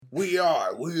We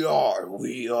are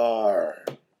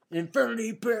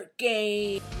Infinity Brick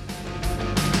Game.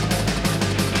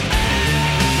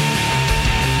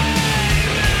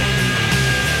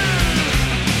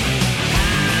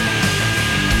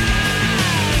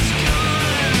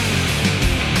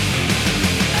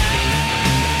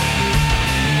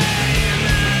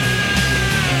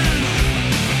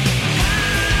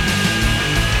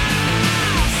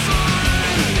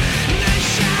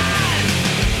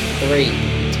 Three,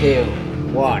 two,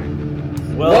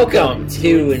 one. Welcome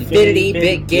to Infinity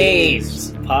Big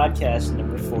Games. Podcast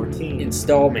number 14.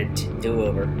 Installment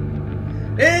do-over.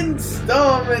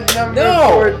 Installment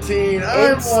number 14.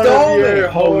 I'm one of your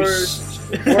hosts.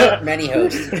 Many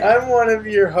hosts. I'm one of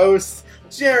your hosts,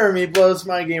 Jeremy Blows.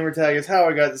 My gamer tag is How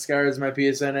I Got Disguised. My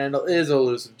PSN handle is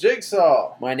Elusive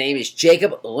Jigsaw. My name is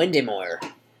Jacob Lindenmoyer.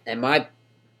 And I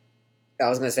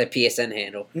was going to say PSN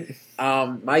handle.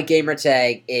 My gamer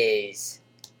tag is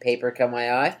Paper Cut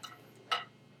My Eye.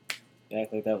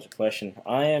 Act like that was a question.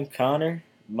 I am Connor.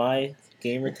 My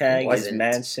gamer tag is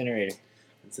Mancinerator.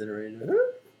 Incinerator.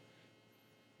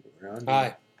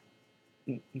 Hi.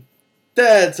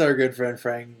 That's our good friend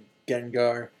Frank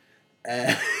Gengar.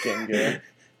 Gengar.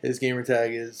 His gamer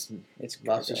tag is It's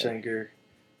Lobster Shanker.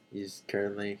 He's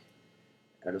currently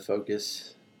out of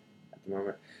focus at the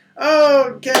moment.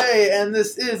 Okay, and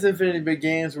this is Infinity Big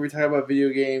Games, where we talk about video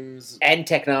games And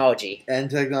technology. and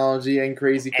technology and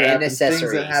crazy crap And and things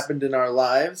accessories. that happened in our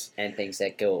lives. And things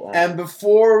that go on. And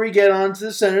before we get on to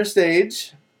the center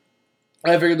stage,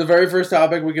 I figured the very first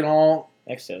topic we can all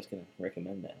Actually, I was going to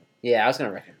recommend that. Yeah, I was going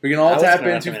to recommend. tap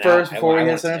into first before we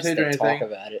hit center stage or anything Talk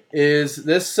about it. is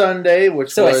this Sunday,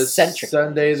 which So was eccentric.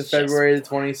 Sunday, the It's February the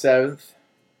 27th.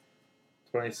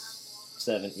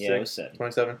 7. Yeah, it was 7.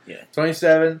 27? Yeah.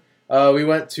 27. We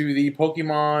went to the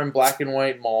Pokemon Black and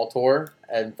White Mall Tour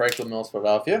at Franklin Mills,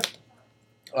 Philadelphia.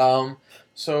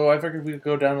 So I figured we could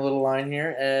go down a little line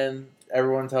here and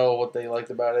everyone tell what they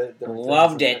liked about it.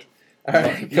 Loved it. All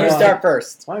right, You go on. start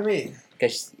first. Why me?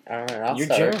 Because, I don't know, You're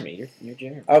start. Jeremy. You're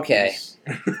Jeremy. Okay.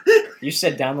 You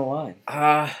said down the line.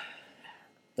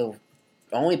 The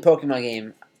only Pokemon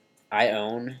game I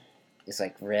own is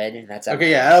like Red, and that's Okay,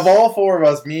 yeah, out of all four of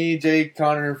us, me, Jake,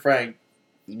 Connor, and Frank,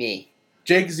 me.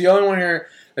 Jake is the only one here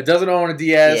that doesn't own a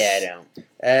DS. Yeah, I don't.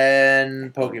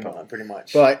 And Pokemon, pretty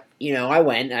much. But I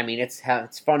went. I mean, it's a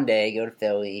fun day. Go to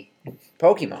Philly,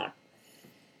 Pokemon,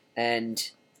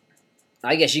 and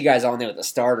I guess you guys all knew what the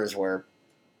starters were,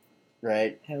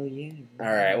 right? Hell yeah. All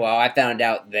right. Well, I found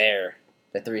out there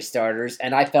the 3 starters,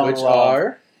 and I fell Which in love.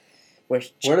 are?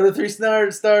 Which What are the 3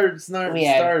 starters? We have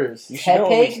Starters. You should know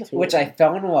at least Tepig, 2 which of I them.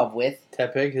 fell in love with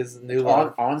Tepig, his new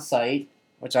love. on site,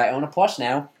 which I own a plush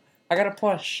now. I got a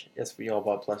plush. Yes, we all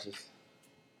bought plushes.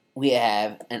 We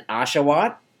have an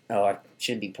Oshawott. Oh, I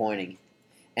shouldn't be pointing.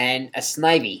 And a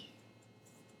Snivy,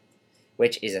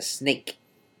 which is a snake.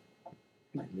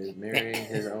 He's mirroring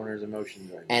his owner's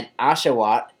emotions right now. And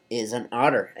Oshawott is an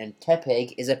otter. And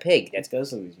Tepig is a pig. That's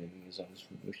Ghostly's making his own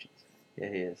promotions. Yeah,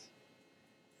 he is.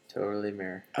 Totally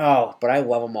mirror. Oh, but I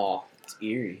love them all. It's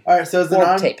eerie. All right, so Or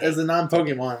Tepig. as a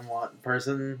non-Pokemon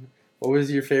person, what was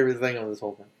your favorite thing of this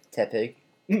whole Tepig.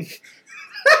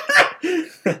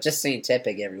 Just seeing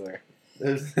Tepig everywhere.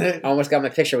 thing? I almost got my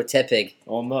picture with Tepig.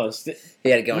 Almost.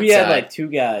 You had to go We inside. had like 2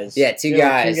 guys. Yeah, two There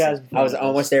were guys. before I was us.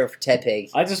 almost there for Tepig.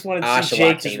 I just wanted to see Oshawott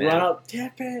Jake just came run out. up.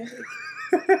 Tepig.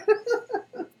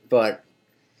 But,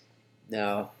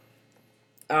 no.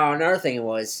 Oh, another thing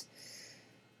was,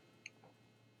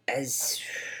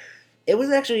 it was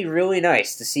actually really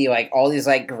nice to see, like, all these,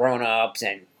 like, grown-ups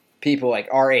and people, like,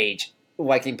 our age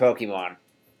liking Pokemon.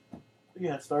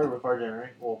 Yeah, it started with our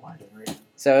generation. Well, my generation.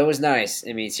 So it was nice.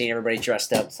 I mean, seeing everybody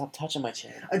dressed up. Stop touching my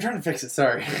chin. I'm trying to fix it,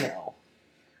 sorry. No.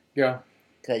 Go.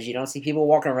 Because you don't see people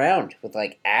walking around with,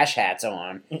 like, ash hats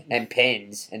on and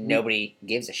pins, and nobody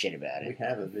gives a shit about We it.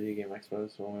 have a video game expo,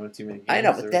 so when we went to many games... I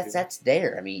know, there but were that's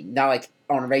there. I mean, not, like,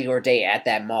 on a regular day at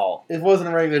that mall. It wasn't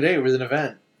a regular day, it was an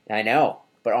event. I know,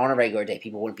 but on a regular day,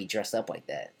 people wouldn't be dressed up like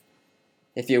that.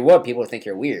 If you would, people would think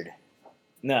you're weird.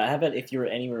 No, how about if you were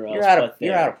anywhere else? You're out but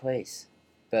you're there? out of place.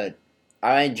 But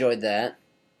I enjoyed that.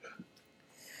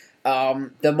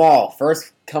 The mall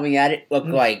first coming at it looked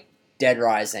like Dead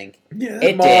Rising. Yeah,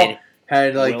 It did.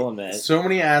 Had like Willamette. so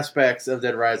many aspects of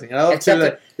Dead Rising. And I love Except too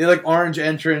that they had, like orange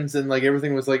entrance and like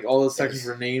everything was like all those sections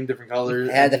were named different colors.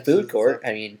 It had the entrances food and court. stuff.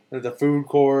 I mean, There's the food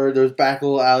court. There's back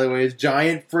little alleyways,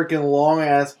 giant freaking long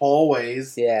ass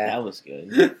hallways. yeah. That was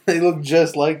good. They look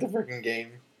just like the freaking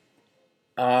game.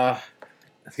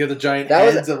 It's got the giant That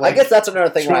heads was. of like I guess that's another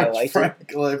thing why I George liked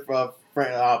it.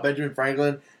 Franklin, Benjamin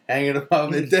Franklin hanging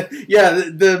above it. Yeah,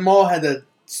 the mall had the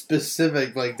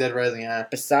specific like Dead Rising app.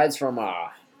 Besides from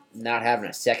not having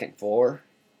a second floor,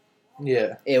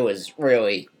 Yeah. it was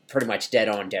really pretty much dead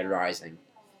on Dead Rising.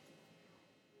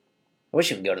 I wish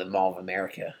you could go to the Mall of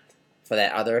America for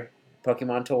that other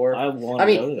Pokemon tour. I want. I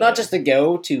to go mean, to not that. just to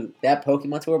go to that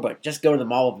Pokemon tour, but just go to the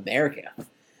Mall of America.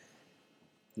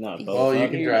 No, both. Oh, you I'd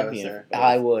can be drive us happy there. both.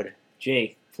 I would.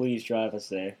 Jake, please drive us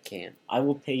there. Can't. I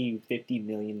will pay you $50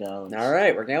 million. All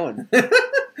right, we're going.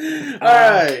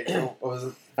 Alright. What was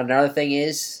it? Another thing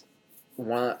is,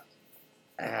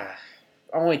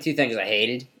 only two things I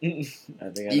hated. I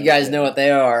think I You guys that. know what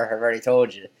they are. I've already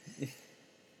told you.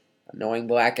 Annoying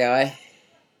black guy.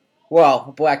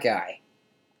 Well, black guy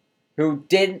who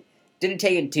didn't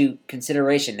take into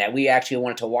consideration that we actually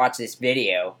wanted to watch this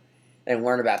video and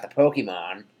learn about the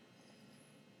Pokemon.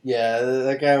 Yeah,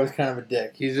 that guy was kind of a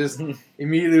dick. He just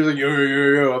immediately was like,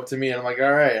 yo, up to me. And I'm like,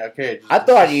 alright, okay. I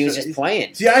thought he was just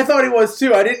playing. See, I thought he was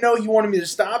too. I didn't know he wanted me to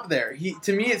stop there.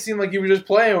 To me, it seemed like he was just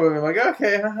playing with me. I'm like,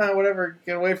 okay, whatever,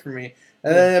 get away from me.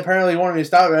 And then apparently he wanted me to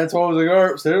stop, and I told him, I was like,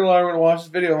 alright, stay there, I'm going to watch this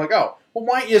video. I'm like, oh, well,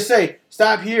 why don't you say,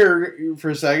 stop here for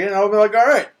a second? And I'll be like,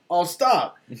 alright, I'll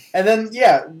stop. And then,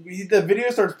 yeah, the video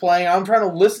starts playing. I'm trying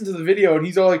to listen to the video, and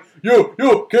he's all like, yo,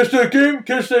 catch that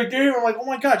game. I'm like, oh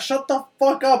my god, shut the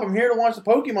fuck up. I'm here to watch the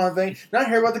Pokemon thing, not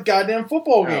hear about the goddamn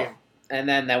football game. And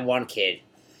then that one kid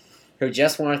who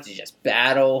just wanted to just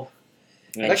battle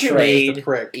and That kid was trade. just a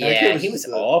prick. That Yeah, kid he was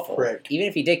just a awful. prick. Even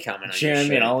if he did comment on your Jeremy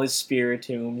shit. and all his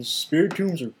Spiritombs.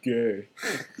 Spiritombs are gay.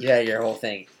 Yeah, your whole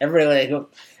thing.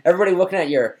 Everybody looking at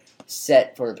your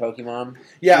set for the Pokemon.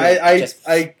 Yeah, Yeah,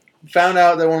 I found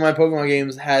out that one of my Pokemon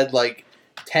games had like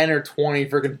 10 or 20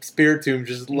 freaking Spiritombs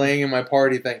just laying in my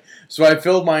party thing. So I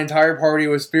filled my entire party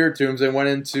with Spiritombs and went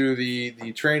into the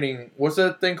training. What's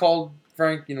that thing called,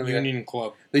 Frank? You know, Union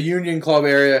Club. the Union Club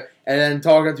area, and then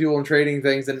talking to people and trading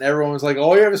things. And everyone was like,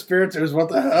 "Oh, you have a Spiritombs? What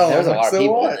the hell?" There was a I'm like, lot of "So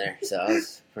people what?" in there, so I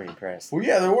was pretty impressed. Well,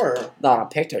 yeah, there were. Not on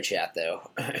PictoChat though.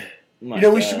 My You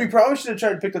know, God. we probably should have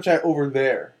tried to pick the chat over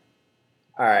there.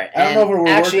 All right. I don't know if it would work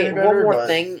actually, any better, one more but-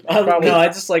 thing. No, I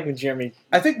just like when Jeremy.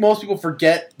 I think most people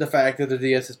forget the fact that the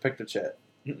DS has picked a chat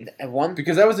One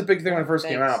because that was a big thing when it first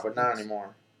came Thanks. out, but not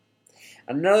anymore.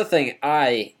 Another thing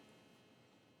I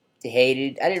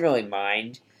hated. I didn't really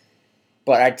mind,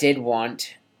 but I did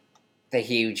want the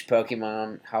huge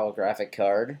Pokemon holographic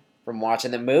card from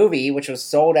watching the movie, which was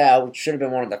sold out, which should have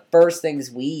been one of the first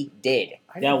things we did.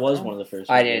 That was one of the first.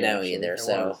 I ones, didn't know actually. either, It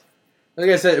so was. Like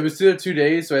I said, it was 2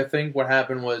 days, so I think what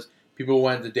happened was people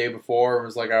went the day before and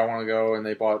was like, I want to go, and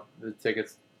they bought the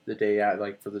tickets the day out,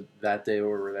 like for that day we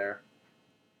were there.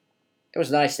 it was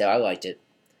nice though. I liked it.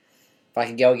 If I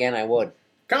could go again, I would,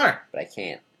 Connor, but I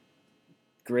can't.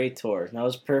 Great tour. That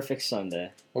was perfect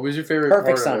Sunday. what was your favorite Perfect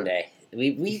part of it? Sunday.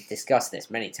 We discussed this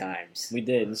many times. We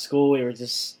did in school. We were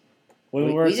just we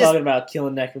We weren't just- talking about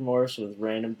killing necromorphs with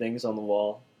random things on the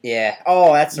wall. Yeah.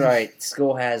 Oh, that's right.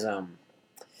 School has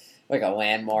like a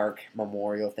landmark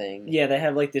memorial thing. Yeah, they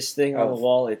have like this thing on Oh. the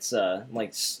wall. It's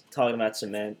talking about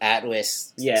cement.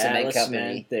 Atlas Yeah, Cement Atlas Company.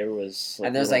 Cement. There was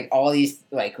And there's little- like all these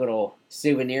like little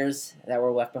souvenirs that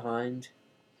were left behind,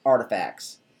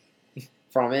 artifacts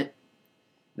from it.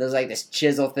 There's like this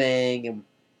chisel thing and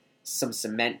some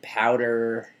cement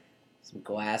powder, some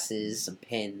glasses, some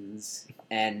pins,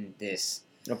 and this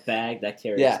a bag that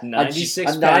carries yeah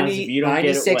 96 a pounds if you don't get it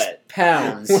 96 wet.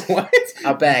 pounds What?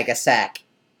 a bag, a sack.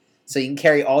 So you can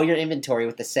carry all your inventory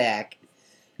with the sack.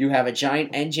 You have a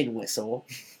giant engine whistle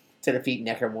to defeat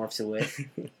necromorphs with,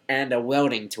 and a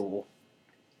welding tool.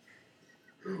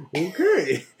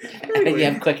 Okay. And you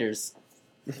have clickers.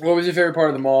 What was your favorite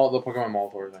part of the Pokemon Mall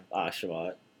tour thing?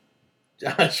 Oshawott.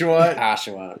 Joshua?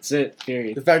 Oshawa. That's it.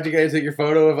 Period. The fact you guys take your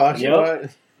photo of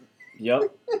Oshawott?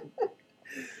 Yup.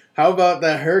 How about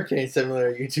that hurricane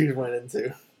simulator you two went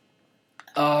into?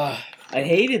 I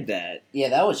hated that. Yeah,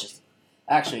 that was just...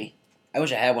 Actually, I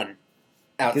wish I had one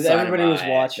outside everybody of my was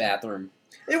watching. bathroom.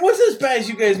 It wasn't as bad as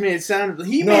you guys made it sound.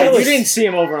 He No, made it you didn't see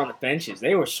them over on the benches.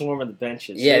 They were swarming the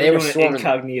benches. Yeah, they were doing it swarming.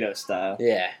 incognito style.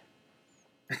 Yeah.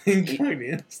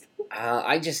 incognito.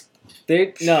 I just...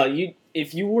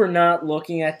 If you were not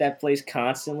looking at that place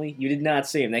constantly, you did not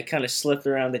see them. They kind of slipped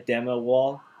around the demo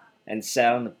wall and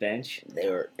sat on the bench.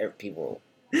 There were people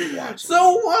watching.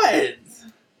 So what?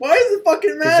 Why does it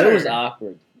fucking Because matter? it was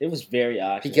awkward. It was very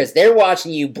awkward. Because they're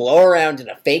watching you blow around in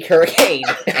a fake hurricane,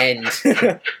 and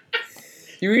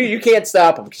you can't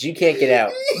stop them because you can't get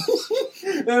out.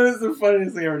 That was the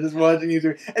funniest thing ever, just watching you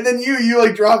do. And then you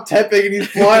like drop Tepig and he's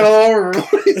flying all over.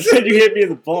 Then you hit me in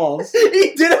the balls.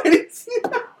 He did. I didn't see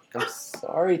that. I'm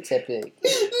sorry, Tippy.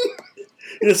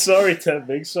 Yeah, sorry, Ted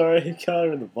Big. Sorry, he caught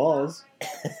him in the balls.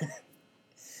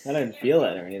 I didn't feel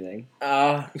that or anything.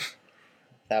 That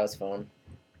was fun.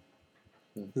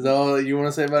 Is that all you want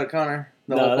to say about it, Connor?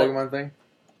 The No, whole that- Pokemon thing?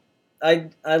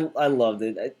 I loved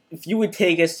it. If you would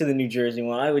take us to the New Jersey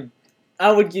one,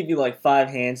 I would give you like 5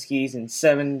 hand skis and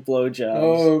 7 blowjobs.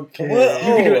 Okay.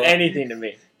 You can do anything to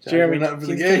me. John, Jeremy, we're not for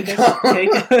the can you game.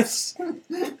 take us?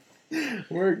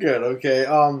 We're good. Okay.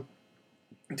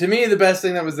 To me, the best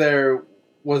thing that was there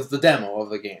was the demo of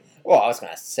the game Well, I was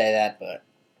gonna say that, but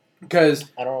because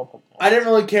I don't know. I didn't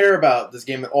really care about this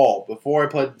game at all before I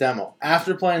played the demo.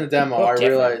 After playing the demo, I Different.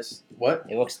 realized what.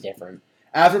 It looks different.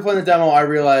 After playing the demo, I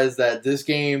realized that this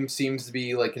game seems to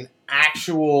be like an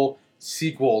actual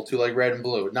sequel to like Red and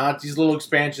Blue. Not these little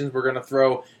expansions we're going to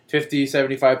throw 50,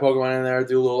 75 Pokemon in there,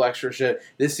 do a little extra shit.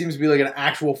 This seems to be like an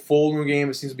actual full new game.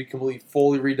 It seems to be completely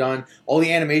fully redone. All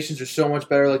the animations are so much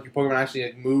better. Like your Pokemon actually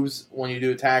like moves when you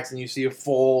do attacks and you see a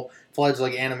full-fledged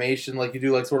like animation like you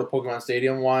do like sort of Pokemon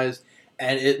Stadium wise.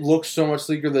 And it looks so much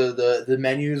sleeker. The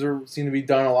menus seem to be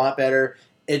done a lot better.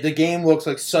 The game looks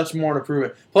like such more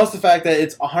improvement. Plus the fact that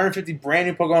it's 150 brand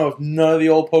new Pokemon with none of the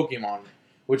old Pokemon,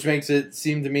 which makes it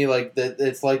seem to me like that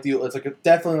it's like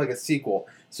definitely like a sequel.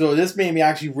 So this made me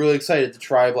actually really excited to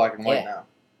try Black and White Yeah. now.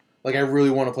 Like I really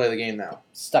want to play the game now.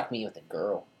 Stuck me with a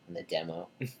girl in the demo.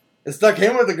 It stuck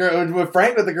him with the girl, with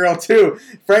Frank with the girl too.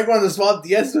 Frank wanted to swap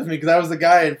DS with me because I was the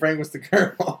guy and Frank was the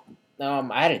girl.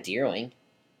 I had a Deerling.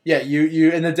 Yeah,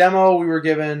 you in the demo we were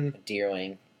given A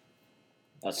Deerling.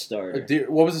 A starter.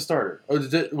 what was the starter? Oh,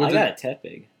 I got a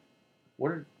Tepig.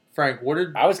 What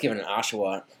did I was given an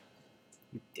Oshawott.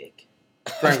 You dick.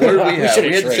 Frank? What did we have? should've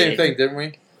We had the same traded. thing, didn't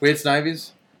we? We had Snivies.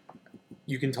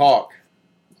 You can talk.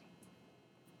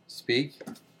 Speak.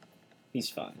 He's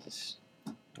fine. Just,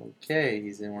 Okay,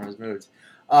 he's in one of his moods.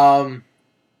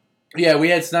 Yeah, we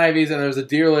had Snivies, and there was a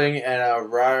Deerling and a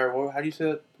Ryer. How do you say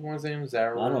that Pokemon's name?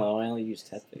 Zaru? I don't know. I only use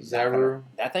Tepig. Zaru?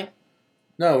 That thing?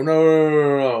 No.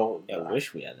 I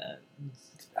wish we had that.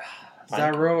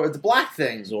 Zaru. It's a black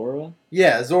thing. Zora?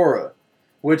 Yeah, Zora.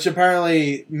 Which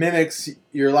apparently mimics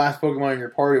your last Pokemon in your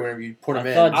party whenever you put him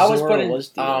in. thought I was Zora putting. was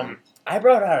Deerling. I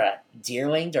brought out a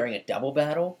Deerling during a double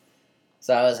battle.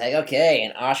 So I was like, okay,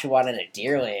 an Oshawott and a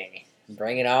Deerling.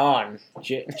 Bring it on.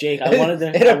 Jake, I wanted to.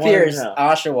 It I wanted appears to know.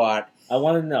 Oshawott. I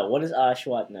wanted to know. What does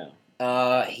Oshawott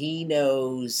know? He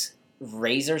knows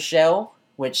Razor Shell,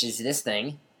 which is this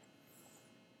thing.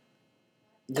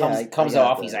 Comes got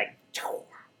off. that. He's like,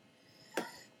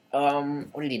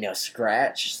 what did he know?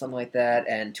 Scratch, something like that,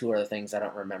 and 2 other things I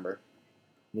don't remember.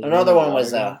 Another one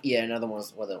was another one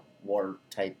was a water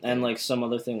type. and like some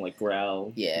other thing like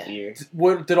growl. Yeah. Deer.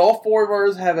 Did all 4 of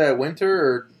ours have a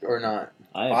winter or not?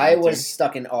 I was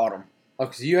stuck in autumn. Oh,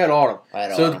 because you had autumn. I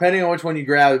had So autumn. depending on which one you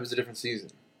grabbed, it was a different season.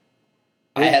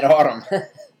 I had autumn.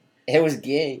 It was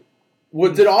gay.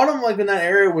 Did autumn, like in that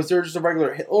area, was there just a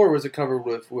regular hill or was it covered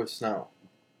with snow?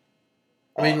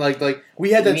 I mean, like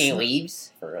we had You that. mean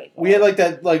leaves? For like We had like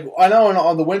that. Like I know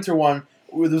on the winter one,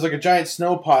 there was like a giant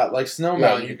snow pot, like snow Yeah,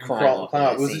 mountain. you You could could climb up climb it,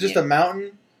 up. Was see it just it. a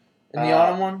mountain in the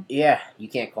autumn one? Yeah, you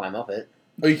can't climb up it.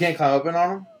 Oh, you can't climb up in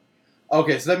autumn.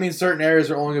 Okay, so that means certain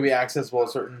areas are only going to be accessible at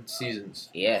certain seasons.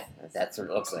 Yeah, that's what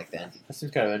it looks like then. That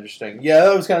seems kind of interesting. Yeah,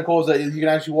 that was kind of cool. Is that you can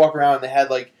actually walk around and they had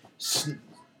like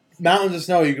mountains of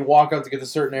snow. You can walk up to get to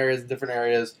certain areas and different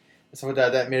areas and stuff like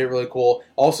that. That made it really cool.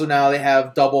 Also, now they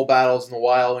have double battles in the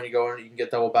wild. When you go in, you can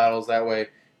get double battles that way.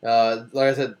 Like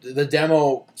I said, the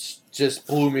demo just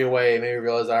blew me away. It made me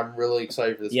realize that I'm really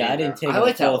excited for this game. Yeah, I didn't now. take I the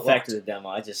liked how full it effect of looked. the demo.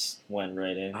 I just went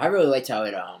right in. I really liked how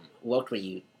it looked when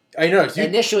you I know. You,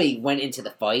 initially went into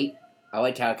the fight. I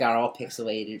liked how it got all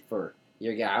pixelated for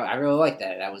your guy. I really liked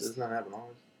that. That does was not happen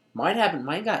always. mine happened.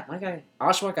 My guy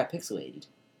Oshawott got pixelated.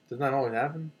 Does not always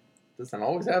happen. Does not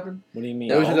always happen. What do you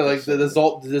mean? It was just like the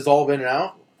dissolve in and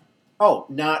out. Oh,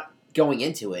 not going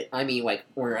into it. I mean, like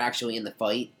when we're actually in the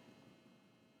fight,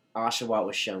 Oshawott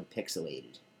was shown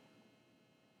pixelated.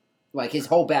 Like his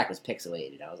whole back was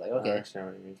pixelated. I was like, I okay, understand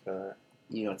what you mean by that.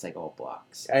 you know, it's like all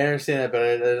blocks. I understand that,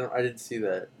 but I didn't see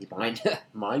that.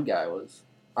 Mine guy was.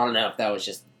 I don't know if that was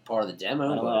just part of the demo.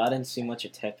 I don't but know. I didn't see much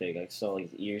of Tepig. I saw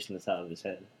like his ears in the top of his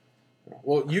head.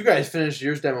 Well, you guys finished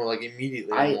yours demo like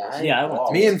immediately. almost. Yeah, I went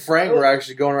to- Me and Frank were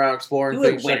actually going around exploring You were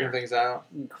things, checking winner. things out.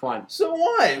 Climb. So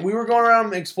what? We were going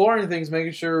around exploring things,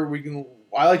 making sure we can.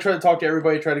 I like tried to talk to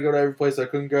everybody, tried to go to every place I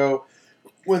couldn't go.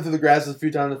 Went through the grasses a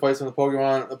few times to fight some of the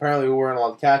Pokemon. Apparently, we weren't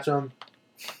allowed to catch them.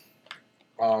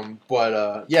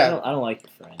 Yeah. I don't like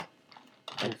your friend.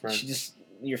 Your friend. She just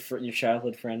your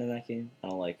childhood friend in that game. I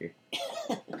don't like her.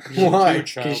 Why? Two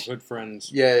childhood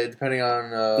friends. Yeah, depending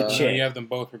on. The chick. You have them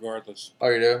both regardless. Oh,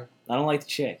 you do? I don't like the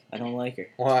chick. I don't like her.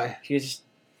 Why? She just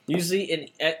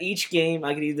Usually, at each game,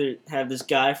 I could either have this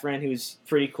guy friend who's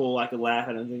pretty cool, I could laugh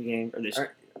at him in the game, or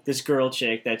this girl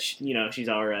chick that she's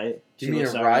all right. Do you mean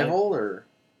a rival or?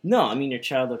 No, I mean your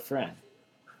childhood friend.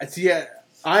 See,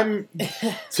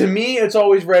 to me, it's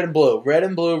always red and blue, red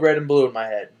and blue, red and blue in my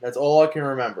head. That's all I can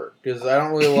remember because I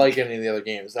don't really like any of the other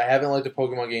games. I haven't liked a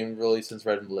Pokemon game really since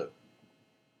Red and Blue.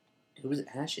 Who was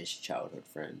Ash's childhood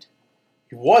friend?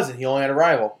 He wasn't. He only had a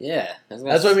rival. Yeah, That's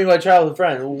what I mean by childhood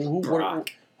friend.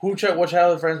 Brock. What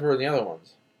childhood friends were in the other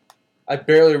ones? I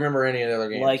barely remember any of the other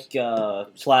games. Like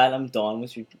Platinum, Dawn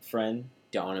was your friend.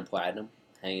 Dawn and Platinum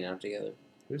hanging out together.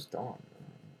 Who's Dawn?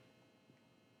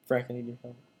 Frank, I need your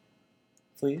help.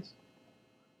 Please?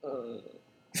 I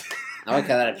like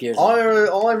how that appears. All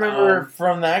I remember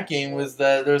from that game was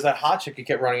that there was that hot chick he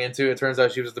kept running into. It turns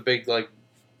out she was the big,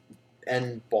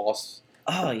 end boss.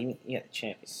 Oh, the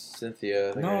champion. Cynthia.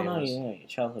 I think her name was. Your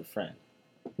childhood friend.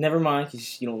 Never mind,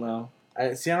 because you don't know.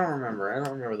 I don't remember. I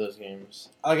don't remember those games.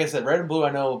 Like I said, Red and Blue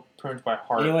I know pretty much by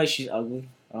heart. Anyway, she's ugly.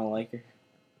 I don't like her.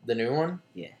 The new one?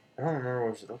 Yeah. I don't remember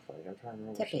what she looked like. I'm trying to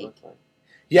remember what she Tepe. looked like.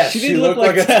 Yeah, She she did looked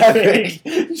look like a like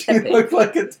Tepe. She looked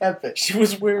like a Tepe. She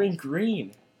was wearing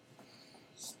green.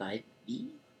 Snipe.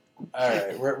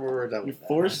 Alright, we're done You're with that.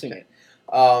 forcing Okay.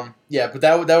 it. Yeah, but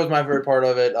that was my favorite part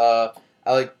of it.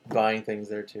 I like buying things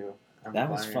there too. That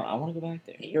was fun. I want to go back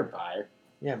there. Hey, you're a buyer.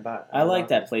 Yeah, buy. I like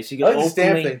that place. You I can like the stamp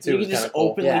openly, thing, too. you It's can just kinda cool.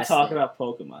 openly Yeah, talk stamp. about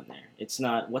Pokemon there. It's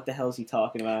not what the hell is he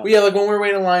talking about. Well, yeah, like when we were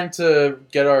waiting in line to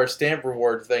get our stamp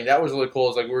reward thing, that was really cool.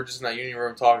 It's like we were just in that union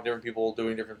room talking to different people,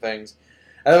 doing different things.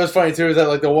 And that was funny too. Is that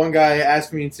like the one guy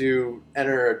asked me to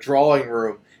enter a drawing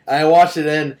room, and I watched it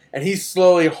in, and he's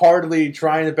slowly, hardly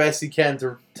trying the best he can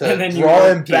to And then you draw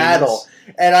wrote in battle.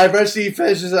 And I eventually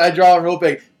finishes it. I draw it real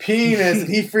big, penis, and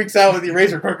he freaks out with the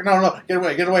eraser. No,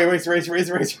 get away, eraser.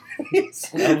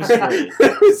 That was great.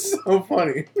 That was so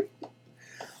funny.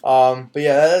 But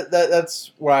yeah,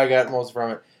 that's where I got most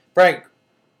from it. Frank,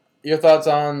 your thoughts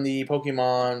on the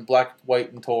Pokemon Black,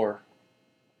 White, and Tour?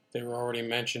 They were already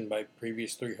mentioned by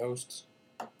previous 3 hosts.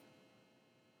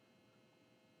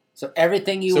 So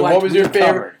everything you So liked, what was we your favorite?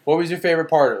 covered. What was your favorite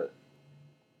part of it?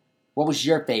 What was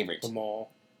your favorite? The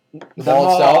mall. The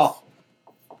mall itself.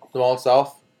 The mall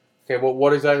itself. Okay,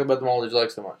 what exactly about the mall did you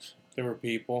like so much? There were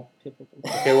people.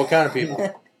 Okay, what kind of people?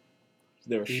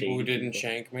 There were People who shady didn't people.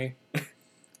 shank me.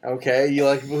 Okay, you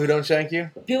like people who don't shank you?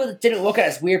 People that didn't look at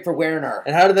us weird for wearing our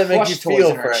And how did that make you plush toys feel,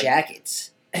 in our Frank?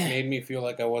 jackets. Made me feel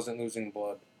like I wasn't losing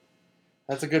blood.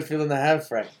 That's a good feeling to have,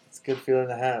 Frank. It's a good feeling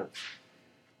to have.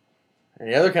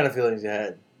 Any other kind of feelings you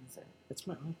had? That's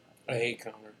my iPod. I hate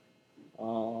Connor.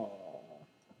 Oh.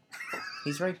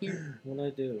 He's right here. What'd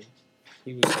I do?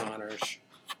 He was Connorish.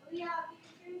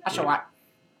 Oshawott.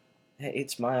 Hey,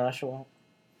 it's my Oshawott.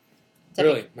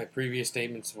 Really, my previous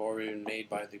statements have already been made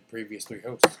by the previous 3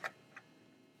 hosts.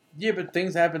 Yeah, but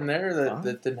things happened there that, Huh?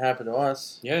 that didn't happen to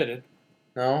us. Yeah, it did.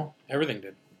 No? Everything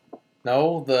did.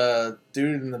 No, the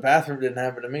dude in the bathroom didn't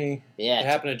happen to me. It Yeah.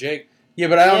 happened to Jake. Yeah,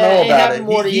 but I don't Yeah, know it about happened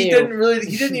more it. to He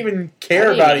you. didn't even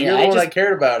care I about it. didn't- You're I the one just- that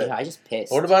cared about it. Yeah, I just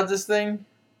pissed. What about this thing?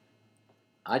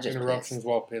 I just Interruptions pissed.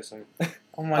 while pissing.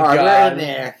 Oh my Alright, god. we're in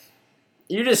there.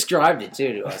 You described it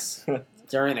too to us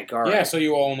during the car. Yeah, so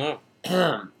you all know.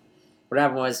 What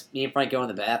happened was me and Frank go in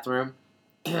the bathroom.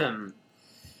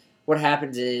 What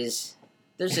happens is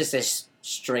there's just this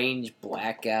strange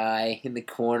black guy in the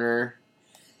corner,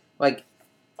 like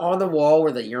on the wall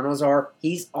where the urinals are.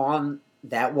 He's on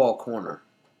that wall corner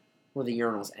where the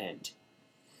urinals end.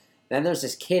 Then there's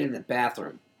this kid in the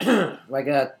bathroom, like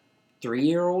a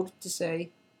 3-year-old to say,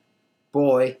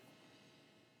 boy,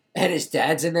 and his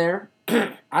dad's in there.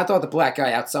 I thought the black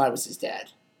guy outside was his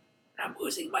dad. I'm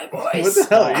losing my voice. What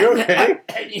the hell? Are you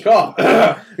okay? Go.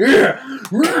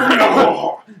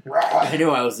 I knew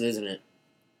I was losing it.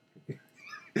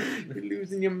 You're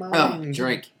losing your mind. Oh,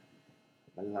 drink.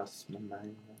 I lost my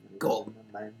mind. Gulp.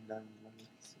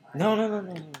 No.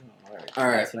 All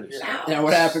right. Continue. Now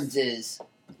what happens is,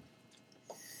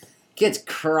 kid's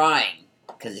crying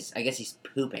because I guess he's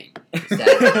pooping. His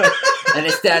dad- and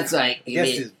his dad's like, I guess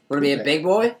he's "Want to be a pooping. big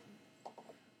boy?"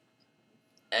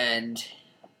 And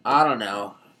I don't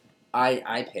know.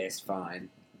 I pissed fine.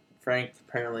 Frank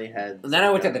apparently had. And then I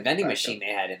looked at the vending machine they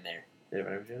had in there. Did it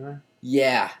have anything in there?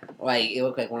 Yeah, like it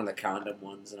looked like one of the condom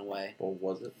ones in a way. What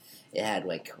was it? It had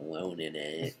like cologne in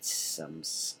it, some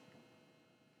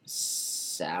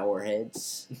sour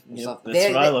heads. Yep, something.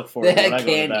 that's what I look for They when had I go to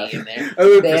the candy in bathroom. there. I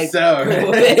look They for had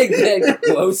sour. big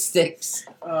glow sticks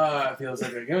It feels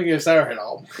like good. Give me a sour head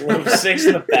all. Glow sticks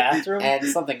in the bathroom? and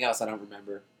something else I don't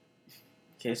remember.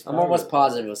 Case I'm almost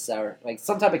positive it was sour. Like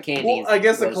some type of candy. Well, I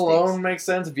guess the roast cologne sticks. makes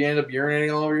sense. If you end up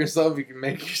urinating all over yourself, you can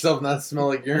make yourself not smell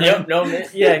like urine.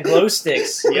 Yep, glow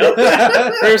sticks. Yep.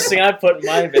 First thing I put in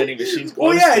my vending machine's glow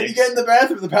Well, yeah, sticks. you get in the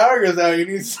bathroom, the power goes out, you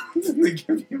need something to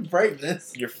give you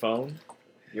brightness. Your phone,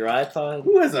 your iPod,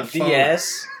 Who has a phone?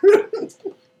 DS.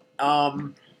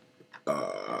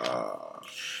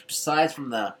 Besides from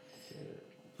the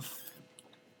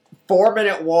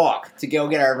 4-minute walk to go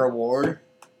get our reward,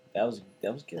 That was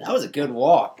good. that was a good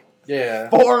walk. Yeah.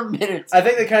 4 minutes. I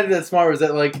think they kind of did that smart was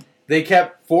that, like, they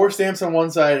kept 4 stamps on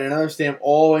one side and another stamp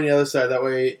all on the other side. That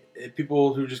way,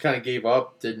 people who just kind of gave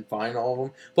up didn't find all of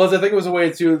them. Plus, I think it was a way,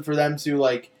 too, for them to,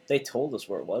 like... They told us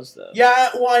where it was, though. Yeah,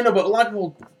 well, I know, but a lot of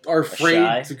people are Shy.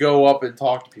 afraid to go up and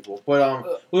talk to people. But,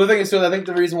 well, the thing is, too, I think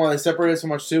the reason why they separated so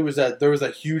much, too, was that there was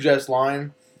that huge-ass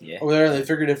line Yeah. over there, and they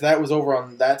figured if that was over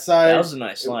on that side... That was a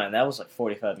nice line. That was like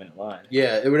 45-minute line.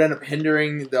 Yeah, it would end up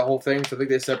hindering the whole thing, so I think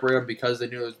they separated them because they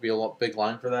knew there would be a big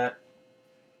line for that.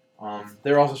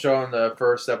 They were also showing the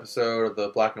first episode of the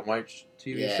Black and White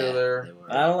TV show there. they were.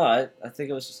 I don't know. I think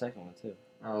it was the second one, too.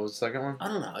 Oh, was the second one? I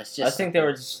don't know. It's I just. think there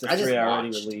were just the I just 3 already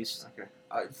watched. released. Okay.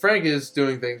 Frank is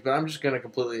doing things, but I'm just going to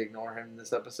completely ignore him in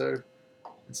this episode.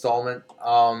 Installment.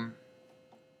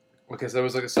 Okay, so there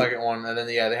was like a second one, and then,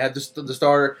 yeah, they had the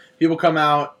starter. People come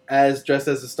out dressed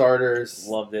as the starters.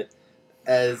 Loved it.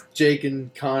 As Jake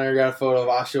and Connor got a photo of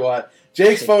Oshawott.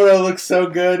 Jake's photo looks so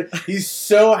good. He's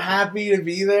so happy to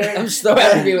be there. I'm so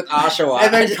happy to be with Oshawa.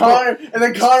 And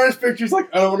then Connor's picture's like,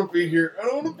 I don't want to be here. I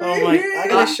don't want to be Oh my! here. I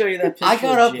gotta show you that picture. I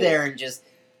got of up Jake. there and just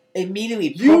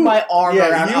immediately put my arm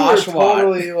around you were Oshawa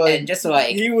totally like and just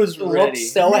like He was looked ready.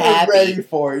 so you were happy. ready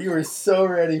for it. You were so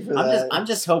ready for that. I'm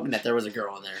just hoping that there was a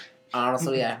girl in there.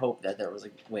 Honestly, I hope that there was a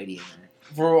lady in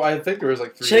there. I think there was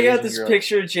like 3 Check out Asian this girls.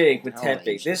 picture of Jake with Oh,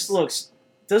 Tempe. Asians. This looks.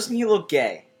 Doesn't he look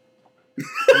gay?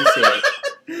 Let me see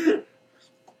it.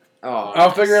 Oh,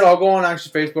 I'll figure it. I'll go on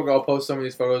actually Facebook. I'll post some of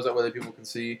these photos that way that people can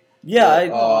see. Yeah, I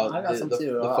got some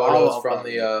too. The I'll photos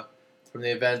upload from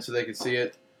the event so they can see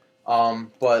it.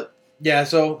 But yeah,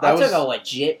 so that I was took a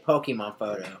legit Pokemon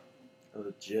photo. a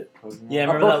legit Pokemon. Yeah,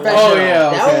 A remember that one? professional. Oh, yeah,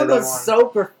 that okay, one that was one. so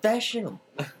professional.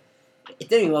 It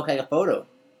didn't even look like a photo.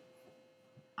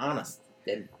 Honest,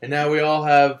 didn't. And now we all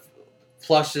have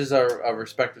plushes of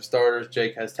respective starters.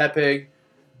 Jake has Tepig.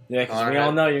 Yeah, because Connor we all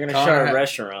had- know you're gonna Connor share a had-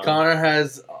 restaurant. Connor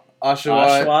has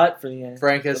Oshawott. Oshawott for the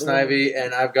Frank has for the win. Snivy,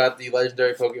 and I've got the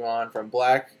legendary Pokemon from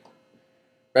Black.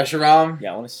 Reshiram,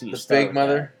 Yeah, I want to see you the start big with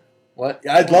mother. What?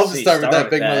 Yeah, I'd I wanna love to see start with start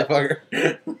that big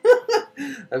with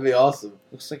motherfucker. That'd be awesome. that.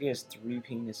 Looks like he has 3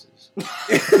 penises.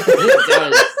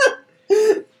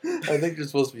 I think they're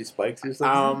supposed to be spikes or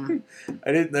something.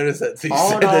 I didn't notice that till you all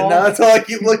said in that. all- Now that's all I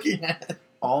keep looking at.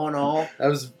 All in all,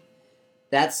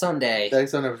 that Sunday, That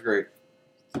Sunday was great.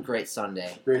 great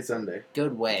Sunday. Great Sunday.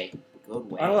 Good way. Good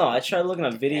way. I don't know. I tried looking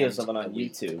at videos of it And on a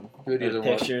week. YouTube. Videos Or of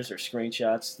what? pictures or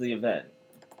screenshots of the event.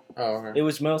 Oh, okay. It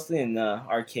was mostly in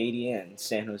Arcadia and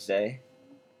San Jose.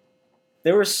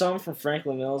 There were some from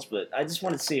Franklin Mills, but I just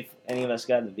wanted to see if any of us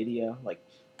got the video. Like,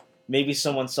 maybe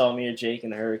someone saw me or Jake in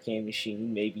the Hurricane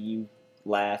Machine. Maybe you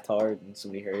laughed hard and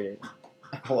somebody heard it.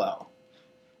 Well,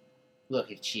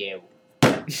 look at you.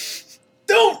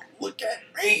 Don't look at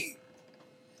me.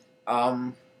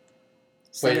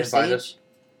 Center didn't find us? stage.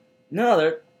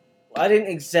 No, I didn't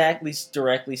exactly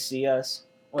directly see us.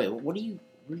 Wait, what are you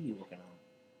looking on?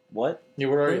 What? Yeah,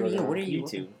 what are What you? are you? looking What at? are you? YouTube.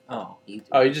 looking- Oh, YouTube.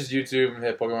 Oh, you just YouTube and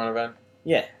hit Pokemon event.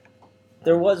 Yeah.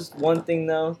 There was one thing,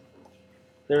 though.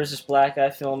 There was this black guy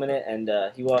filming it, and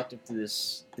he walked up to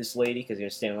this lady because he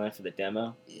was standing in line for the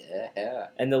demo. Yeah.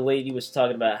 And the lady was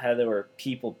talking about how there were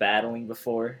people battling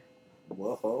before,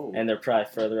 Whoa. and they're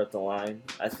probably further up the line.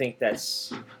 I think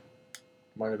that's...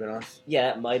 Might have been us.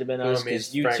 Yeah, it might have been Well, us, I mean,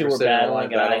 because you Frank two was were sitting in line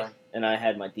battling, and I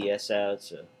had my DS out,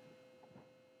 so...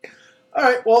 All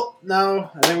right. Well,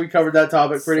 now I think we covered that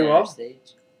topic pretty Center well. Stage.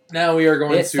 Now we are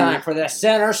going It's to time for the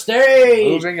center stage.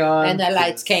 moving on. And the to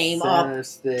lights came up. center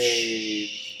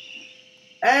stage.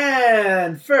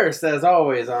 And first, as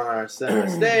always, on our center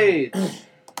stage,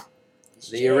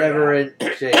 the irreverent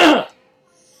Jake.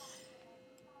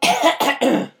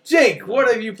 Jake, what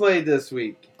have you played this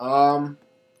week? I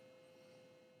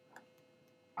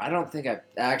don't think I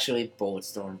actually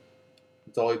Bulletstorm.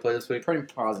 That's all you played this week? Pretty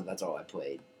positive that's all I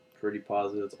played. Pretty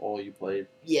positive that's all you played.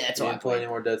 Yeah, that's You all I didn't play played. any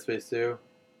more Dead Space 2?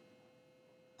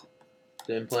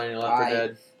 Didn't play any Left 4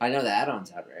 Dead? I know the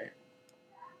add-ons out, right?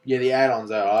 Yeah, the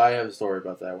add-ons out. I have a story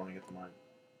about that when I get to mine.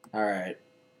 Alright.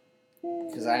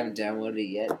 Because I haven't downloaded it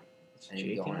yet. I need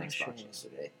to go Jake on and Xbox Sean.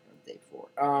 yesterday. Or the day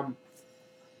before.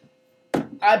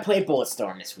 I played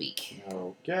Bulletstorm this week.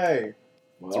 Okay.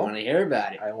 Do you want to hear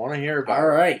about it? I want to hear about All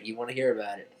it. right, you want to hear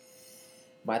about it.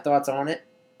 My thoughts on it,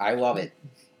 I love it.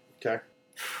 Okay.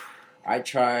 I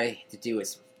try to do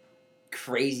as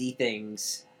crazy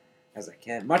things as I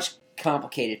can. Much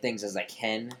complicated things as I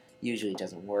can. Usually it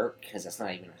doesn't work because that's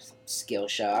not even a skill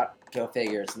shot. Go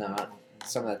figure, it's not.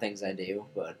 Some of the things I do,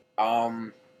 but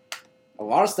a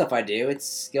lot of stuff I do, it's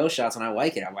skill shots and I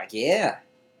like it. I'm like, yeah,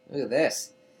 look at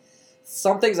this.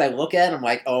 Some things I look at and I'm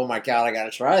like, oh my god, I gotta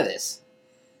try this.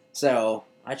 So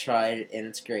I tried it and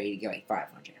it's great. You get like 500.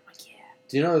 I'm like, yeah.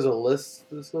 Do you know there's a list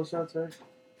for the skill shots, right?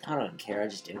 I don't care. I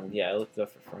just do them. Yeah, I looked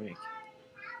up for Frank.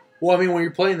 Well, I mean, when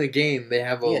you're playing the game, they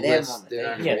have a Yeah, they have list. them on the They thing.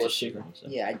 have a Yeah, list. just shoot them. So.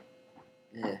 Yeah,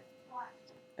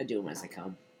 I do them as they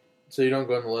come. So you don't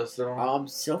go on the list at all?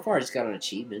 So far I just got an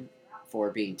achievement for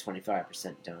being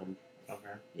 25% done. Okay.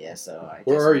 Yeah, so I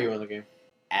Where guess are I'm you in the game?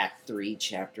 Act 3,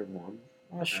 Chapter 1.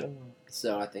 Oh, sure.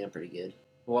 So I think I'm pretty good.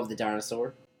 I love the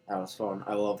dinosaur. That was fun.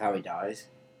 I love how he dies.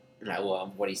 And I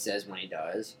love what he says when he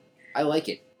dies. I like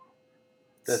it.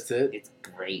 That's it? It's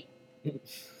great.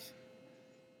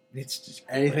 It's just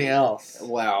Anything else?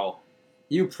 Well,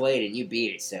 you played and you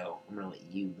beat it, so I'm going to let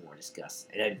you more discuss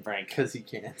it. And Frank. Because he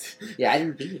can't. Yeah, I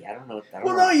didn't beat it. I don't know.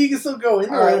 Well, no, you can still go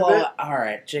into Alright, it. well,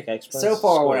 alright. Jake, I explained. So this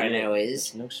far, to what school. I know There's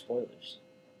is no spoilers.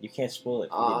 You can't spoil it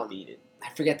if you didn't beat it. I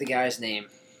forget the guy's name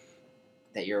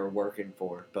that you're working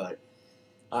for, but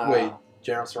Wait,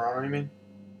 General Serrano, you mean?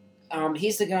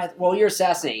 he's the guy. Well, you're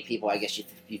assassinating people. I guess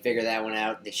you figure that one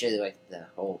out. They show you like the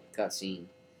whole cutscene.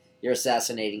 You're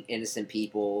assassinating innocent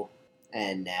people,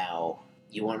 and now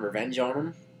you want revenge on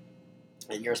them,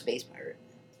 and you're a space pirate.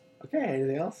 Okay,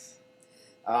 anything else?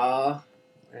 Any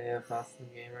other thoughts in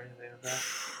the game or anything like that?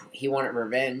 He wanted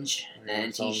revenge,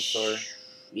 and Some story.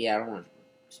 Yeah, I don't want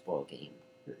to spoil the game.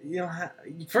 You don't have.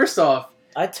 First off,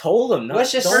 I told him.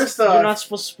 Let's just- First You're off- not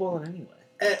supposed to spoil it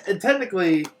anyway. and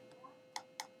technically,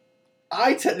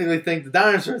 I technically think the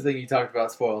dinosaur thing you talked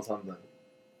about spoiled something.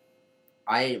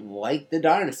 I like the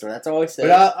dinosaur. That's all I said.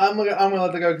 But I'm gonna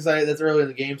let that go because that's early in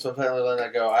the game, so I'm technically letting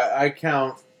that go. I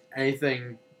count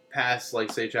anything past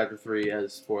like say chapter 3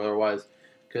 as spoiler wise,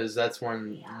 because that's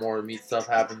when more meat stuff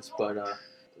happens. But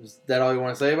is that all you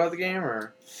want to say about the game,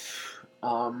 or?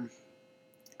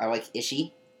 I like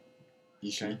Ishii.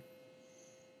 Okay.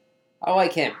 I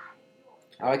like him.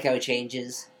 I like how he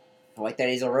changes. I like that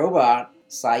he's a robot.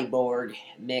 Cyborg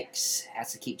mix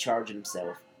has to keep charging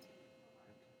himself.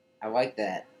 I like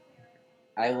that.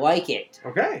 I like it.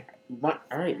 Okay.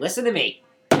 Alright, listen to me.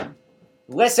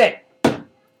 Listen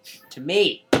to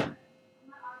me.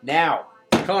 Now,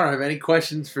 Connor, have any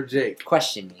questions for Jake?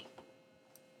 question me.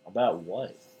 About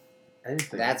what?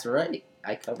 Anything? That's right.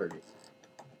 I covered it.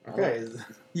 okay.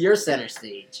 You're center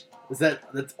stage. Is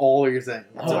that's all you're saying?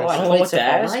 That's Oh, all I I don't know played what so to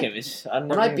far. ask When him. I've When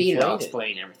never I even beat it, I'll played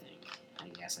explain everything. I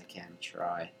guess I can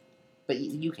try. But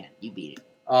you can. You beat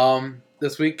it.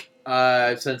 This week,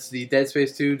 since the Dead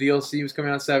Space 2 DLC was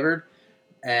coming out severed,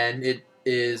 and it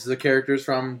is the characters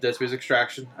from Dead Space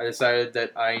Extraction, I decided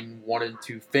that I wanted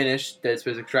to finish Dead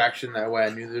Space Extraction. That way I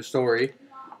knew the story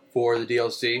for the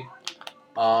DLC.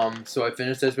 So I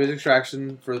finished Dead Space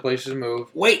Extraction for the PlayStation Move.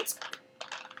 Wait!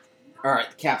 Alright,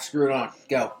 the cap screwed on.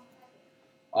 Go.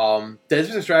 Dead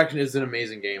Space Extraction is an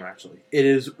amazing game, actually. It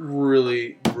is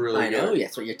really, really I know, good.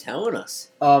 that's what you're telling us.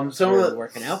 Some It's of really the,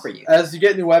 working out for you. As you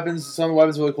get new weapons, some of the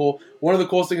weapons are really cool. One of the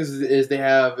coolest things is they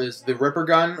have is the Ripper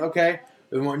gun. Okay,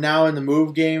 now in the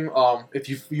Move game, if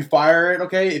you fire it,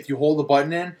 okay, if you hold the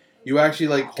button in, you actually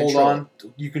like hold Control. on.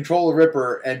 You control the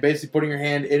Ripper, and basically putting your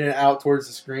hand in and out towards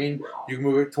the screen, you can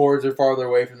move it towards or farther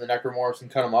away from the necromorphs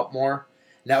and cut them up more.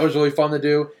 And that was really fun to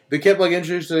do. They kept like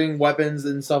introducing weapons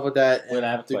and stuff like that. Wait, and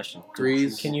I have a the question.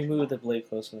 Threes. Can you move the blade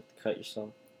close enough to cut yourself?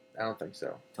 I don't think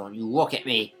so. Don't you look at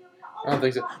me. I don't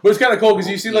think so. But it's kind of cool because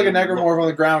you see like a necromorph on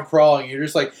the ground crawling. You're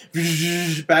just like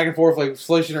back and forth, like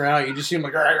slishing around. You just see them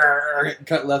like getting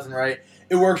cut left and right.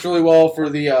 It works really well for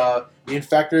the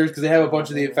infectors because they have a bunch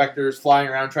of the infectors flying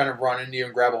around trying to run into you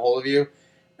and grab a hold of you.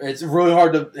 It's really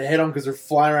hard to hit them because they're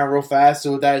flying around real fast.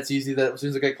 So with that, it's easy that as soon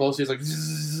as they get close, you just like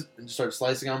and just start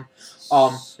slicing them.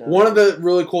 One of the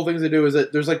really cool things they do is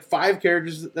that there's like 5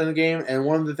 characters in the game, and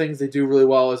one of the things they do really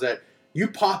well is that you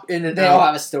pop in and They out. all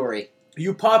have a story.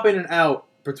 You pop in and out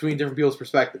between different people's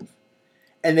perspective.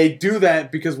 And they do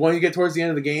that because when you get towards the end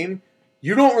of the game,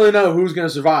 you don't really know who's going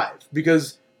to survive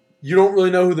because you don't really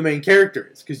know who the main character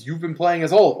is because you've been playing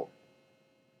as all of them.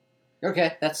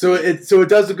 Okay, that's So it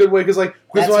does a good way because that's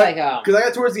I like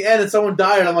got towards the end and someone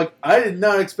died and I'm like, I did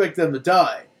not expect them to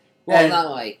die. well, and- not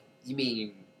like you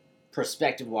mean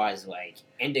perspective wise, like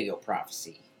Indigo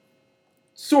Prophecy.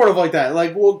 Sort of like that.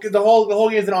 Like, well, the whole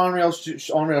game's an on-rail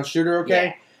shooter,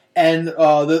 okay? And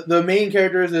the main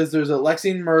characters is there's a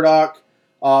Lexine Murdoch.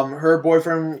 Her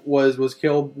boyfriend was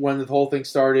killed when the whole thing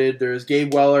started. There's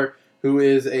Gabe Weller, who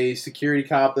is a security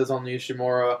cop that's on the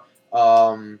Ishimura.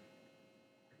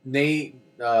 Nathan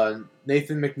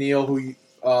McNeil,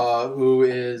 who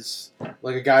is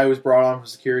like a guy who was brought on for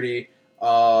security.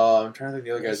 I'm trying to think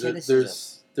of the other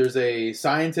guys. There's a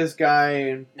scientist guy.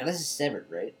 And, Now this is Severed,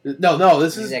 right? no,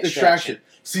 this is Extraction.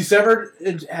 See, Severed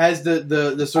has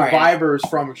the survivors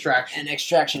from Extraction. And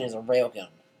Extraction is a railgun.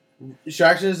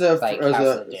 Extraction is Like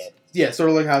House of the Dead. Yeah, sort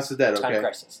of like House of the Dead. Time Okay,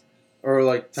 Crisis. or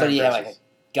like So Time do you have Crisis. like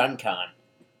a gun con?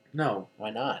 No,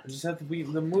 Why not? I just have the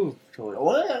move controller.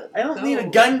 What? I don't No. need a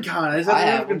gun con. I just I have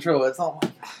the have move one. controller. That's all.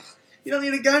 You don't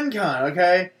need a gun con,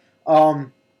 okay? But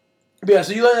yeah,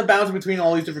 so you let it bounce between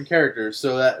all these different characters,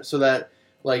 so that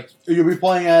like you'll be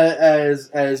playing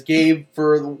as Gabe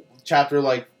for chapter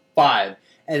like 5,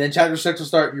 and then chapter 6 will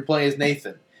start. You're playing as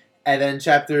Nathan, and then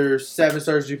chapter 7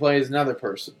 starts. You play as another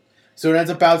person. So it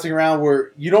ends up bouncing around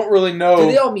where you don't really know. Do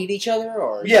they all meet each other,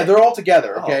 or Yeah, they're all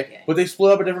together, Oh, okay? okay. But they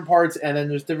split up at different parts, and then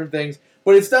there's different things.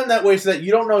 But it's done that way so that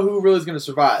you don't know who really is going to Are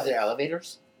survive. there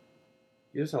elevators?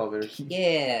 Use elevators.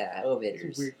 Yeah, Those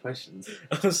elevators. are weird questions.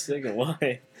 I was thinking,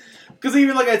 why? Because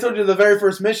even like I told you, the very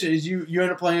first mission is you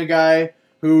end up playing a guy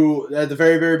who, at the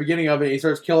very, very beginning of it, he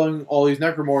starts killing all these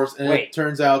necromorphs, and it Wait.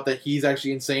 turns out that he's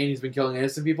actually insane. He's been killing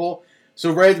innocent people.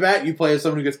 So right at the bat, you play as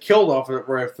someone who gets killed off of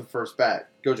right off the first bat.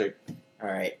 Go, Jake. All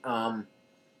right.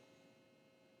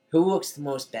 Who looks the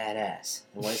most badass,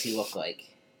 and what does he look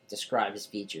like? Describe his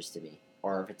features to me.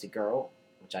 Or if it's a girl,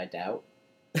 which I doubt.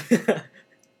 I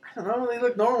don't know. They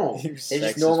look normal. They're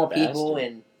just normal people,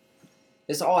 and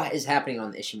this all is happening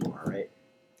on the Ishimura, right?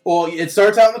 Well, it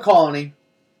starts out in the colony.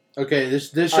 Okay,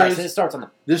 this All right, shows so this starts on the.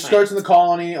 this starts in the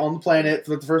colony on the planet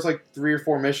for the first like 3 or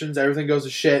 4 missions. Everything goes to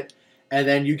shit, and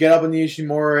then you get up in the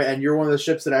Ishimura, and you're one of the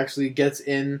ships that actually gets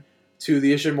in to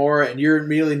the Ishimura, and you're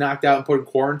immediately knocked out and put in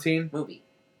quarantine. Movie.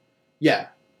 Yeah.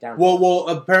 Down. Well,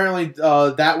 apparently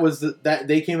that was that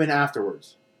they came in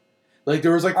afterwards. Like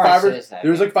there was like All right, 5 so or it's that,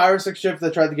 there was okay. like 5 or 6 ships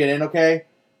that tried to get in. Okay,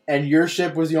 and your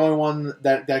ship was the only one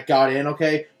that got in.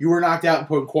 Okay, you were knocked out and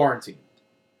put in quarantine.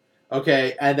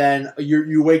 Okay, and then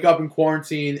you wake up in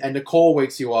quarantine, and Nicole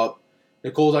wakes you up.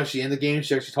 Nicole's actually in the game.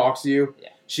 She actually talks to you. Yeah.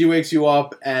 She wakes you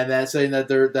up, and then saying that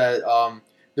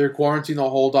they're quarantined the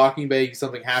whole docking bay because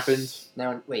something happened.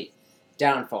 Now, wait.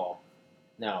 Downfall.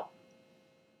 No.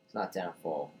 It's not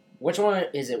Downfall. Which one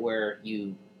is it where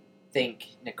you think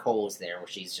Nicole's there, where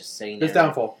she's just sitting there? It's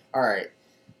Downfall. Alright.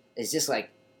 It's just like.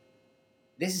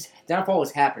 Downfall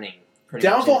is happening. Pretty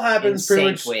Downfall much happens in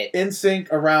pretty sync much with. in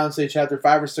sync around, say, chapter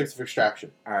 5 or 6 of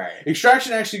Extraction. Alright.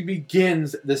 Extraction actually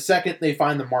begins the second they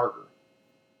find the marker.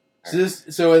 And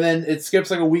then it skips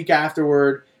like a week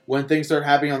afterward when things start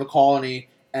happening on the colony,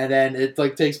 and then it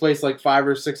like takes place like 5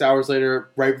 or 6 hours later,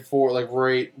 right before, like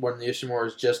right when the Ishimura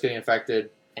is just getting infected.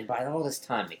 And by all this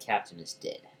time, the captain is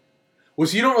dead. Well,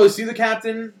 so you don't really see the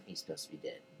captain. He's supposed to be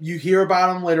dead. You hear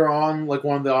about him later on, like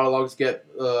one of the autologs get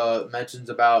mentions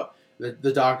about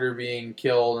the doctor being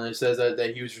killed, and it says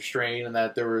that he was restrained and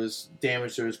that there was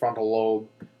damage to his frontal lobe,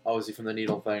 obviously from the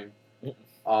needle thing.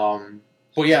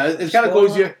 But yeah, it's kind of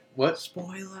cool. What?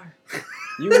 Spoiler.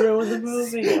 You ruined the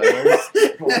movie.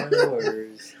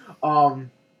 Spoilers.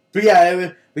 But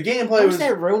yeah, the gameplay How was. is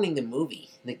that ruining the movie?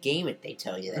 The game, they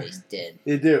tell you that he's dead.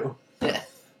 They do.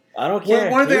 I don't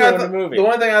care. One You thing ruined the movie. the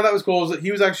one thing I thought was cool was that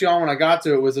he was actually on when I got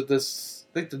to it. Was that this?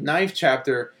 I think the 9th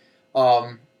chapter.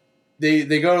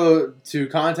 They go to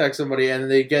contact somebody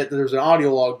and they get there's an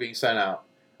audio log being sent out.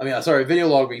 I mean, sorry, a video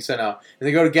log being sent out, and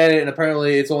they go to get it, and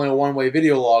apparently it's only a one-way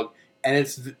video log, and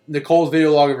it's Nicole's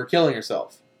video log of her killing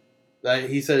herself. That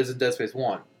he said is in Dead Space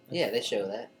 1. Yeah, they show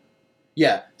that.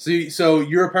 Yeah, so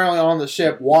you're apparently on the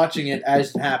ship watching it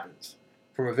as it happens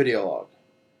from a video log.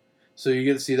 So you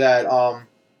get to see that.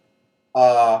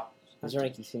 Is there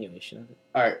any continuation of it?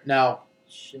 All right, now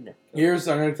Shouldn't have. I'm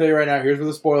going to tell you right now. Here's where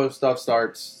the spoiler stuff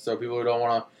starts. So people who don't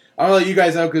want to, I'm going to let you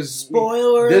guys know because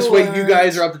Spoiler this week you alert.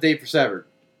 guys are up to date for Severed.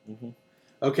 Mm-hmm.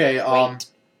 Okay. Wait.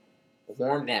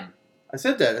 Warn them. I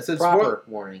said that. I said Proper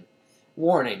warning.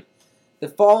 Warning. The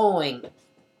following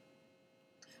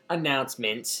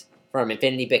announcements from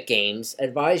Infinity Bit Games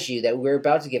advise you that we're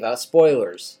about to give out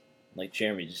spoilers. Like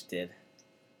Jeremy just did.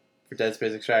 for Dead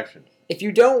Space Extraction. If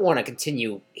you don't want to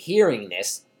continue hearing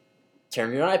this,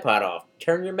 turn your iPod off,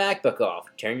 turn your MacBook off,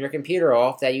 turn your computer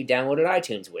off that you downloaded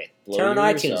iTunes with. Blow Turn your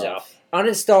ears iTunes off.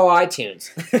 Uninstall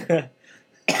iTunes.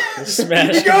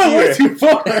 Smash You're going way computer.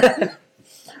 too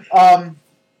far.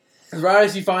 Right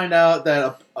as you find out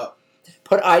that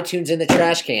Put iTunes in the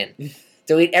trash can.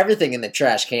 Delete everything in the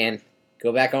trash can.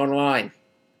 Go back online.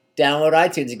 download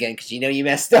iTunes again because you know you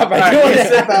messed up. All right, doing you that.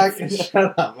 sit back and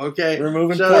shut up, okay?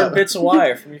 Removing Shut important up. bits of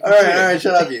wire from your All computer. right,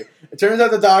 shut up, you. It turns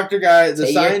out the doctor guy, the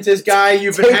Take scientist guy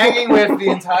you've been take hanging with the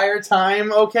entire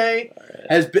time, okay,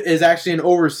 Alright. is actually an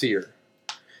overseer,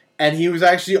 and he was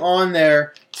actually on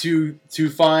there to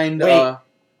find. Wait.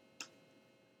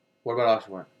 What about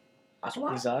Oshawott?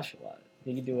 He's Oshawott.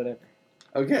 He can do whatever.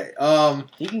 Okay,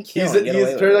 He can kill. he's and get away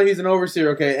with turns out it. he's an overseer,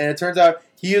 okay, and it turns out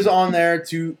he is on there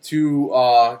to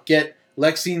get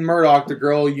Lexine Murdoch, the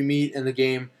girl you meet in the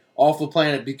game, off the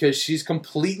planet because she's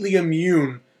completely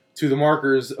immune to the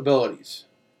marker's abilities.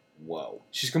 Whoa.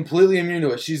 She's completely immune to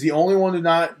it. She's the only one to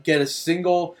not get a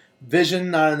single vision,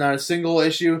 not a single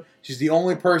issue. She's the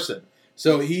only person.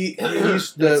 So he's the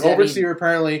Does that overseer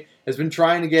apparently has been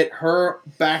trying to get her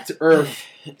back to Earth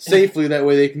safely. That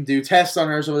way they can do tests on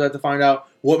her so that to find out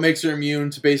what makes her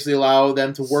immune to basically allow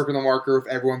them to work on the marker of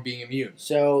everyone being immune.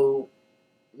 So,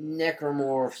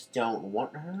 necromorphs don't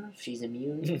want her? She's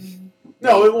immune?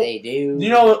 No, they do. You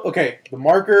know, okay, the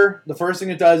marker, the first thing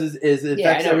it does is it Yeah,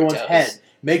 I affects know it everyone's does. head.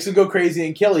 Makes them go crazy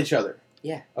and kill each other.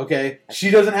 Yeah. Okay?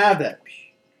 She doesn't have that.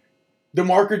 The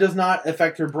marker does not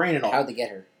affect her brain at all. How'd they get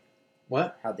her?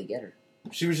 What? How'd they get her?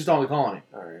 She was just on the colony.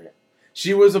 Alright.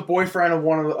 She was a boyfriend of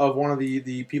one of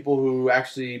the people who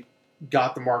actually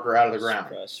got the marker out of the ground.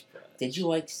 Surprise, surprise. Did you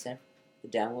like the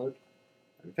download?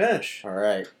 Finish.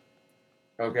 Alright.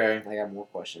 Okay. I got more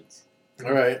questions.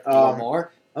 All right. You want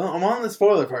more? I'm on the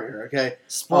spoiler part here. Okay.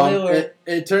 Spoiler.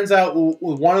 It turns out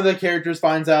one of the characters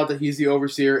finds out that he's the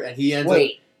overseer, and he ends up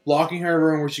Wait. locking her in a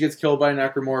room where she gets killed by a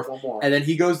necromorph. One more. And then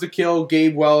he goes to kill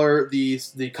Gabe Weller, the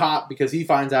cop, because he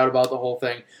finds out about the whole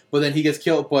thing. But then he gets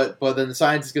killed. But then the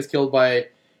scientist gets killed by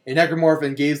a necromorph,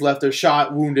 and Gabe's left there,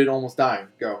 shot, wounded, almost dying.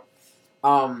 Go.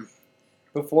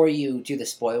 Before you do the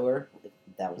spoiler,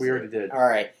 that was We already did. All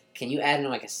right. Can you add in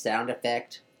like a sound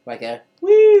effect, like a?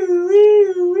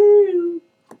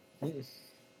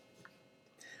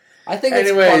 I think it's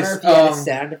Anyways, funner if you had a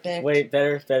sound effect. Wait,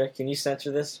 better. Can you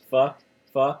censor this? Fuck,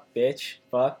 bitch,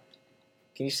 fuck.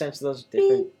 Can you censor those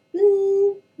different?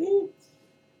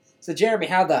 So Jeremy,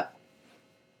 how the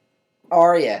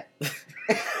Arya?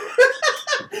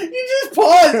 You just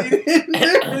paused. You didn't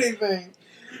do anything.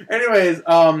 Anyways,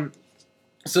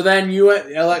 so then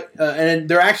and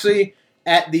they're actually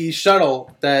at the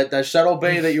shuttle, that shuttle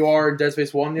bay that you are in Dead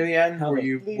Space 1 near the end, where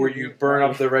you burn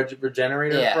up the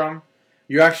regenerator Yeah. from.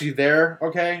 You're actually there,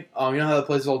 okay? You know how the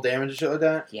place is all damaged and shit like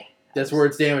that? Yeah. That's where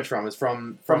it's damaged from. It's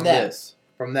from them. this.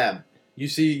 From them. You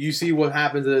see what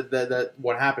happens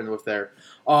what happened with there.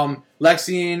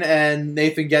 Lexine and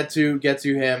Nathan get to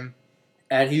him,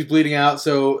 and he's bleeding out,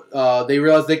 so they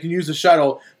realize they can use the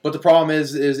shuttle, but the problem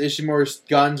is Ishimura's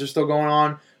guns are still going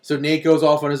on, so Nate goes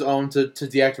off on his own to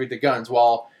deactivate the guns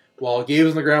while Gabe's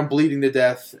on the ground bleeding to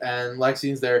death and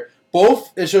Lexine's there.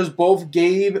 It shows both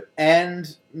Gabe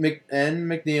and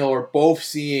McNeil are both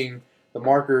seeing the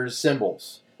marker's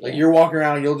symbols. Like, you're walking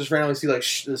around, you'll just randomly see, like,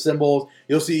 the symbols.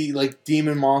 You'll see, like,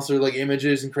 demon monster, like,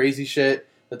 images and crazy shit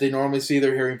that they normally see.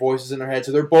 They're hearing voices in their head.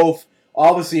 So they're both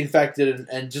obviously infected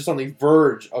and just on the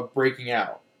verge of breaking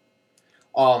out.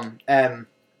 And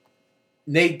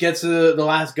Nate gets to the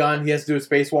last gun. He has to do a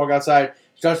spacewalk outside.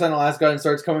 He touches on the last gun and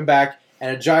starts coming back.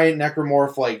 And a giant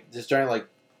necromorph, like, this giant, like,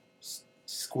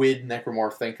 squid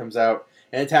necromorph thing comes out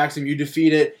and attacks him. You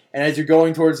defeat it. And as you're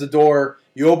going towards the door,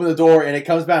 you open the door, and it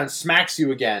comes back and smacks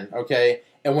you again, okay?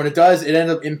 And when it does, it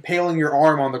ends up impaling your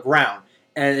arm on the ground.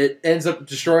 And it ends up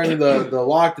destroying the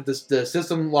lock that the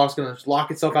system lock's going to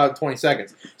lock itself out in 20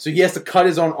 seconds. So he has to cut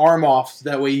his own arm off so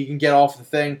that way he can get off the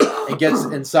thing and gets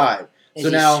inside. And So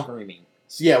he's now, screaming.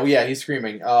 yeah, he's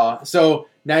screaming. So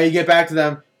now you get back to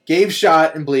them. Gabe's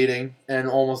shot and bleeding and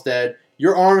almost dead.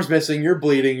 Your arm's missing, you're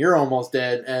bleeding, you're almost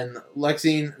dead. And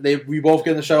Lexine, we both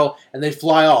get in the shuttle, and they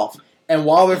fly off. And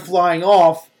while they're flying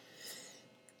off,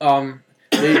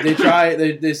 they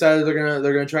decided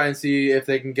they're gonna try and see if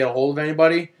they can get a hold of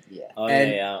anybody. Yeah. Oh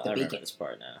And yeah, I the remember beacon. this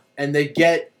part now. And they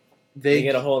get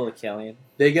Get a hold of the Kellion.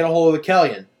 They get a hold of the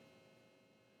Kellion.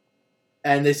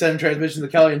 And they send transmission to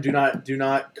the Kellion. Do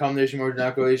not come to Ishimura. Do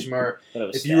not go to Ishimura. But it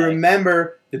was If you static.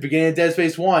 remember the beginning of Dead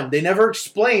Space 1, they never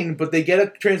explain, but they get a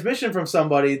transmission from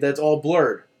somebody that's all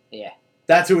blurred. Yeah.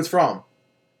 That's who it's from.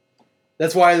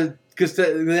 That's why, because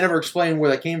they never explain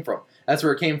where that came from. That's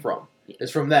where it came from. Yeah.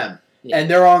 It's from them. Yeah. And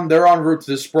they're on route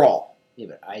to the sprawl. Yeah,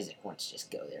 but Isaac wants to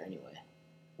just go there anyway.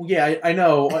 Well, yeah, I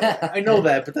know. I know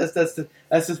that, but that's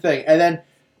the thing. And then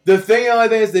the only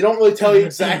thing is they don't really tell you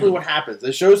exactly what happens.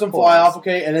 It shows them fly off,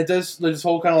 okay, and it does this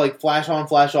whole kind of like flash on,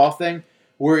 flash off thing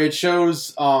where it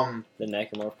shows The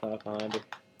necromorph caught behind her.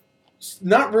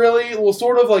 Not really. Well,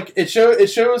 sort of like it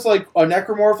shows like a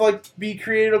necromorph like be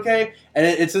created, okay, and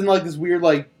it's in like this weird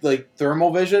like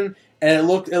thermal vision, and it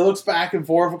looks back and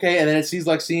forth, okay, and then it sees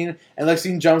Lexine, and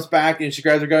Lexine jumps back and she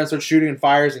grabs her gun and starts shooting and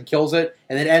fires and kills it,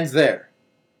 and it ends there.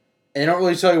 And they don't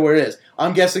really tell you what it is.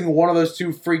 I'm guessing one of those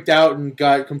two freaked out and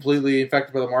got completely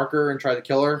infected by the marker and tried to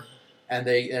kill her,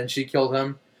 and she killed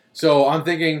him. So I'm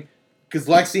thinking because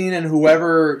Lexine and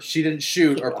whoever she didn't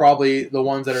shoot are probably the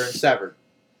ones that are in Severed.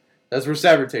 That's where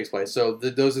Severed takes place. So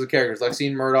those are the characters.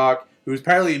 Lexine Murdoch, who's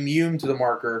apparently immune to the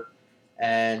marker,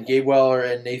 and Gabe Weller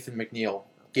and Nathan McNeil.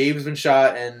 Gabe's been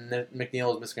shot, and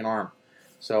McNeil is missing an arm.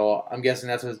 So I'm guessing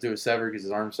that's what it's to do with Severed, because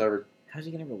his arm's severed. How's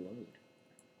he gonna reload?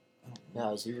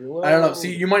 No, is he reload? I don't know.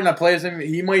 See, you might not play as him.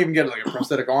 He might even get like a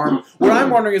prosthetic arm. What I'm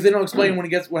wondering is they don't explain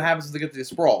what happens when they get to the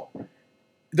sprawl.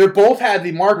 They both had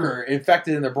the marker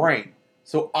infected in their brain.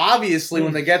 So obviously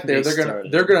when they get there,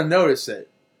 they're gonna notice it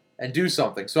and do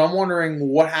something. So I'm wondering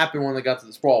what happened when they got to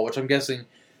the sprawl, which I'm guessing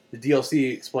the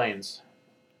DLC explains.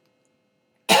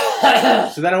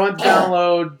 So then I went to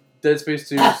download Dead Space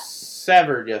 2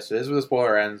 Severed yesterday. This is where the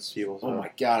spoiler ends, people. So. Oh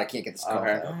my god, I can't get this call.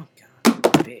 Okay. Oh god,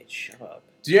 bitch, shut up.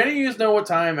 Do any of you know what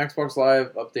time Xbox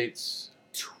Live updates?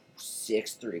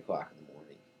 3 o'clock in the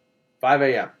morning. 5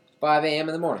 a.m. 5 a.m.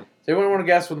 in the morning. Does anyone want to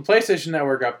guess when the PlayStation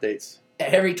Network updates?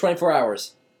 Every 24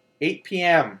 hours 8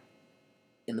 p.m.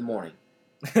 in the morning.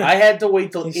 I had to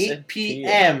wait till He 8 said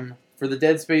p.m. for the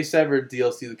Dead Space Severed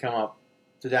DLC to come up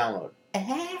to download.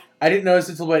 I didn't notice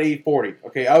it until about 8:40.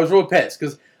 Okay, I was real pissed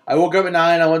because I woke up at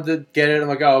 9. I went to get it. I'm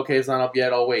like, oh, okay, it's not up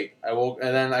yet. I'll wait. And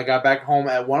then I got back home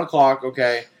at 1 o'clock.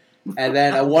 Okay, and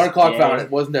then at 1 o'clock found it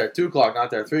wasn't there. 2 o'clock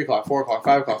not there. 3 o'clock, 4 o'clock,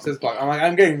 5 o'clock, 6 o'clock. I'm like,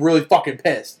 I'm getting really fucking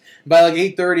pissed. By like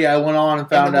 8:30, I went on and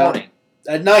found out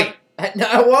at night.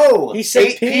 Whoa! He said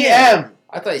 8 p.m.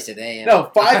 I thought you said a.m.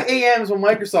 No, 5 a.m. is when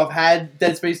Microsoft had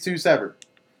Dead Space 2 Severed.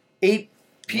 8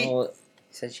 p.m. Well,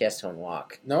 He said she has to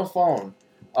unlock. No phone.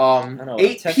 know,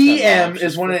 8 text p.m. unlock,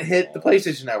 is she's when it hit the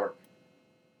PlayStation Network.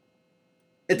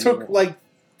 It took Yeah. like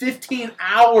 15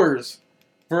 hours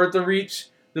for it to reach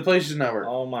the PlayStation Network.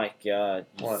 oh my god,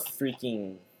 you What?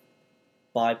 freaking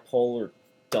bipolar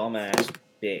dumbass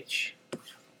bitch.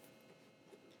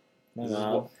 My This is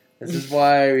mom. This is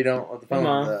why we don't let the phone. Come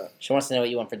on. do that. She wants to know what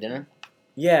you want for dinner.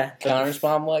 Yeah. Connor's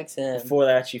mom likes him. Before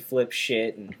that, she flipped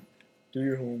shit and do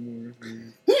your homework.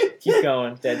 Keep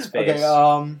going, Dead Space. Okay.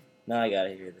 Now I gotta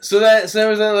hear this. So it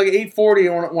was at like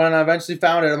 8:40 when I eventually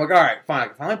found it. I'm like, all right, fine. I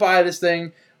can finally buy this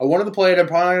thing. I wanted to play it. I'm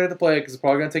probably not going to have to play it because it's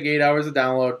probably going to take 8 hours to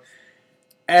download.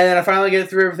 And then I finally get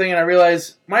through everything, and I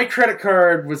realize my credit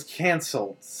card was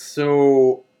canceled,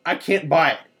 so I can't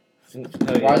buy it.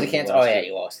 Why was it canceled? Oh, yeah,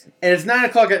 you lost it. And it's 9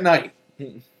 o'clock at night.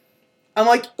 I'm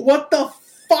like, what the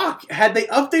fuck? Had they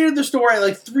updated the store at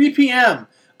like 3 p.m.,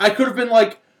 I could have been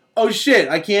like, oh shit,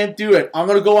 I can't do it. I'm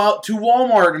going to go out to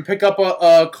Walmart and pick up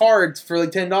a card for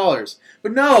like $10.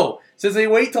 But no, since they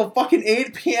wait till fucking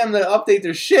 8 p.m. to update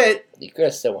their shit, You could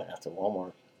have still went out to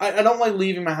Walmart. I don't like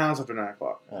leaving my house after 9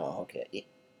 o'clock. Oh, okay. Yeah.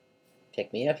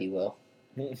 Pick me up, you will.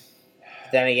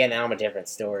 Then again, now I'm a different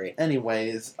story.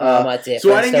 Anyways, I'm a different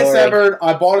so I didn't get story. Severed.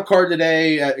 I bought a card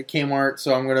today at Kmart,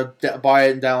 so I'm going to buy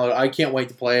it and download it. I can't wait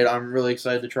to play it. I'm really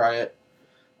excited to try it.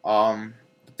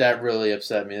 That really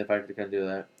upset me, the fact that I couldn't do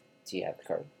that. Do you have the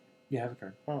card? Yeah, I have a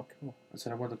card. Oh, cool. I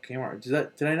said I went to Kmart.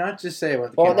 Did I not just say I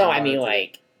went to Well, Kmart? no, I mean,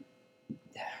 like...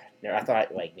 No, I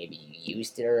thought, like, maybe you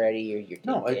used it already, or you're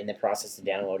in the process of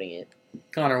downloading it.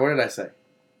 Connor, what did I say?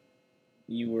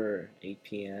 You were 8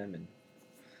 p.m.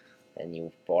 And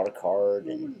you bought a card,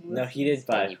 and... No, he did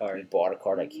buy a You card. bought a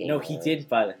card at Kmart. No, he did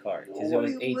buy the card because it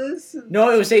was 8. Listen.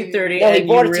 No, it was 8:30, No, he and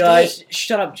bought you it realized.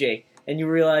 Shut up, Jake. And you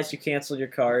realized you canceled your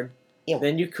card. Yeah.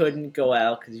 Then you couldn't go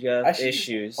out because you have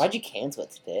issues. Why'd you cancel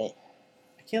it today?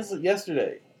 I canceled it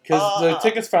yesterday because the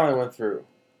tickets finally went through.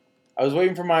 I was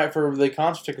waiting for the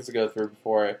concert tickets to go through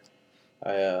before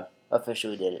I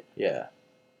Officially did it. yeah.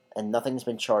 And nothing's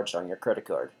been charged on your credit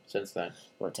card. Since then,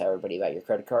 You want to tell everybody about your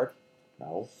credit card?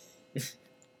 no.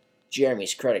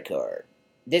 Jeremy's credit card.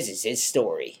 This is his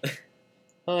story.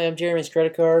 Hi, I'm Jeremy's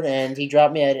credit card, and he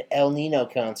dropped me at an El Nino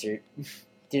concert.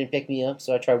 Didn't pick me up,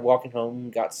 so I tried walking home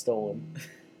and got stolen.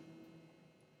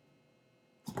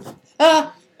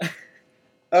 Ah!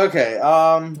 Okay,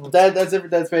 that's it for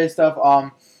Dead Space stuff.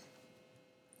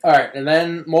 Alright, and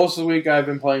then most of the week I've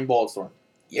been playing Bulletstorm.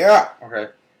 Yeah! Okay.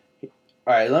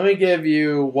 Alright, let me give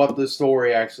you what the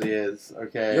story actually is,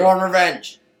 okay? You're on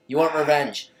revenge. You want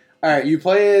revenge. Alright, you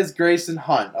play as Grayson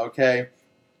Hunt, okay?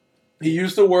 He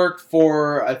used to work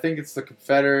for, I think it's the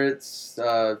Confederates,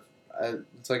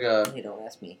 it's like a... Hey, don't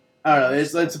ask me. I don't know.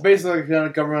 It's basically like a kind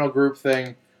of governmental group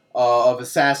thing. of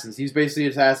assassins. He's basically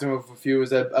an assassin with a few of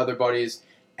his other buddies,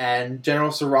 and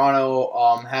General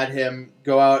Serrano had him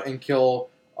go out and kill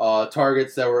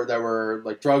targets that were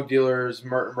like drug dealers,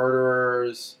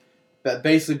 murderers,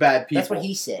 basically bad people. That's what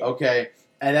he said. Okay.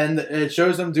 And then it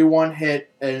shows them do one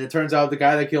hit, and it turns out the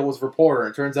guy they killed was a reporter.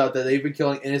 It turns out that they've been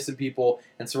killing innocent people,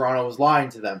 and Serrano was lying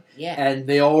to them. Yeah. And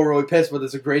they all were really pissed, but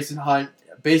this Grayson Hunt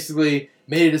basically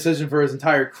made a decision for his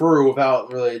entire crew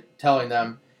without really telling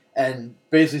them, and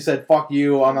basically said, "Fuck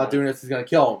you, I'm not doing this." He's gonna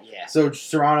kill him. Yeah. So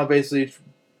Serrano basically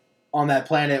on that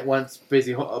planet once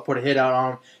basically put a hit out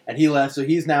on him, and he left. So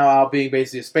he's now out being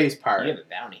basically a space pirate. You have a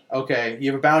bounty. Okay,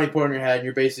 you have a bounty put on your head, and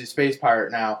you're basically a space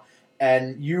pirate now.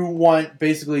 And you want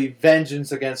basically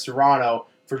vengeance against Serrano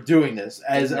for doing this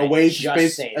as Didn't a I way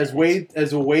just say that?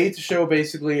 as a way to show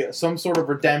basically some sort of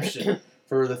redemption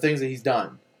for the things that he's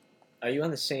done. Are you on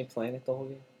the same planet the whole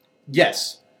game?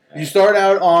 Yes. You Alright. start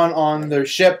out on their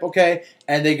ship, okay,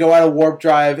 and they go out of warp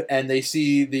drive and they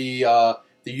see the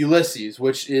Ulysses,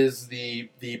 which is the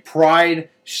pride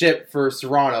ship for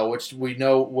Serrano, which he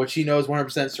knows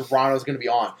 100% Serrano's going to be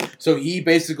on. So he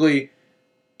basically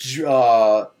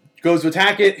goes to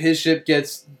attack it. His ship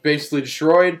gets basically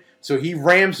destroyed. So he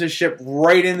rams his ship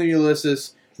right into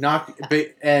Ulysses,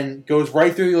 and goes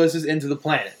right through Ulysses into the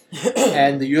planet.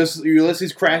 And the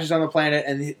Ulysses crashes on the planet,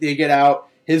 and they get out.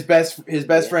 His best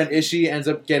friend Ishii ends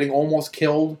up getting almost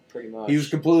killed. Pretty much. He was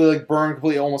completely burned,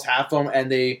 completely almost half of him,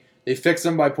 and they fix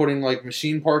him by putting like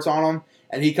machine parts on him.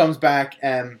 And he comes back,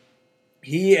 and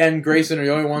he and Grayson are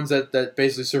the only ones that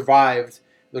basically survived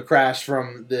the crash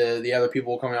from the other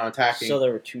people coming out attacking. So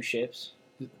there were two ships.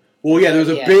 Well, yeah, there was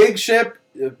a Yeah. big ship,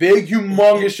 a big,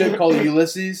 humongous ship called the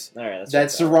Ulysses All right,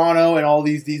 that Serrano and all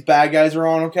these bad guys are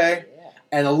on. Okay, Yeah.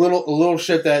 and a little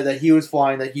ship that he was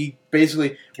flying that he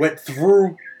basically went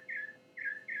through.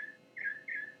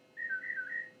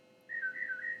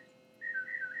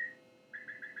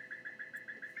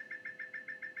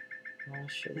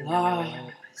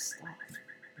 Stop.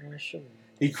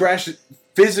 He crashed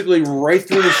physically right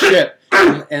through the ship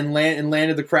and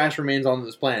landed the crash remains on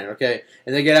this planet. Okay,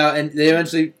 and they get out and they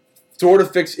eventually sort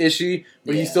of fix Ishii,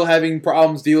 but he's Yeah. still having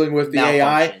problems dealing with the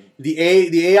AI. Malfunction.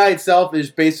 The AI itself is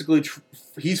basically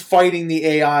he's fighting the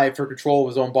AI for control of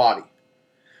his own body.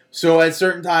 So at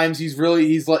certain times he's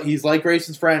like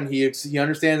Grayson's friend. He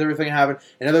understands everything that happened,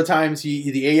 and other times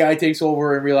the AI takes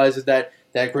over and realizes that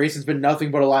Grayson's been nothing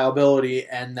but a liability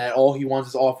and that all he wants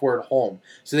is off-world home.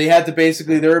 So they had to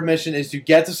basically, their mission is to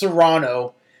get to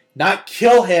Serrano, not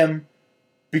kill him,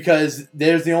 because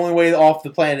there's the only way off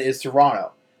the planet is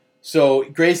Serrano. So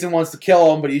Grayson wants to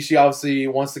kill him, but Ishii obviously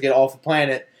wants to get off the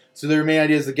planet. So their main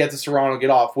idea is to get to Serrano and get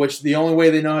off, which the only way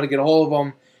they know how to get a hold of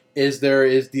him is there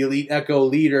is the Elite Echo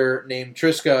leader named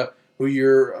Triska, who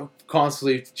you're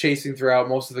constantly chasing throughout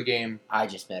most of the game. I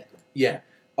just met her. Yeah.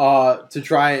 To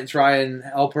try and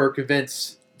help her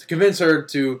convince her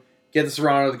to get the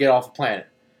Serrano to get off the planet.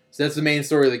 So that's the main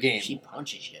story of the game. She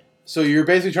punches you. So you're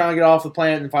basically trying to get off the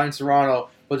planet and find Serrano,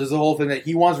 but there's the whole thing that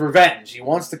he wants revenge. He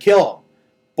wants to kill him,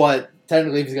 but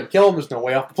technically, if he's gonna kill him, there's no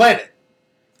way off the planet.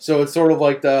 So it's sort of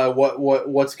like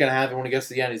what's gonna happen when he gets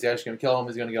to the end. He's actually gonna kill him.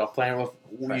 He's gonna get off the planet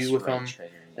with him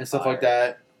and stuff like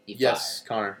that. Yes,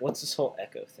 Connor. What's this whole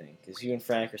Echo thing? Because you and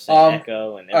Frank are saying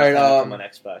Echo, and every alright, time I come on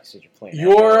Xbox, you're playing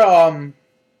Echo.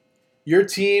 Your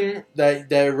team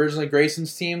that originally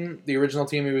Grayson's team, the original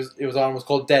team it was on was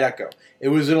called Dead Echo. It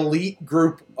was an elite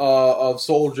group of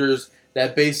soldiers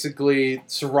that basically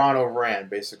Serrano ran.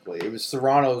 Basically, it was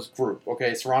Serrano's group.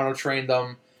 Okay, Serrano trained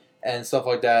them and stuff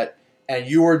like that. And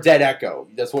you were Dead Echo.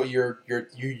 That's what your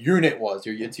unit was.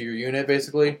 It's your unit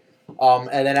basically.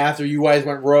 And then after you guys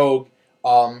went rogue,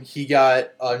 he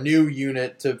got a new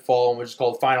unit to follow him, which is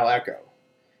called Final Echo.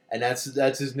 And that's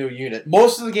his new unit.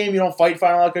 Most of the game, you don't fight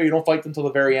Final Echo. You don't fight them until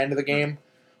the very end of the game.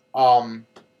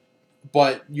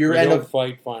 But You don't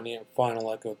fight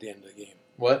Final Echo at the end of the game.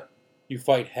 What? You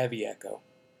fight Heavy Echo.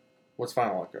 What's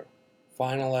Final Echo?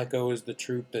 Final Echo is the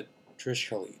troop that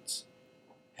Trishka leads.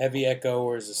 Heavy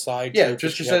Echo is a side Yeah, troop. that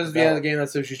Trishka she says helped at the end of the develop. game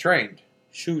that's who she trained.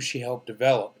 She helped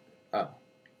develop Oh.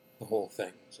 the whole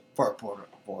thing. For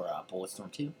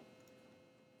Bulletstorm 2.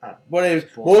 But anyways,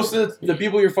 most of the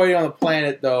people you're fighting on the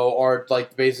planet, though, are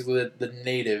like basically the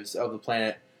natives of the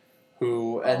planet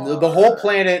who... And the whole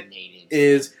planet Natives.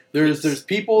 is... There's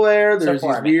people there, So there's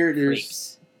far, these weird...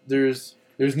 creeps. There's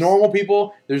normal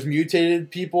people, there's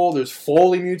mutated people, there's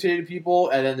fully mutated people,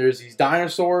 and then there's these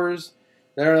dinosaurs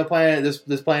that are on the planet.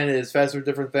 This planet is fast with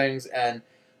different things, and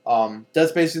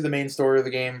that's basically the main story of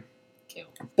the game. Kill.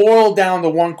 Boiled down to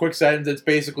one quick sentence, it's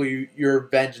basically your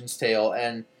vengeance tale,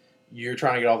 and you're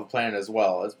trying to get off the planet as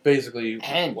well. It's basically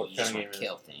And what you kind just of game want it to is.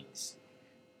 kill things.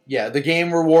 Yeah, the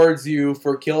game rewards you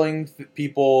for killing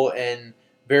people in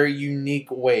very unique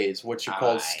ways, which are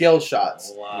called skill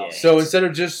shots. Love So it. instead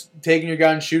of just taking your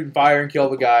gun, shooting fire, and kill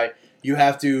the guy, you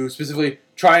have to specifically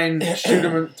try and shoot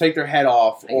them and take their head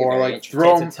off, Make it or very like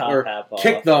throw them Take the top or half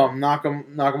kick off. them, knock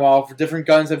them off. Different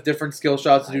guns have different skill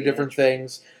shots to do Yeah. different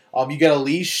things. You get a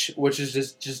leash, which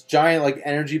is just giant like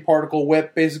energy particle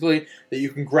whip, basically that you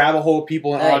can grab a hold of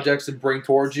people and Hey. objects and bring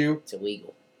towards you. It's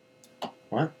illegal.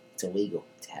 What? It's illegal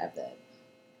to have that.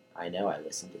 I know. I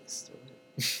listened to the story.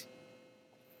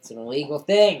 It's an illegal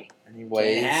thing.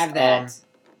 Anyways, Can't have that.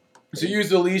 So you use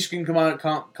the leash, you can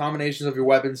combinations of your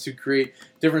weapons to create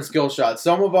different skill shots.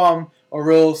 Some of them are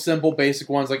real simple, basic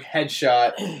ones like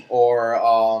headshot, or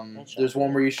there's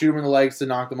one where you shoot them in the legs to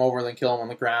knock them over and then kill them on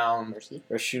the ground. Mercy.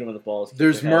 Or shoot him in the balls. kick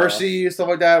There's their head mercy, stuff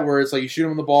like that, where it's like you shoot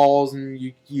them in the balls and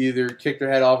you either kick their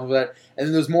head off of that. And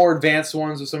then there's more advanced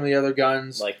ones with some of the other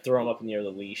guns. off. Like throw him up in the air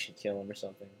with a leash and kill him or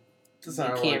something. That's not- I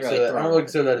You don't can't really really consider that- I throw don't really them,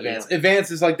 consider that you advanced. know.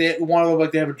 Advanced is like one of them,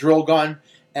 like they have a drill gun,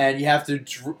 and you have to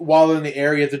while they're in the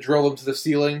air, you have to drill them to the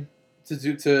ceiling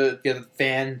to get it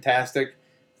fantastic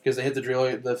because they hit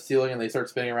the ceiling and they start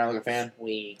spinning around like a fan.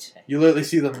 Sweet. You literally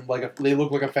see them they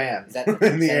look like a fan Is that, in the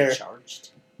is that air. charged?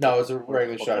 No, it's a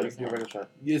regular What shot. gun You is can do a that? regular shot.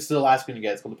 It's the last one you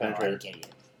get. It's called the Oh, I penetrator. didn't get it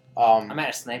yet. Um, I'm at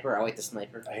a sniper. I like the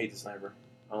sniper. I hate the sniper.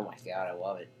 Oh my god, I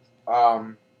love it.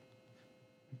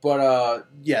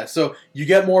 Yeah, so you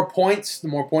get more points. The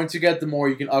more points you get, the more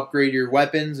you can upgrade your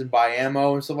weapons and buy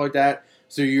ammo and stuff like that.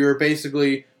 So you're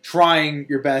basically trying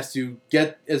your best to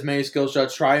get as many skill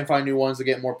shots, try and find new ones to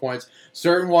get more points.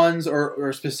 Certain ones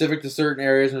are specific to certain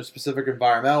areas and are specific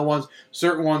environmental ones.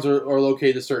 Certain ones are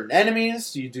located to certain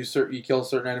enemies. You kill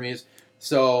certain enemies.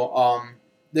 So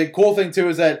the cool thing too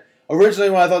is that originally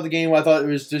when I thought it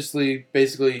was just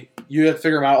basically you have to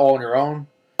figure them out all on your own.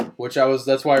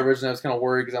 That's why originally I was kind of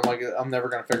worried because I'm like, I'm never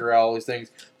going to figure out all these things.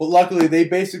 But luckily, they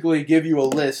basically give you a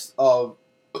list of,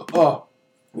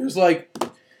 there's like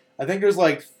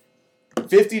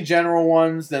 50 general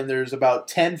ones, then there's about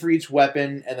 10 for each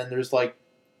weapon, and then there's like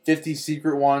 50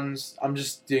 secret ones. I'm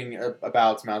just doing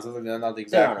about amounts, not the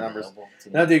exact They're numbers. unavailable to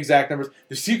me. Not the exact numbers.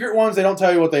 The secret ones, they don't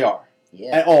tell you what they are.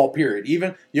 Yeah. At all, period.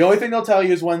 Even the only thing they'll tell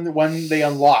you is when they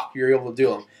unlock, you're able to do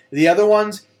them. The other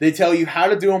ones, they tell you how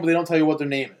to do them, but they don't tell you what their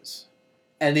name is.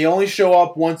 And they only show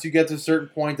up once you get to a certain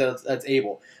point that's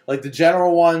able. Like the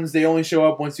general ones, they only show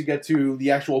up once you get to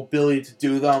the actual ability to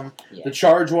do them. Yeah. The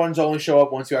charge ones only show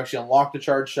up once you actually unlock the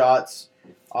charge shots.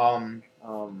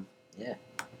 Yeah.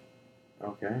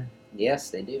 Okay. Yes,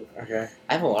 they do. Okay.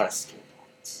 I have a lot of skill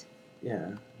points.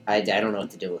 Yeah. I don't know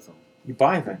what to do with them. You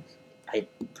buy things.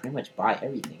 Pretty much buy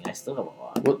everything. I still have a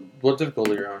lot. What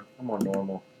difficulty are you on? I'm on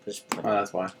normal. Just play. Oh,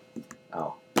 that's why.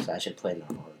 Oh, so I should play it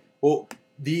on hard. Well,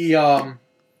 the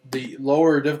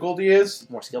lower difficulty is,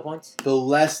 More skill points? the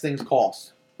less things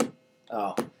cost.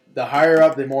 Oh. The higher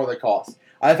up, the more they cost.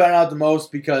 I found out the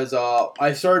most because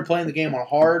I started playing the game on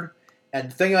hard, and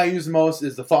the thing I use the most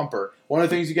is the thumper. One of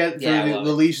the things you get for Yeah, I the love it.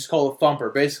 leash is called a thumper.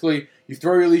 Basically, you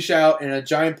throw your leash out, and a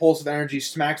giant pulse of energy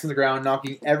smacks in the ground,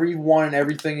 knocking everyone and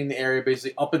everything in the area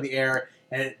basically up in the air,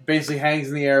 and it basically hangs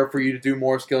in the air for you to do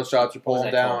more skill shots or pull What them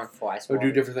was that down called? Fly or swatter?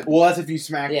 do different things. Well, that's if you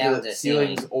smack Yeah, the the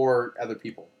ceilings ceiling. or other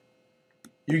people.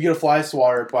 You get a fly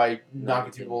swatter by knocking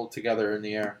Knocking people together in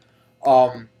the air.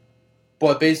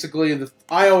 But basically,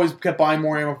 I always kept buying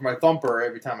more ammo for my thumper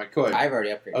every time I could. I've already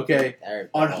upgraded. Okay. I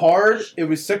On hard, it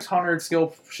was 600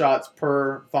 skill shots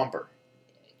per thumper.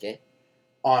 Okay.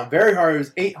 On very hard, it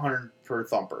was 800 per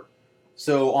thumper.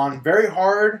 So on very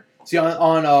hard,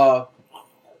 on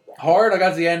hard, I got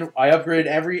to the end. I upgraded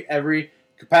every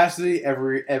capacity,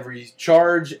 every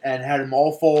charge, and had them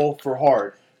all full for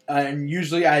hard. And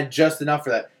usually, I had just enough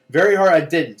for that. Very hard, I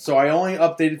didn't. So I only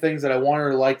updated things that I wanted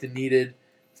or liked and needed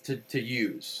to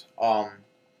use.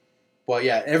 But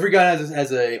yeah, every gun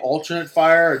has a alternate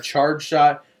fire, a charge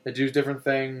shot that do different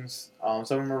things. Some of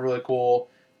them are really cool.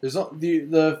 There's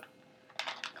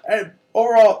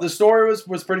overall the story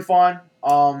was pretty fun.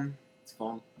 It's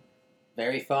fun.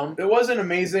 Very fun. It wasn't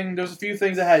amazing. There's a few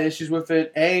things I had issues with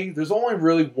it. There's only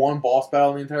really one boss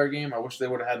battle in the entire game. I wish they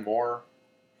would have had more.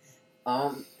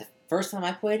 The first time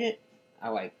I played it,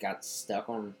 I got stuck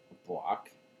on a block,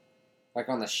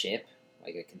 on the ship,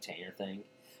 a container thing.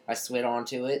 I slid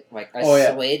onto it,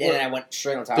 slid, and then I went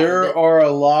straight on top of it. There are a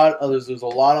lot of there's a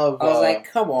lot of. I was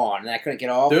like, come on, and I couldn't get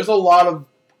off. There's a lot of.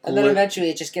 And then eventually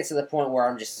it just gets to the point where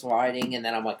I'm just sliding, and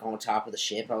then I'm on top of the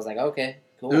ship. I was like, okay,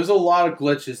 cool. There's a lot of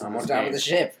glitches in I'm this on top game. of the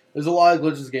ship. There's a lot of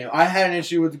glitches in the game. I had an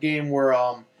issue with the game where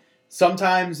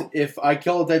sometimes if I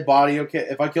kill a dead body,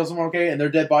 if I kill someone, and their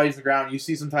dead body's on the ground, you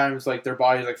see sometimes like their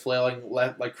body's like flailing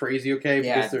like crazy,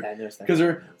 Yeah,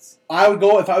 because I would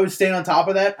go if I would stand on top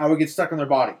of that, I would get stuck on their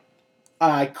body.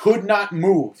 I could not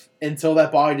move until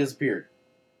that body disappeared.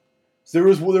 So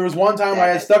there was one time where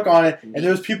I got stuck on it, and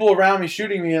there was people around me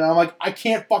shooting me, and I'm like, I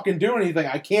can't fucking do anything.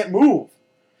 I can't move.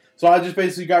 So I just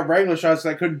basically got regular shots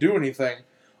because I couldn't do anything.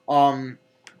 I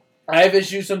have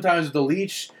issues sometimes with the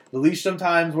leech. The leech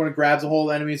sometimes, when it grabs a hold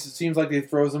of enemies, it seems like it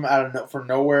throws them from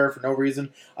nowhere for no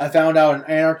reason. I found out in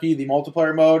Anarchy, the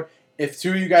multiplayer mode, if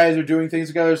two of you guys are doing things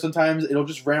together, sometimes it'll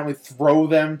just randomly throw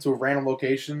them to a random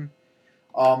location.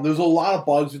 There's a lot of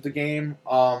bugs with the game.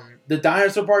 The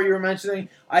dinosaur part you were mentioning,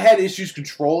 I had issues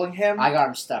controlling him. I got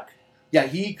him stuck. Yeah,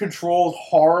 he controls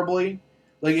horribly.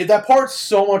 Like, that part's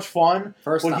so much fun,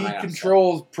 but he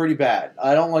controls pretty bad.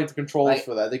 I don't like the controls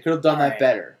for that. They could have done that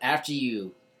better. After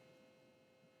you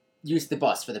use the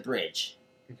bus for the bridge,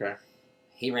 okay,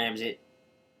 he rams it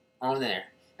on there.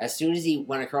 As soon as he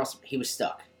went across, he was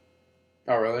stuck.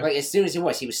 Oh, really? Like, as soon as he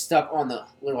was stuck on the,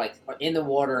 like, in the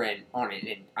water and on it,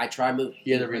 and I tried moving.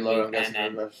 You had to reload, and I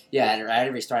had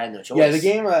to restart, I had no choice. Yeah, the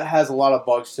game has a lot of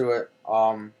bugs to it.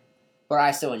 But I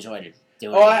still enjoyed it.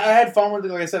 I had fun with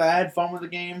it. Like I said, I had fun with the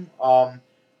game. To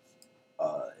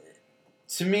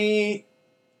me,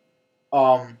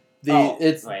 the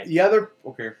other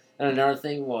okay. And another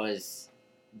thing was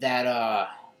that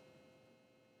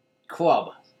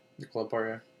club. The club part,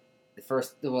 yeah. The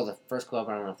first club.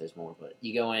 I don't know if there's more, but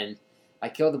you go in. I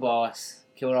killed the boss,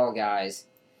 killed all the guys,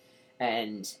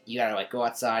 and you gotta like go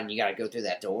outside and you gotta go through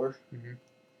that door. Mm-hmm.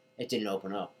 It didn't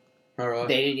open up. Oh, really?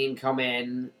 They didn't even come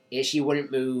in. Ishii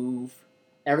wouldn't move.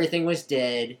 Everything was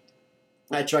dead.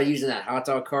 I tried using that hot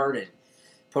dog card and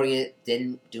putting it,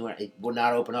 didn't do it. It would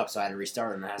not open up, so I had to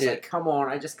restart it. And I was like, come on,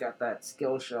 I just got that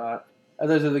skill shot. And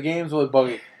the game's really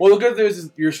buggy. Well, the good news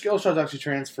is your skill shots actually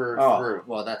transfer through.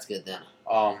 Well, that's good then.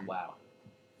 Wow.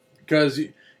 Because,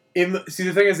 see,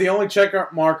 the thing is, they only check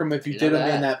mark them if you did them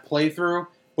in that playthrough,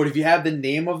 but if you have the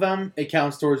name of them, it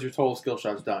counts towards your total skill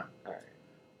shots done. All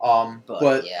right.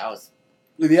 But yeah, I was...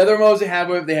 The other modes they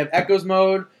have Echoes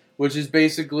mode, which is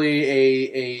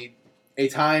basically a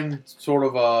time sort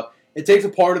of it takes a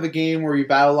part of the game where you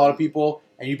battle a lot of people,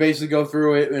 and you basically go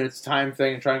through it, and it's a time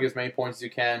thing, and try and get as many points as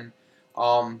you can.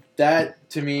 That,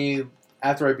 to me,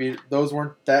 after I beat it, those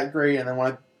weren't that great, and then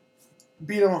when I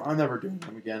beat them, I'm never doing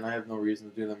them again. I have no reason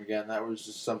to do them again. That was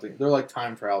just something... They're like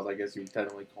time trials, I guess you would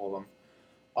technically call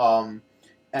them.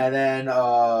 And then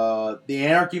the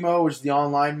Anarchy mode, which is the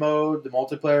online mode, the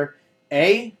multiplayer.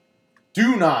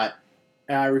 Do not,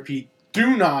 and I repeat,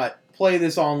 do not play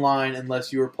this online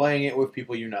unless you are playing it with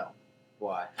people you know.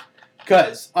 Why?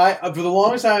 Because for the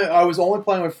longest time, I was only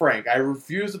playing with Frank. I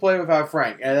refused to play without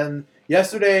Frank. And then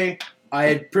yesterday, I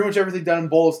had pretty much everything done in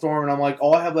Bulletstorm, and I'm like,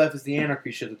 all I have left is the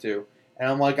Anarchy shit to do. And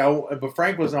I'm like, but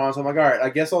Frank wasn't on, so I'm like, all right, I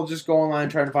guess I'll just go online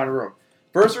and try to find a room.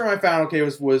 First room I found,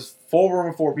 was full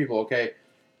room of 4 people, okay?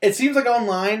 It seems like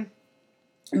online,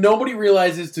 nobody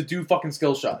realizes to do fucking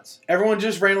skill shots. Everyone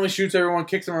just randomly shoots everyone,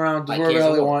 kicks them around, does whatever the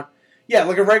hell they want. Yeah,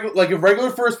 like a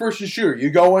regular first-person shooter. You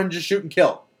go in, just shoot and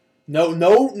kill.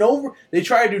 No. They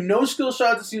try to do no skill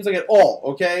shots, it seems like, at all,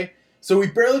 okay? So we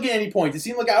barely get any points. It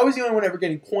seemed like I was the only one ever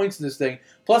getting points in this thing.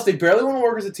 Plus, they barely want to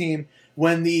work as a team.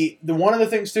 When the one of the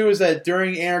things, too, is that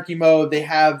during Anarchy mode, they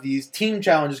have these team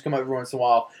challenges come up every once in a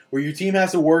while, where your team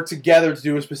has to work together to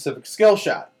do a specific skill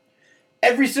shot.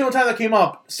 Every single time that came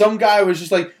up, some guy was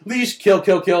just like, leash,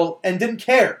 kill, and didn't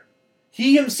care.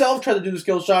 He himself tried to do the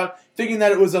skill shot, thinking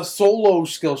that it was a solo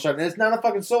skill shot, and it's not a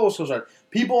fucking solo skill shot.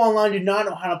 People online do not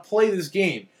know how to play this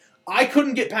game. I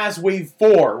couldn't get past Wave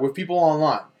 4 with people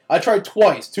online. I tried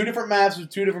twice, 2 different maps with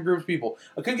 2 different groups of people.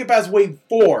 I couldn't get past Wave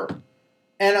 4.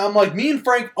 And I'm like, me and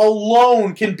Frank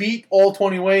alone can beat all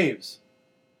 20 waves.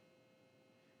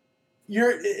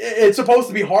 It's supposed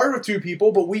to be hard with 2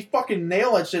 people, but we fucking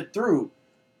nail that shit through.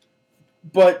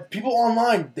 But people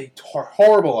online, they are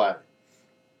horrible at it.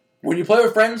 When you play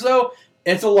with friends, though,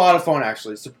 it's a lot of fun,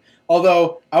 actually. So,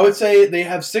 although, I would say they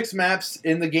have 6 maps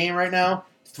in the game right now.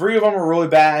 3 of them are really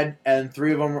bad, and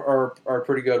 3 of them are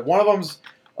pretty good. One of them's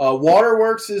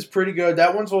Waterworks is pretty good.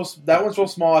 That one's real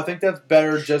small. I think that's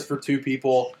better just for 2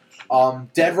 people.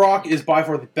 Dead Rock is by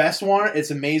far the best one. It's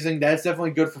amazing. That's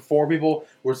definitely good for 4 people,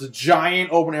 where it's a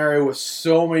giant open area with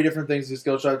so many different things to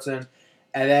skill shots in.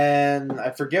 And then,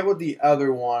 I forget what the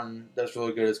other one that's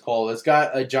really good is called. It's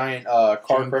got a giant car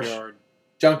crusher.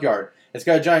 Junkyard. It's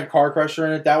got a giant car crusher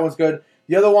in it. That one's good.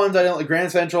 The other ones, I don't like.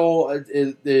 Grand Central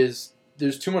is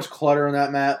there's too much clutter on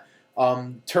that map.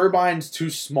 Turbine's too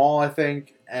small, I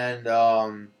think. And,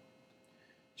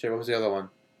 what was the other one?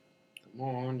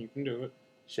 Come on, you can do it.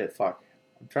 Shit, fuck.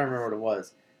 I'm trying to remember what it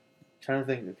was. I'm trying to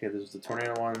think. Okay, there was the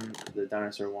tornado one, the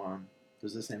dinosaur one.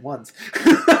 There's the same ones.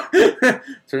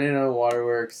 Tornado,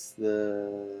 Waterworks,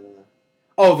 the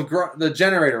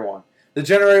generator one. The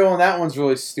generator one, that one's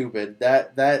really stupid.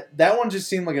 That one just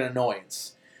seemed like an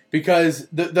annoyance. Because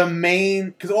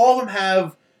because all of them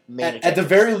have, at the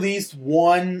very least,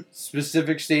 one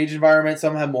specific stage environment.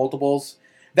 Some have multiples.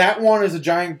 That one is a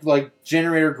giant like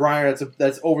generator grinder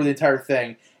that's over the entire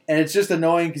thing. And it's just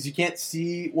annoying because you can't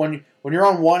see, when you're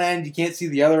on one end, you can't see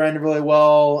the other end really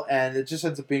well. And it just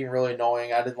ends up being really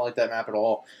annoying. I didn't like that map at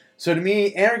all. So to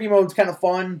me, Anarchy mode's kind of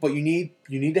fun, but you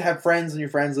need to have friends on your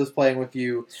friends list playing with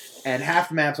you, and half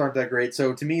the maps aren't that great.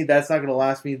 So to me, that's not going to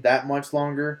last me that much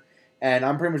longer, and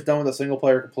I'm pretty much done with the single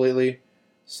player completely.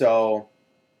 So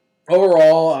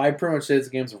overall, I pretty much say this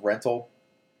game's a rental.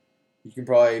 You can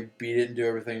probably beat it and do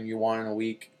everything you want in a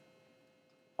week.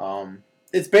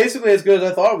 It's basically as good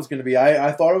as I thought it was going to be.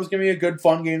 I thought it was going to be a good,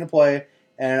 fun game to play,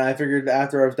 and I figured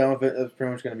after I was done with it, I was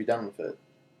pretty much going to be done with it.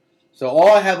 So all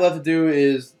I have left to do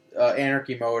is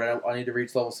Anarchy mode. I need to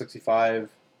reach level 65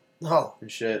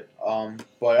 and shit.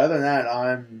 But other than that,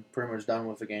 I'm pretty much done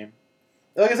with the game.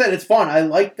 Like I said, it's fun. I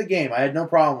like the game. I had no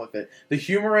problem with it. The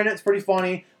humor in it's pretty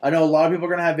funny. I know a lot of people are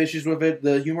going to have issues with it.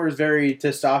 The humor is very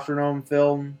testosterone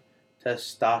film.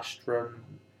 Testosterone.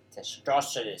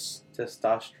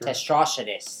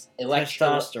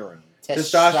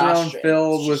 Testosterone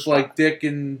filled with like dick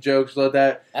and jokes like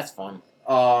that. That's fun.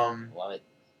 Love it.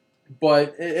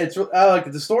 But I like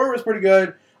it. The story was pretty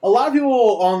good. A lot of people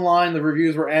online, the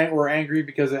reviews were angry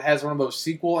because it has one of those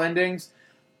sequel endings.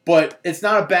 But it's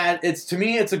not a bad. To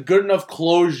me, it's a good enough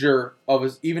closure of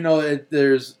it. Even though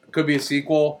could be a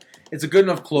sequel, it's a good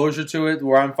enough closure to it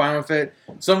where I'm fine with it.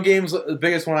 Some games, the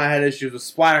biggest one I had issues with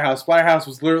Splatterhouse. Splatterhouse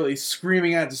was literally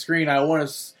screaming at the screen, "I want a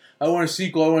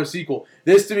sequel! I want a sequel!"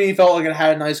 This to me felt like it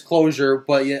had a nice closure,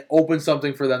 but yet opened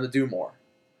something for them to do more.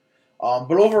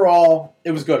 But overall,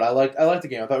 it was good. I liked the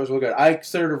game. I thought it was really good. I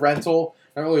considered it a rental,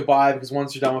 not really buy, because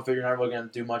once you're done with it, you're not really going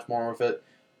to do much more with it.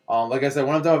 Like I said,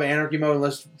 when I'm done with Anarchy mode,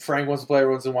 unless Frank wants to play it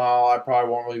once in a while, I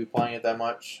probably won't really be playing it that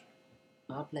much.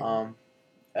 I'll play.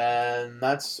 And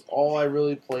that's all I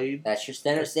really played. That's your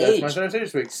center stage. That's my center stage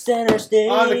this week. Center stage.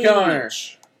 On the counter.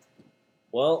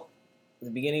 Well, at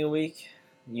the beginning of the week,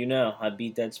 I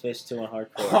beat Dead Space 2 on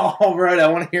hardcore. All right, I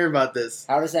want to hear about this.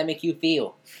 How does that make you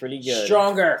feel? Pretty good.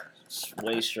 Stronger.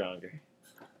 Way stronger.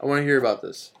 I want to hear about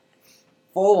this.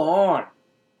 Full on.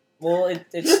 Well,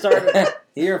 it started...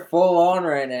 You're full on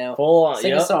right now. Full on.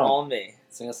 Sing a song. On me.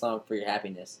 Sing a song for your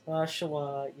happiness. Yeah.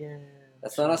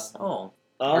 That's not a song.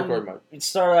 Hardcore mode. It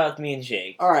started out with me and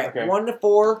Jake. Alright, Okay. 1 to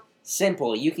 4,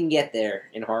 simple. You can get there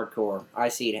in hardcore. I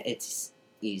see it. It's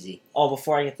easy. Oh,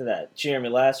 before I get to that, Jeremy,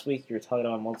 last week you were talking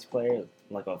about multiplayer,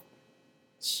 like a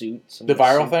suit. The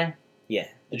viral thing? Yeah.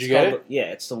 Did you get it? Yeah,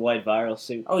 it's the white viral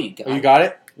suit. Oh, you got Oh, you it. got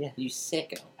it? Yeah. You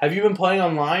sicko. Have you been playing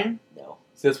online? No.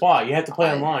 See, that's why. You have to play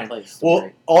I online. play story.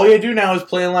 Well, all you do now is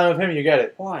play online with him and you get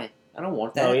it. Why? I don't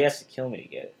want that. No, he has to kill me to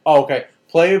get it. Oh, okay.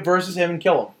 Play versus him and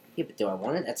kill him. Yeah, but do I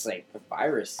want it? That's like a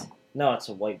virus. No, it's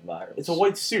a white virus. It's a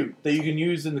white suit that you can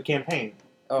use in the campaign.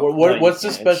 Oh, no, you What's the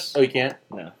can't. special? Oh, you can't?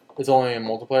 No. It's only in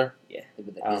multiplayer?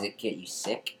 Does it get you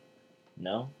sick?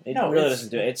 No, it No, really it's- doesn't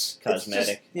do it. It's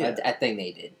cosmetic. Yeah. I think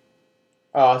they did.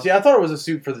 Oh, see, I thought it was a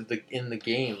suit for in the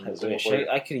game. I the wish single player.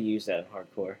 I could have used that in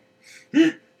hardcore.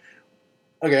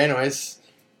 Okay, anyways.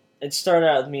 It started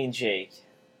out with me and Jake.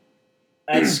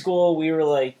 At school, we were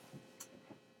like,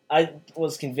 I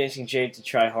was convincing Jake to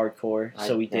try hardcore,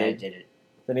 so we I did. did it.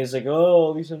 Then he was like, "Oh,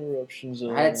 all these interruptions."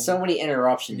 I had so many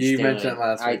interruptions. You doing mentioned it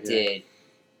last I week, yeah. did.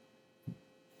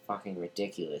 Fucking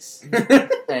ridiculous.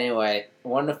 Anyway,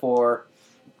 1 to 4,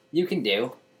 you can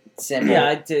do. Simple. Yeah,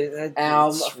 I did.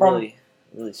 It's from really,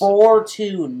 really simple. 4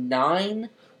 to 9.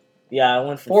 Yeah, I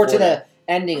went from 4 to the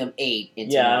ending of 8.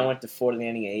 Into Yeah, 9. I went to 4 to the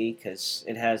ending of 8 because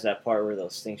it has that part where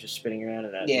those things are spinning around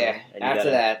and that. Yeah. and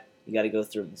After that, you got to go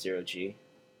through it in 0G.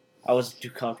 I wasn't too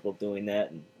comfortable doing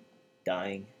that and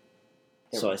dying,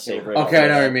 so I saved right. Okay, I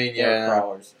know what you off. mean. they were Yeah.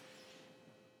 crawlers.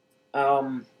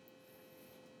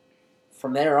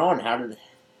 From there on, how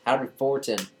did 4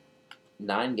 to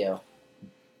 9 go?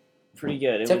 Pretty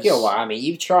good. It took you a while. I mean,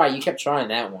 you kept trying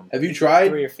that one. Have you tried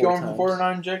 3 or 4 going from times. 4 to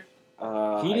 9, Jake? He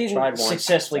I didn't tried once,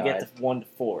 successfully died. get the 1 to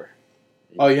 4.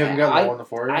 Oh, you haven't gotten I- the 1 to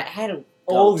 4 I yet? had a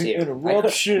All go the to.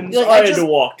 interruptions. Like, I, I had just- to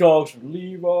walk dogs with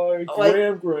Levi.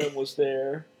 Like- Graham was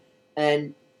there.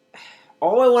 And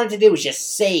all I wanted to do was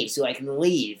just save so I can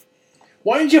leave.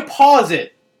 Why didn't you pause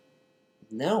it?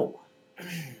 No.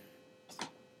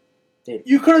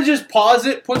 You could have just paused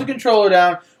it, put the controller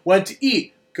down, went to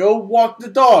eat, Go walk the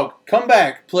dog. Come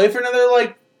back. Play for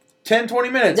another, 10, 20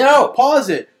 minutes. No. Pause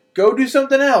it. Go do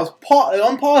something else.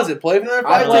 Unpause it. Play for another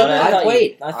 5, 10 minutes. I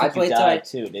played. I I think played you till I- died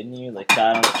too, didn't you? Like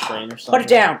died on the train or something. Put it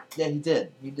down. Yeah, he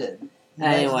did. He did. He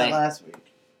Anyway. mentioned that last week.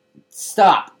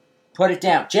 Stop. Put it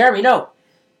down. Jeremy, no.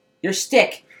 Your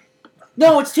stick.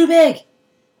 No, it's too big.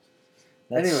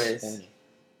 Anyways. funny.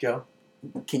 Go.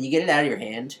 Can you get it out of your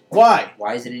hand? Why?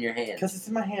 Why is it in your hand? Because it's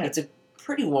in my hand. It's a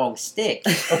pretty long stick.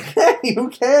 Okay, who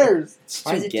cares? It's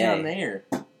Why too is it gay. down there?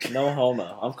 No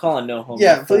homo. I'm calling no homo.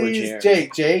 Yeah, for please, Jeremy.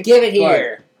 Jake. Give it What?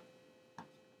 here.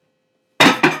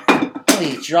 Oh,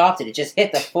 you dropped it. It just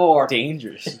hit the floor.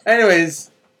 Dangerous.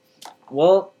 Anyways,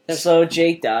 Well, so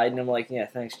Jake died, and I'm like, yeah,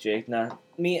 thanks, Jake. Nah,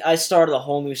 I started a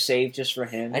whole new save just for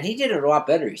him. And he did it a lot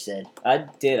better, he said. I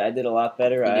did a lot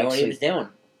better. He I knew what he was doing.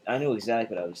 I knew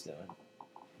exactly what I was doing.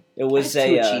 It I was have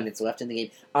 2 a achievements left in the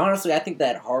game. Honestly, I think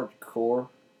that hardcore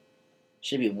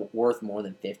should be worth more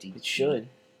than 50. it should.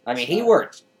 I mean, he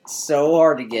worked so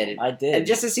hard to get it. I did. And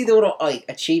just to see the little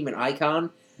achievement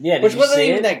icon, yeah, did which you wasn't see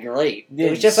even it? that great. Yeah, It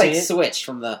was did just you like see it? switched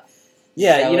from the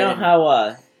Yeah, you know selling.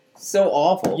 how so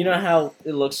awful. you know how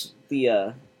it looks.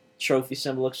 The trophy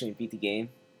symbol looks when you beat the game.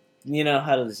 You know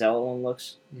how the Zealot one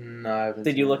looks. no, I haven't.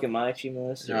 Did you seen look it. at my achievement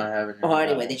list? No, I haven't. Oh,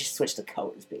 anyway, they just switched the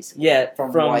colors basically. Yeah,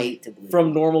 from from white to blue.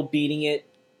 from normal beating it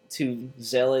to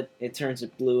Zealot, it turns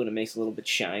it blue and it makes it a little bit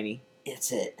shiny.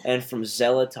 It's it. And from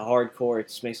Zealot to Hardcore, it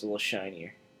just makes it a little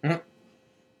shinier. Mhm.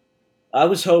 I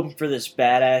was hoping for this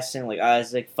badass thing, like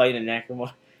Isaac fighting a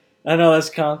Necromorph. I know that's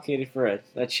complicated for an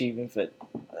achievement, but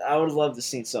I would love to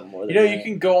see something more than You know, that. you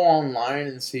can go online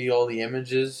and see all the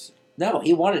images. No,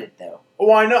 he wanted it though.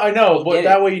 Oh, I know, He but did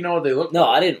that it. way you know what they look No,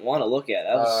 like. I didn't want to look at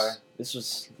it. This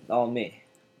was all me.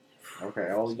 Okay,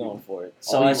 I was going for it.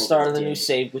 All So you I were started the doing. new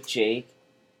save with Jake.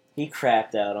 He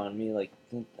crapped out on me, like,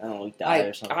 I don't know, he died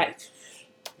or something.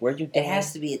 Where'd you It die?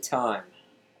 has to be a time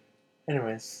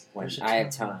Anyways. when There's a I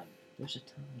have time. time. There's a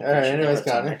time. Alright, I don't anyways, have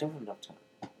time. I Connor. don't have enough time.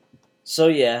 So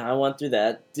yeah, I went through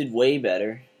that. Did way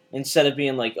better. Instead of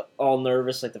being like all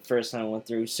nervous like the first time I went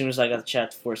through, as soon as I got the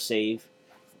chapter 4 save,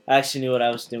 I actually knew what I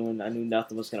was doing. I knew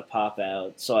nothing was gonna pop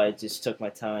out, so I just took my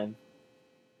time,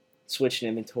 switching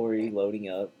inventory, loading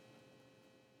up,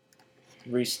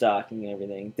 restocking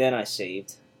everything. Then I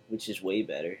saved, which is way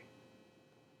better.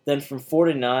 Then from 4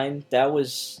 to 9, that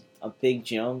was a big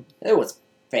jump. It was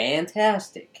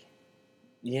fantastic.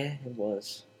 Yeah, it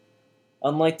was.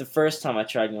 Unlike the first time I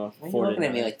tried going Why from are you 4 to looking at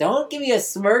 9. me like, don't give me a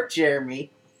smirk, Jeremy?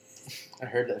 I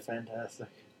heard that. Fantastic.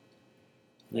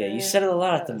 Yeah, you said it a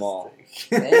lot at the mall.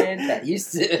 Fantastic. You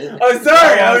said- I'm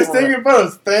sorry, I was taking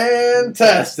photos.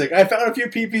 Fantastic. I found a few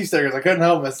PP stickers. I couldn't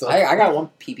help myself. I got one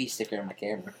PP sticker on my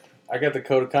camera. I got the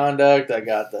code of conduct. I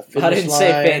got the finish I didn't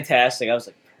say line. fantastic. I was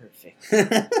like,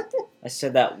 perfect. I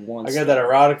said that once. I got that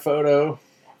erotic photo.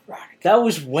 That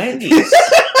was Wendy's.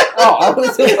 Oh, I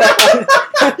was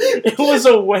It was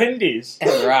a Wendy's.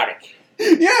 erotic.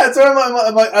 Yeah, so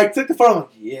I'm like, I took the photo. I'm like,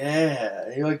 yeah.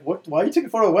 And you're like, what? Why are you taking a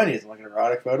photo of Wendy's? I'm like, an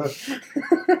erotic photo.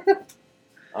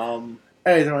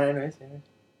 Anyways.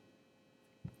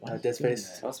 Dead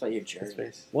Space. Tell us about your Dead journey.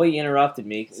 Space. Well, you interrupted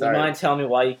me. Sorry. You mind telling me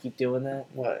why you keep doing that?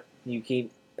 What? You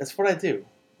keep. That's what I do.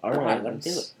 All Come right, on, let him do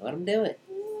it. Let him do it.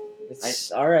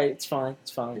 It's all right. It's fine.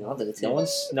 It's fine. I'll do it No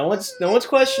too. one's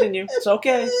questioning you. It's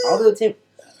okay. I'll do it too.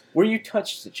 Were you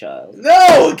touched as a child?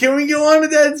 No! Can we go on to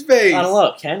Dead Space? I don't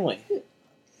know. Can we?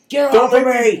 Get Don't off of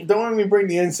make me, me! don't make me bring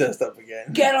the incest up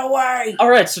again. Get away! All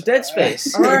right. So Dead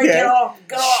Space. All right, Okay. get off!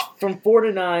 Get off! From 4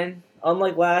 to 9,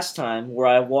 unlike last time where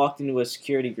I walked into a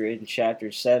security grid in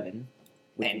Chapter 7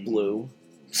 with And- blue.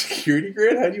 Security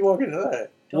grid? How'd you walk into that?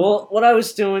 Well, what I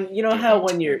was doing, you know how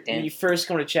when you first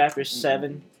come to Chapter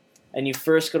 7 and you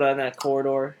first go down that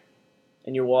corridor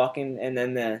and you're walking and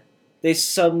then they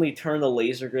suddenly turn the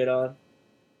laser grid on?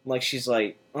 Like she's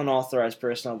like, unauthorized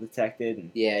personnel detected.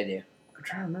 And Yeah, I do. I'm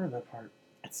trying to remember that part.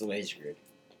 That's the laser grid.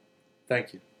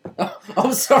 Thank you. Oh,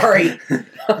 I'm sorry.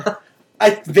 I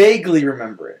vaguely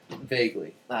remember it.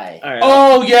 Vaguely. Hi. all right.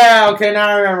 Oh, yeah. Okay, now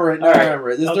I remember it. Now I Alright. remember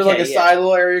it. Is there Okay, like a yeah. side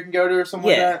little area you can go to or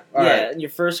something yeah, like that? yeah. Alright. And you're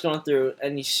first going through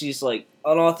and she's like,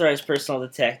 unauthorized personnel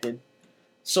detected.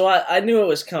 So I knew it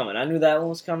was coming. I knew that one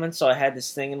was coming, so I had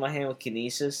this thing in my hand with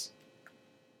kinesis.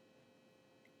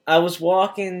 I was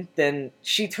walking, then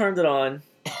she turned it on.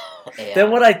 Yeah.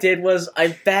 Then what I did was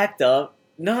I backed up,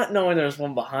 not knowing there was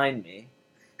one behind me.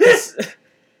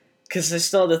 Because I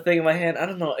still had the thing in my hand. I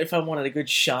don't know if I wanted a good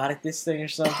shot at this thing or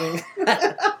something.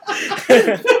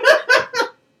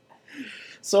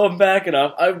 So I'm backing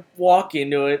up. I walk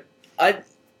into it.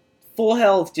 Full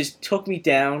health just took me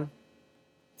down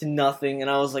to nothing, and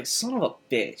I was like, son of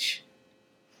a bitch.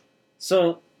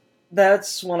 So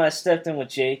that's when I stepped in with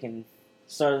Jake and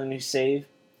started a new save.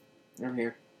 I'm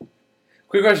here.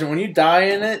 Quick question: when you die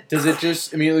in it, does it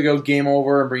just immediately go game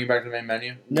over and bring you back to the main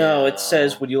menu? No, No. it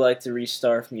says, would you like to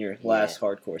restart from your last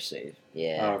hardcore save?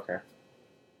 Yeah. Oh, okay.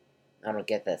 I don't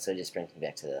get that, so it just brings me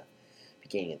back to the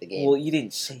beginning of the game. Well, you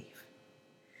didn't save.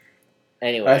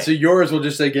 Anyway, Alright, so yours will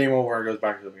just say game over and goes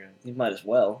back to the beginning. You might as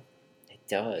well. it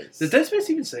does. Does Dead Space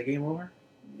even say game over?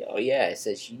 Oh yeah, it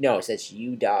says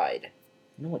you died.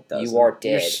 No, it doesn't. You are Your,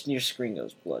 dead. your screen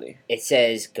goes bloody. It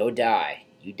says go die.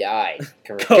 You died.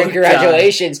 Go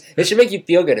Congratulations. It should make you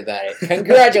feel good about it. I'm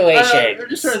Congratulations.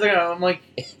 just trying to think. I'm like,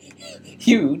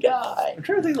 You died. I'm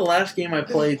trying to think of the last game I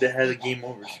played that had a game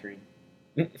over screen.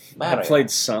 I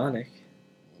played Sonic.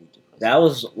 That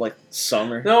was like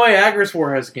summer. No way, Agris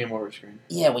War has a game over screen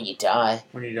Yeah, when you die,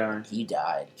 when you die. you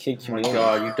died. Kicked Oh my me in.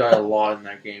 god, you die a lot in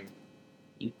that game.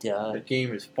 You died. That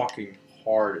game is fucking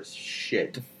hard as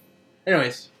shit.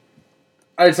 Anyways.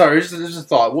 Alright, sorry, it's just a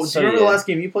thought. Do So, you remember yeah. the last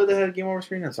game you played that had a game over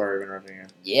screen? I'm sorry for interrupting you.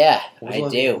 Yeah, What was the I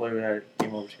last game you do. played that had a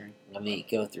game over screen? Let me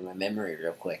go through my memory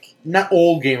real quick. Not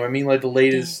old game, I mean like the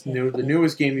latest, the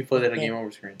newest game you played that had a game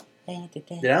over screen.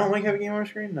 Did Alan Wake have a game over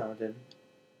screen? No, it didn't.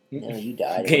 No, you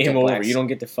died. Game over. Blacks. You don't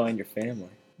get to find your family.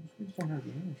 I just don't have a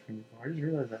game over screen before. I just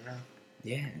realized that now.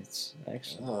 Yeah, it's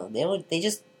actually Oh, they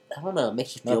just, I don't know, it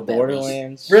makes you feel not bad.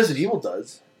 Borderlands. Resident Evil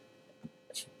does.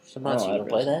 Sometimes Oh, you I don't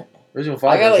play that. Resident I Evil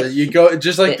 5 got, does. like- You go,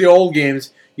 just like the old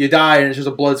games, you die and it's just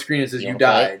a blood screen that says you wanna play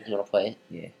died. it? You want to play it?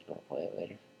 Yeah. You want to play it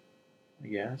later? I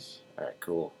guess. Alright,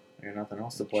 cool. I got nothing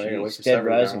else to play. I wait Jeez, for Dead Sever to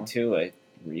Rising download. 2 I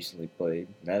recently played.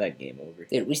 Now that game over.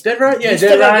 Dude, we Dead Rising, yeah, you still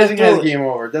Dead gotta go Rising has through a it. game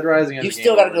over. Dead Rising has You a game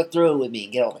still got to over. go through it with me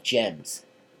and get all the gems.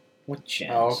 What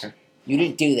chance? Oh, okay. You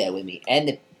didn't do that with me. And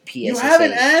the PSA. You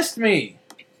haven't asked me.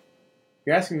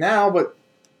 You're asking now, but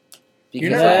Because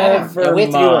never I on.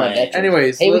 went through on my Mind. veteran.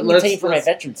 anyways, Hey, we can let's, continue for my let's,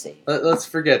 veteran save. let's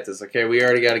forget this, okay? We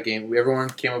already got a game. Everyone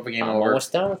came up with a game I'm over.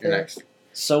 almost done with You're it. next.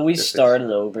 So we This is-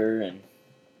 started over, and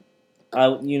I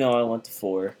went to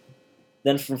 4.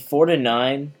 Then from 4 to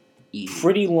 9, Easy.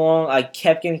 pretty long. I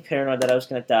kept getting paranoid that I was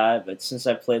gonna die, but since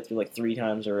I played through like 3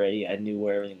 times already, I knew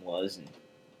where everything was, and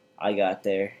I got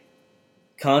there.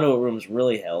 Conduit rooms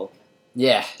really help.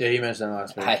 Yeah. Yeah, you mentioned that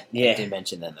last week. I Yeah. did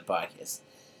mention that in the podcast.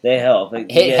 They help.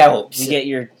 Like, It helps. You get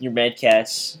your med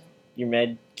cats, your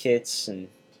med kits, and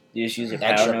you just use a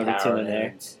power Extra node or two power in there.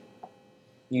 nodes.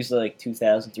 Usually like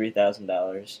 $2,000,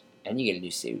 $3,000. And you get a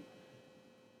new suit.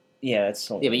 Yeah, that's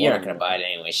Yeah, but you're not going to buy it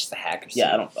anyway. It's just a hacker suit.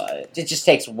 Yeah, I don't buy it. It just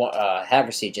takes one.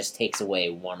 Hacker suit just takes away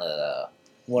one of the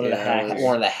One of the Yeah, hackers.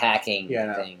 one of the hacking Yeah, I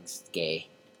know. things. Gay.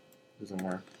 Doesn't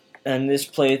work. And this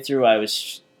playthrough, I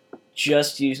was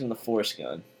just using the force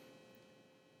gun.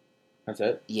 That's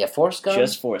it. Yeah, force gun.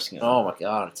 Just force gun. Oh my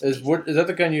god! It's Is that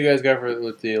the gun you guys got for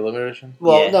with the limited edition?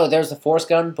 well, Yeah. no, there's the force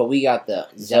gun, but we got the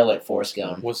Zealot force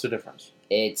gun. What's the difference?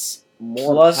 It's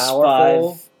more Plus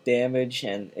powerful 5 damage,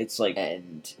 and it's like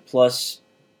and plus,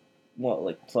 what,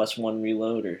 like plus 1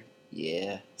 reload or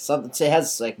yeah, something. It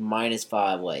has like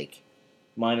 -5, like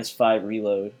minus 5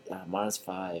 reload.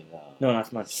 -5. No,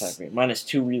 not minus 5 reload. Minus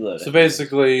 2 reload. So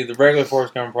basically, the regular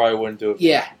force gun probably wouldn't do it. for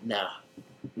Yeah, no.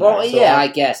 Well, so yeah, I- I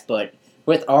guess, but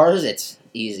with ours, it's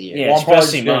easier. Yeah, Well, I'm probably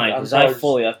especially just gonna- mine, I'm because I probably just-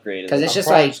 fully upgraded. 'Cause it. it's I'm just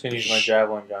probably like- just gonna use my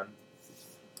javelin gun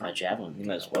My javelin. You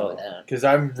might as I'll go well. with that. because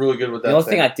I'm really good with that. The only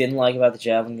thing. thing I didn't like about the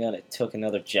javelin gun, it took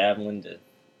another javelin to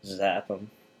zap them.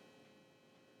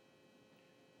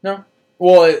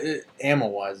 Well, ammo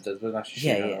wise, it does, but not shit.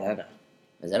 Yeah, I know.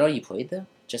 Is that all you played though?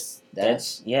 Just that?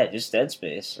 That's just Dead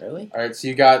Space. Really? All right, so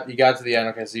you got to the end.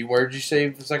 Okay, so where did you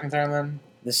save the second time then?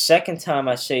 The second time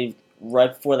I saved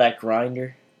right before that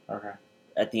grinder Okay.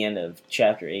 at the end of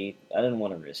chapter 8. I didn't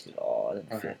want to risk it all. I didn't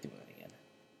feel Okay. like doing it again.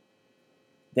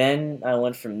 Then I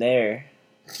went from there,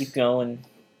 keep going.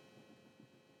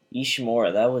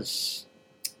 Ishimura, that was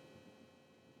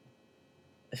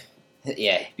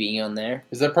Yeah, being on there.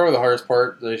 Is that probably the hardest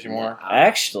part, the Ishimura?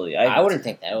 actually I wouldn't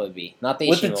think that would be not the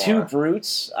with the Ishimura. two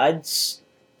brutes.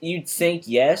 You'd think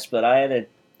yes, but I had a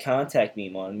contact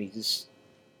beam on me.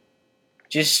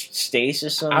 Just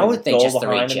stasis them. I would and think go just the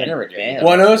behind them and regenerator. bam.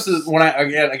 Well, I noticed that when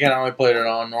I only played it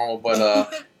on normal,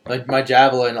 but like my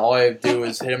javelin, all I do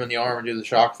is hit him in the arm and do the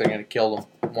shock thing, and it killed him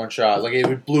in one shot. Like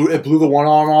it blew the one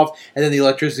arm off, and then the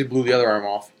electricity blew the other arm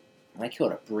off. I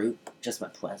killed a brute, just my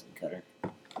plasma cutter.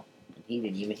 He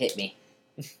didn't even hit me.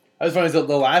 That was funny. The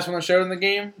last one I showed in the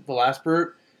game, the last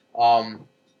brute.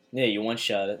 Yeah, you one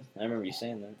shot it. I remember you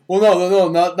saying that. Well, no,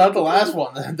 not the last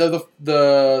one.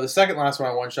 The second last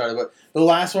one I one shotted, but the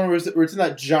last one where it's in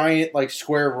that giant like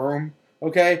square room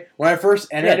Okay, when I first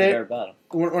Yeah, entered the it, very bottom.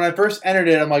 when I first entered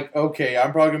it, I'm like, okay,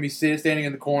 I'm probably gonna be standing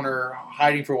in the corner,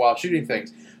 hiding for a while, shooting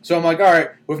things. So I'm like, all right,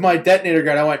 with my detonator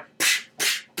gun, I went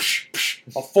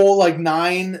a full like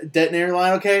 9 detonator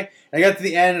line. Okay, and I got to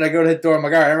the end, and I go to hit the door. I'm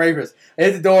like, all right, I'm ready for this. I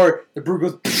hit the door, the brute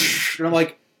goes, and I'm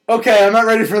like, okay, I'm not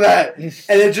ready for that. And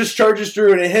it just charges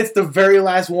through, and it hits the very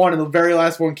last one, and the very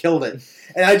last one killed it.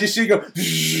 And I just see it go,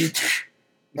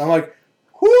 and I'm like,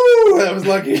 whoo, that was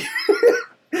lucky.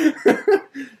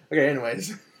 Okay,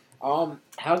 anyways. How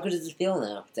good does it feel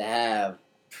now to have?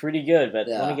 Pretty good, but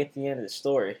Yeah. let me get to the end of the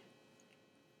story.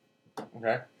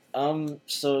 Okay.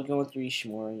 So going through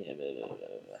Ishimura, yeah, blah, blah, blah,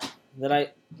 blah. Then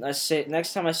I say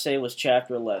next time I say was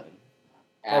chapter 11.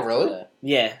 After really? the-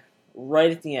 Yeah,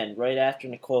 right at the end, right after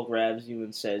Nicole grabs you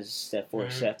and says step for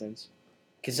acceptance.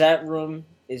 Because that room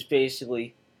is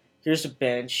basically, here's a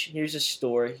bench, here's a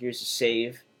store, here's a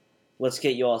save. Let's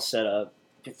get you all set up.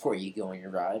 before you go on your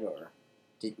ride, or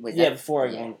Before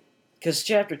I go. Because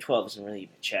chapter 12 isn't really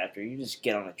even a chapter. You just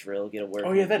get on a drill, get a work.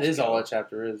 Oh yeah, that just is go. all that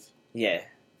chapter is. Yeah.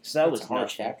 So that That's was a hard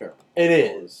nothing. chapter. It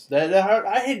is.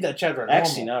 I hate that chapter.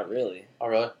 Actually, not really. Oh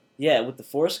really? Yeah, with the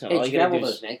force gun, Hey, all did you you gotta grab all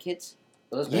do those is... med kits?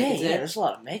 Those med Yeah, kits yeah, there? there's a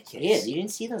lot of med kits. Yeah, you didn't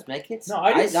see those med kits? No,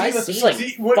 I didn't see the- There's like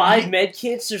See, what- 5 med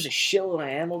kits. There's a shitload of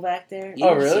ammo back there. You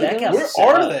Oh didn't see really? That got Where set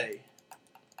are up. they?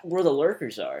 Where the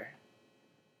lurkers are.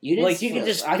 You didn't Like, see you can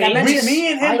those. just I feint- mentioned-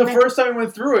 Me and him I the men- first time we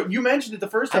went through it. You mentioned it the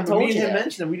first I time, but me told and you him that.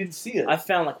 mentioned it. We didn't see it. I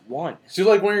found like one. So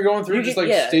like when you're going through, You just get- like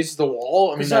yeah. stasis the wall.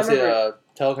 I mean, 'Cause I that's remember-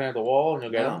 teleconnect the wall, and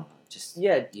you'll get No, just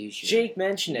Yeah, use your... Jake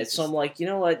mentioned it, so I'm like, you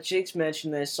know what? Jake's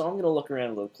mentioned this, so I'm gonna look around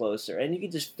a little closer, and you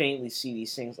can just faintly see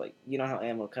these things, like you know how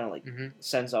ammo kind of like Mhm.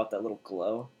 sends off that little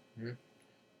glow.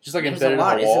 just like There's embedded a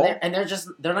lot, in the wall. isn't there?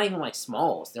 And they're not even like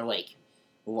smalls. They're like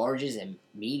larges and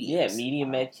mediums. Yeah, medium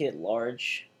med kit,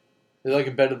 large. They're like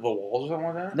embedded in the walls or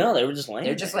something like that. No, they were just laying.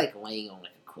 They're just there. like laying on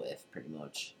like a cliff, pretty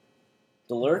much.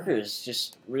 The lurkers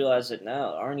just realize that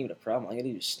now aren't even a problem. All you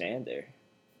gotta do is stand there.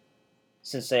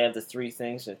 Since they have the 3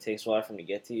 things and it takes a while for them to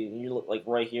get to you, and you look like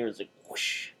right here is like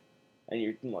whoosh, and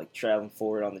you're like traveling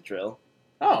forward on the drill.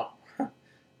 Oh,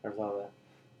 never thought of that.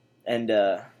 And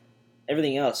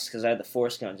everything else, because I had the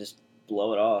force gun, just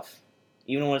blow it off.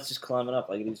 Even when it's just climbing up,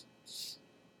 like it's just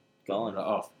gone.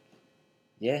 off.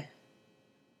 Yeah.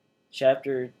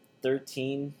 Chapter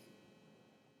 13,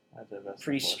 That's the best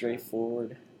pretty one.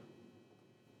 straightforward.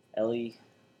 Ellie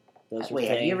does her Wait,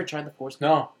 have thing. you ever tried the force gun?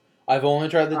 No, I've only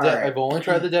tried the Alright. I've only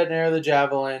tried the detonator, the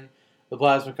javelin, the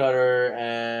plasma cutter,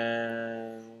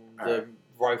 and the Alright.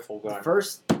 rifle The gun.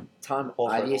 first time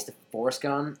Pulse I rifle. used the force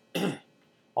gun,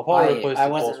 I'll probably replace I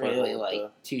the wasn't pulse really rifle with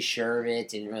like too sure of it.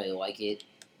 Didn't really like it,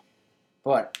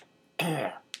 but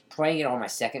playing it on my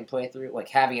second playthrough, like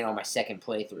having it on my second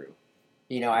playthrough,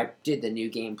 you know, I did the new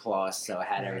game plus, so I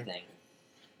had Mhm. everything,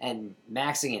 and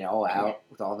maxing it all out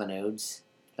with all the nodes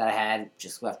that I had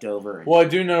just left over. And Well, I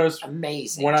do notice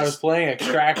amazing. when I was Just- playing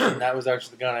Extraction, that was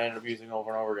actually the gun I ended up using over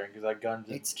and over again because that gun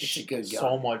did It's a good so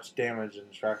gun. much damage and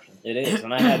destruction. It is,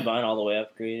 and I had mine all the way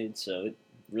upgraded, so it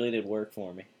really did work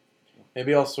for me.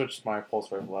 Maybe I'll switch my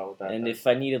pulse rifle out with that. And then. if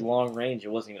I needed long range, it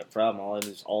wasn't even a problem. All I did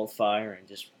was alt fire and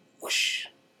just whoosh.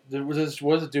 what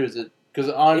does it do? Is it because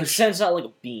on It sends out like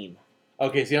a beam.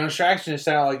 okay? See, on Extraction, it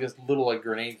sounded like this little like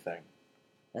grenade thing.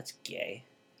 That's gay.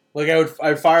 Like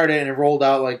I fired it and it rolled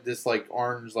out like this like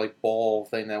orange like ball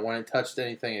thing that when it touched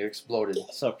anything it exploded.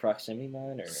 So a proximity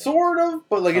mine or Sort of,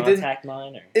 but like it didn't. contact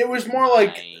mine or It was more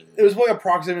like it was like a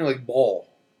proximity like ball.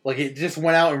 Like it just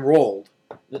went out and rolled,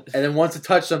 and then once it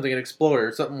touched something, it exploded.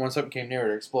 Or something when something came near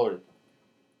it, it exploded.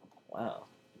 wow.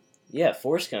 Yeah,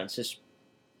 force gun's just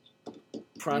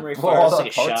primary blow fire. all It's the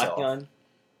like a parts shotgun.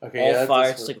 Okay, All yeah, fire.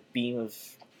 that's It's like a beam of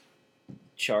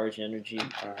charge energy.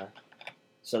 uh,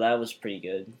 So that was pretty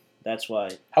good. That's why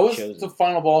how was Chosen. the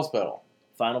final boss battle?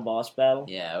 final boss battle.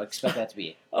 Yeah, I would expect that to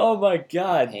be Oh my a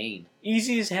god. pain.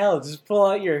 Easy as hell. Just pull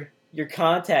out your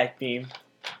contact beam.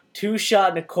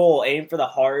 2-shot Nicole, aim for the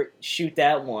heart, shoot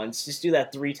that once. Just do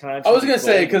that 3 times. I was gonna You'll be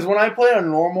say golden. because when I played on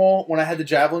normal, when I had the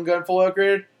javelin gun full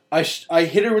upgraded, I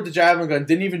hit her with the javelin gun,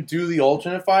 didn't even do the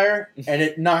alternate fire, and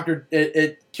it knocked her.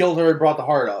 It killed her and brought the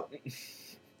heart up.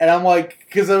 And I'm like,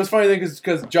 because it was funny thing,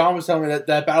 because John was telling me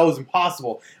that battle was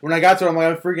impossible. When I got to it, I'm like,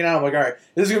 I'm freaking out. I'm like, all right,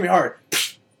 this is gonna be hard.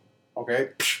 Okay,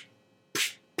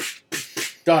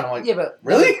 done. I'm like, Yeah, but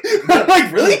really? I'm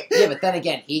like, really? Yeah, but then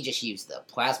again, he just used the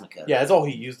plasma cutter. Yeah, that's all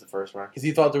he used the first round because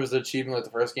he thought there was an achievement like the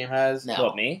first game has. No.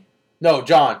 What, me? No,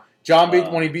 John. John beat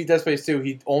Oh. when he beat Dead Space 2.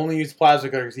 He only used plasma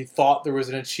cutter because he thought there was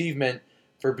an achievement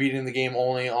for beating the game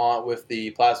only on with the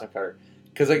plasma cutter.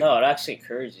 Because like, No, it actually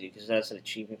encourages you because that's an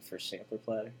achievement for sampler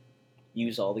platter.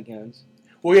 Use all the guns.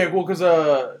 well, yeah, well, because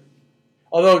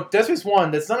Although Dead Space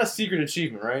 1, that's not a secret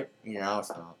achievement, right? No, it's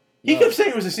not. He No. kept saying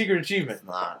it was a secret achievement. It's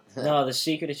not. No, the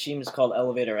secret achievement is called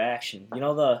elevator action. You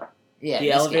know the Yeah, the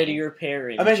this elevator game. you're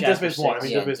repairing. I meant Chapter Dead Space 1. I 6.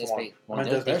 mean, Yeah, Dead Space 1. Space I meant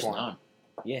There's, Dead Space there's 1. none.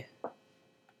 Yeah.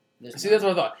 There's See, that's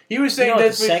what I thought. He was You saying know,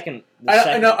 Dead the Space... second. The I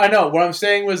second know. What I'm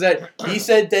saying was that he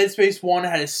said Dead Space 1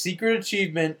 had a secret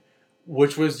achievement,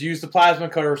 which was use the plasma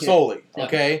cutter solely. Yeah.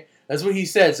 Okay? That's what he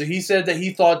said. So he said that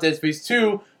he thought Dead Space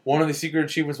 2, one of the secret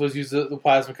achievements was use the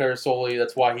plasma cutter solely.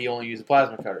 That's why he only used the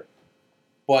plasma cutter.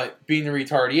 But being the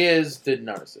retard he is, didn't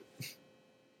notice it.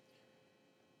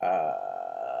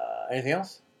 Anything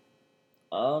else?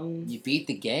 You beat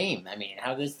the game. I mean,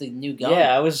 how good's the new gun?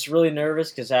 Yeah, I was really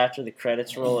nervous because after the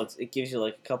credits roll, it gives you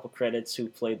like a couple credits who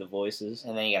played the voices.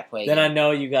 And then you gotta play. Then I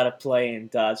know you got to play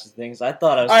and dodge the things. I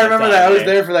thought I was. I gonna remember die that. I was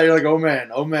there for that. You're like, oh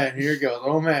man, here it goes.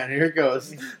 Oh man, here it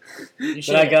goes. You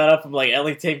Then I got up. I'm like,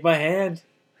 Ellie, take my hand.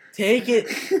 Take it.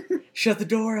 Shut the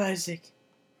door, Isaac.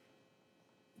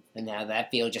 And now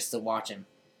that feel just to watch him.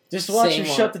 Just watch Same him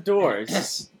one. shut the door. It's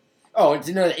just, Oh,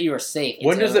 to know that you were safe.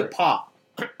 When It's does over. it pop?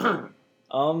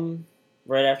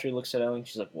 right after he looks at Ellie,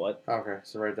 she's like, "What?" Okay,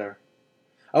 so right there.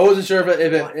 I wasn't sure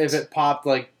if it popped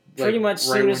like Pretty much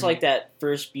right soon as when- like that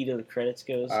first beat of the credits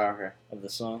goes Oh, okay. of the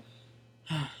song.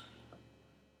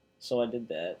 So I did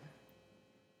that.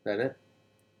 That it?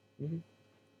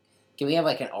 Can we have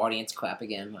like an audience clap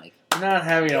again? Like, Not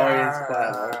having an audience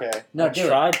clap. Okay. no, I do it.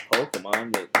 tried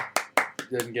Pokemon, but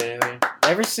Didn't get anything.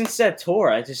 ever since that tour,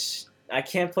 I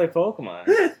can't play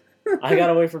Pokemon. I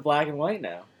gotta wait for Black and White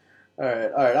now. All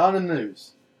right. On the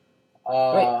news.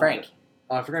 Wait, Frank.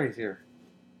 Oh, I forgot he's here.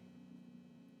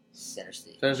 Center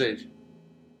stage. Center stage.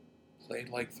 Played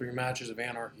like 3 matches of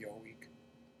Anarchy all week.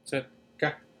 That's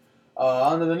it.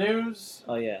 On to the news.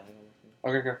 Oh yeah,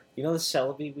 Okay, go. you know the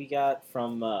Celebi we got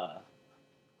from the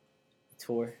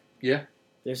tour. Yeah.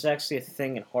 There's actually a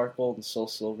thing in Heart Gold and Soul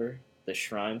Silver, the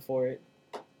shrine for it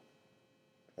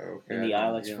Okay. in the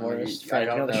Ilex You know, Forest. I Frank, you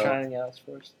don't know the know. shrine in the Ilex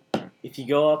Forest. If you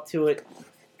go up to it,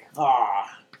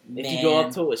 if you go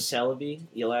up to it with Celebi,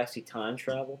 you'll actually time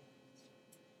travel.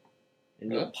 And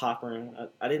you'll Really? pop around.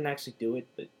 I didn't actually do it,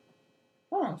 but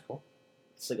Oh, that's cool.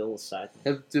 it's like a little side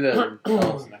thing. Let's do that and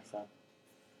tell us next time.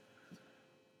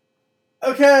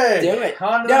 Okay. Do it.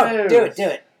 On to the No, news. do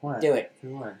it. What? Do it.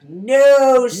 What?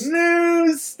 News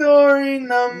News story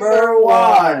number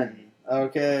 1.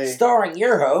 Okay. starring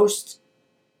your host,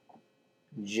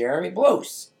 Jeremy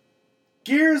Blows.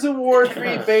 Gears of War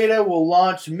 3 beta will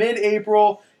launch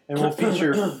mid-April and will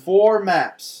feature 4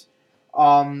 maps.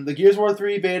 The Gears of War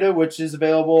 3 beta, which is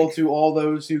available to all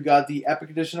those who got the Epic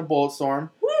Edition of Bulletstorm,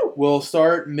 will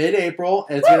start mid-April,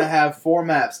 and it's going to have 4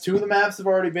 maps. 2 of the maps have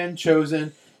already been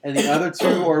chosen, and the other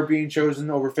 2 are being chosen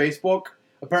over Facebook.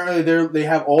 Apparently, they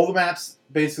have all the maps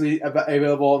basically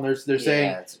available, and they're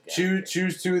saying that's a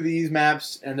choose 2 of these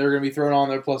maps, and they're going to be thrown on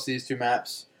there plus these 2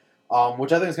 maps,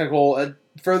 which I think is kind of cool. It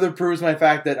further proves my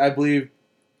fact that I believe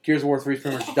Gears of War 3 is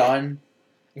pretty much done,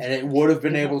 and it would have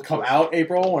been able to come out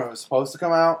April when it was supposed to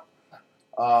come out.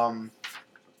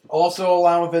 Also,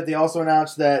 along with it, they also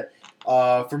announced that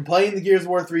from playing the Gears of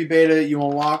War 3 beta, you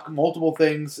unlock multiple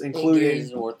things, including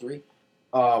Gears of War 3.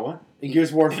 what? In Gears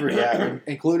of War 3, yeah,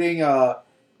 including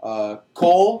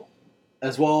Cole,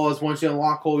 as well as once you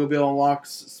unlock Cole, you'll be able to unlock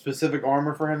specific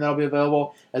armor for him that'll be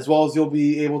available, as well as you'll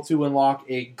be able to unlock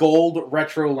a gold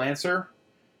Retro Lancer.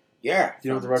 Yeah. Do you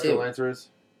know what the Retro Lancer is?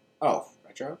 Oh,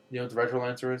 retro You know what the Retro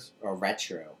Lancer is? or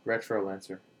retro? Retro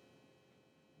Lancer.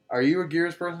 Are you a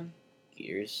Gears person?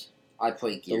 Gears. I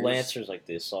play Gears. The Lancer's like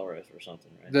the assault rifle or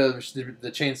something, right?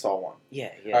 The chainsaw one. Yeah.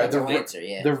 Alright, That's a the- Lancer,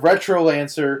 yeah. The Retro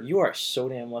Lancer. You are so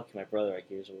damn lucky. My brother at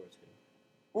Gears of War 2.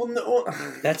 Well, no.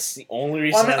 That's the only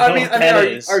reason Well, I know what that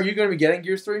is. are you going to be getting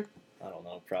Gears 3? I don't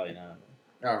know. Probably not.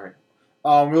 All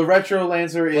right. The Retro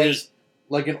Lancer is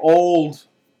like an old.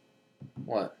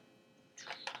 What?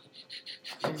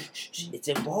 It's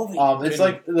evolving. It's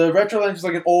like the Retro Lancer is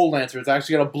like an old Lancer. It's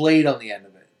actually got a blade on the end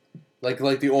of it,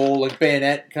 like the old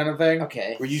bayonet kind of thing,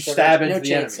 Okay. where you So stab there's into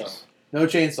the chainsaw. enemies. No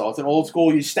chainsaw. It's an old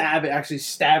school. You stab it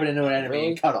into an enemy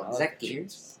and cut them. Is that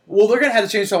Gears? Well, they're gonna have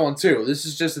the chainsaw one too. This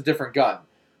is just a different gun.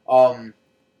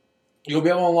 You'll be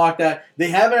able to unlock that. They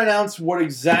haven't announced what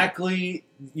exactly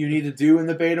you need to do in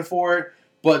the beta for it,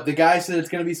 but the guy said it's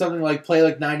gonna be something like play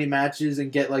like 90 matches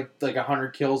and get like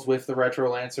 100 kills with the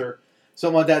Retro Lancer,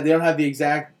 something like that. They don't have the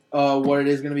exact what it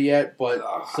is gonna be yet, but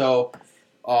so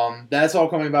that's all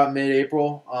coming about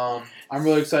mid-April. I'm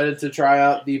really excited to try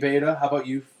out the beta. How about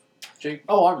you, Jake?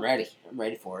 Oh, I'm ready. I'm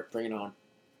ready for it. Bring it on.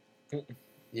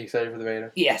 You excited for the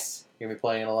beta? Yes. You're gonna be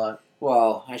playing it a lot.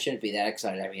 Well, I shouldn't be that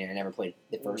excited. I mean, I never played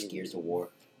the first Gears of War.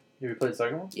 You played the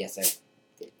second one? Yes,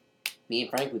 me and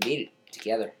Frank, we beat it.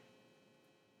 Together.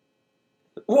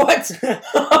 What? Yeah,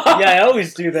 I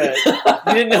always do that.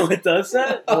 You didn't know it does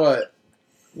that? What?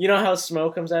 You know how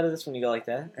smoke comes out of this when you go like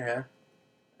that? Yeah.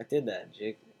 I did that,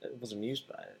 Jake. I was amused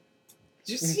by it.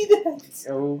 Did you see that?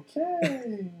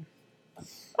 Okay.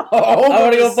 I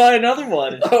want to go buy another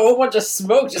one. A whole bunch of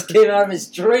smoke just came out of his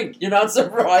drink. You're not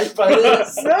surprised by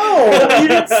this? No! You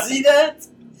didn't see that?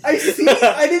 I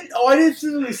didn't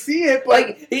really see it, but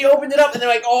Like, he opened it up and then,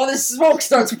 like, all this smoke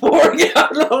starts pouring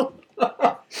out.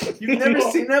 you've never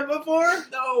seen that before?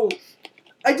 No.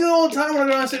 I do it all the time when I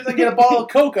go downstairs and get a bottle of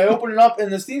Coke. I open it up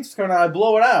and the steam's coming out. I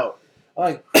blow it out. I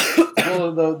like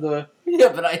blow the.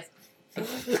 Yeah, but I...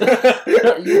 Look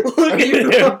at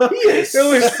him. He is It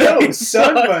was so so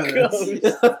stunned by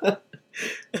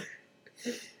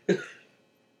this.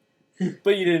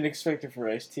 But you didn't expect it for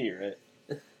iced tea, right?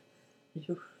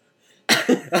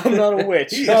 I'm not a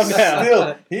witch. He Calm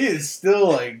down. is still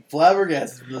like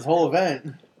flabbergasted from this whole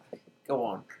event. Go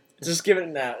on. Just give it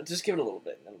now. Just give it a little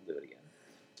bit, and then we'll do it again.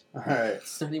 All right.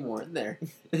 There's not any more in there.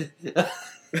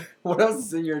 What else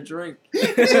is in your drink?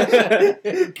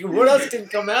 What else can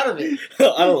come out of it?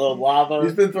 I don't know, lava.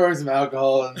 He's been throwing some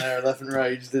alcohol in there left and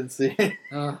right. You just didn't see it.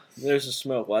 There's the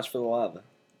smoke. Watch for the lava.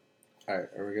 All right.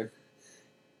 Are we good?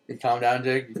 You calm down,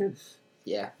 Jake. You good?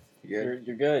 Yeah. You good?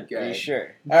 You're good. Good. Are you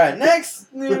sure? All right.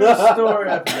 Next news story.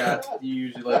 I forgot. You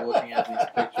usually like looking at these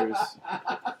pictures.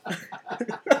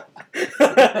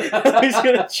 He's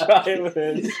gonna try it with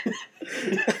his.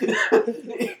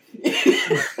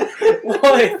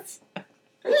 What?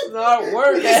 It's not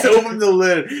working. Just opened the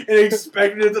lid and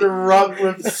expected it to erupt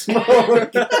with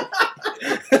smoke.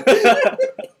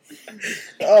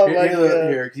 Oh Here, my here,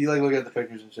 god. Here, can you like look at the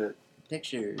pictures and shit?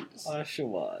 Pictures.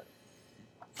 Oshawott.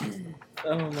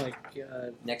 Oh my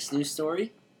god. Next news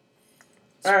story.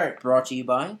 All right. Brought to you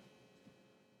by...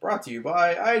 Brought to you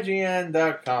by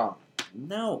IGN.com.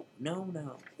 No.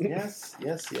 Yes.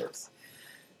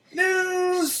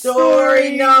 News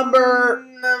Story number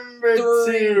number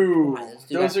 3. 2. Let's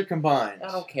do Those that. are combined.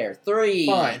 I don't care. 3.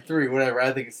 Fine, 3, whatever.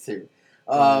 I think it's 2.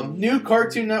 New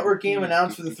Cartoon Network game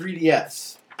announced for the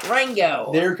 3DS.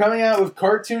 Rango. They're coming out with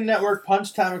Cartoon Network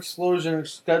Punch Time Explosion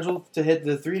scheduled to hit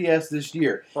the 3DS this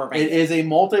year. It is a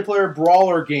multiplayer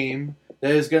brawler game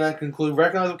that is going to include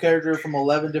recognizable characters from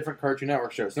 11 different Cartoon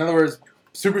Network shows. In other words,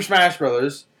 Super Smash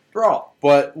Brothers, Brawl.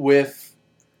 but with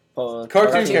Cartoon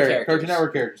characters. Cartoon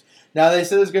Network characters. Now, they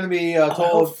said there's going to be a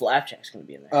total Flapjack's gonna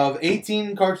be in there. of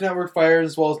 18 Cartoon Network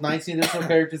fighters, as well as 19 additional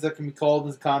characters that can be called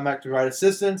into combat to provide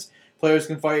assistance. Players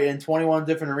can fight in 21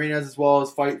 different arenas, as well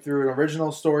as fight through an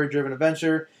original story-driven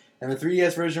adventure. And the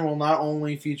 3DS version will not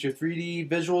only feature 3D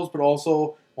visuals, but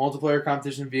also multiplayer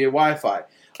competition via Wi-Fi.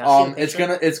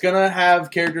 It's gonna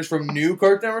have characters from new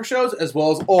Cartoon Network shows as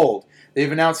well as old.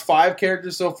 They've announced 5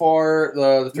 characters so far.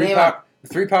 The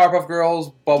three Powerpuff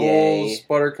Girls, Bubbles, Gay.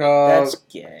 Buttercup. That's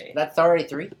gay. That's already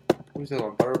 3. Who's the other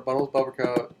one? Bubbles,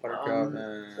 Buttercup,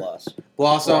 and Plus.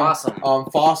 Blossom.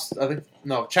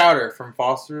 Blossom. Chowder from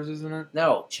Foster's, isn't it?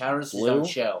 No, Chowder's his Blue? own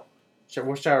show.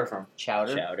 Where's Chowder from?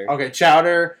 Chowder. Okay,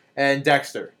 Chowder and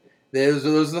Dexter. Those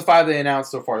are the 5 they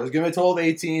announced so far. There's going to be a total of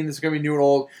 18. This is going to be new and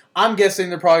old. I'm guessing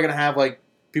they're probably going to have like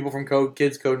people from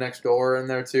Kids Code Next Door in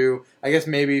there too. I guess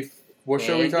maybe. What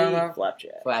show are we talking about?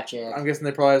 Flapjack. Flapjack. I'm guessing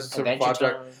they probably have some Adventure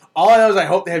Flapjack. Time. All I know is I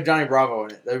hope they have Johnny Bravo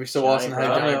in it. That'd be so Johnny awesome to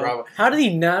have Johnny Bravo. How did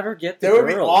he never get the That would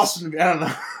girls? be awesome to be. I don't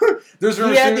know. There's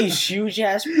He had these huge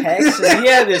ass pecs and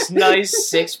he had this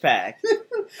nice 6-pack.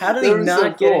 How did he That was so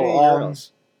not get any cool.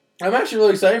 girls? I'm actually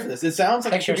really excited for this. It sounds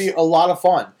like it should be Pictures. a lot of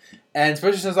fun. And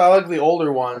especially since I like the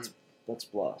older one. That's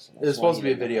Blossom. There's supposed to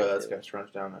be a video that's got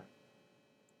scrunched down there.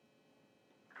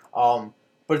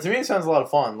 But to me it sounds a lot of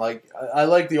fun. Like I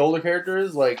like the older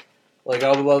characters, like I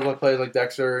would love players like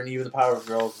Dexter and even the Powerpuff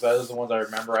Girls, because those are the ones I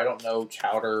remember. I don't know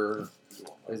Chowder,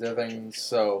 these other things,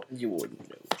 so You wouldn't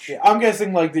know. yeah, I'm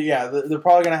guessing they're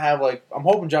probably gonna have I'm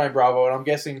hoping Johnny Bravo, and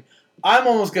I'm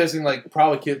almost guessing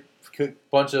probably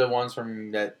bunch of ones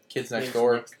from that Kids Next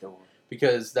Door,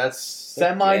 because that's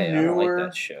semi-newer. I like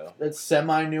that show. That's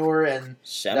semi-newer, and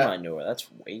Semi-newer. That's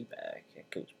way back. It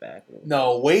goes back. A little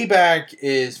no, way back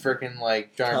is freaking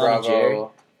Johnny Tom and Jerry?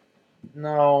 Bravo.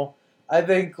 No, I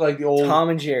think the old. Tom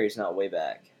and Jerry's not way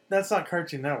back. That's not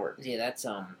Cartoon Network. Yeah, that's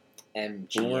MGM.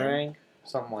 Boomerang.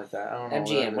 Something like that. I don't know.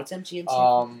 MGM. whatever. What's MGM? Stand?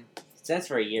 Um, Stands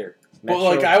for a year.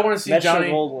 but I want to see Metro Johnny.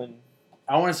 Goldwyn.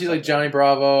 I want to see Johnny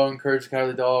Bravo and Courage the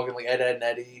Cowardly Dog and Ed, Edd and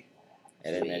Eddie.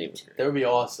 And then Eddie was great. That would be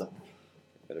awesome.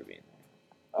 Better be in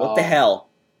there. What the hell?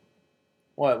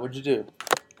 What? What'd you do?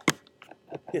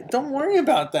 Yeah, don't worry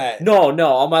about that. No.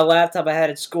 On my laptop I had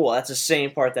at school. That's the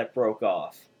same part that broke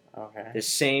off. Okay. The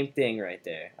same thing right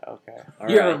there. Okay. All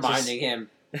You're right, reminding him.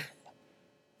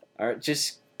 All right,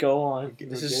 just go on. Okay,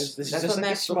 This okay. is That's just what like a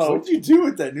Max smoke What'd you do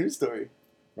with that news story?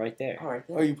 right there. All right,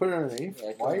 Oh, you put it underneath?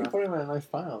 Yeah, Why are you putting it in a nice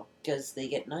pile? because they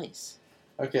get nice.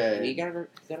 Okay. You gotta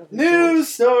News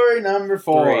story number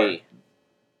 4.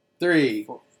 3.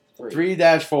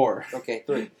 3-4. Okay,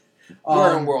 3.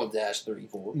 We're in World Dash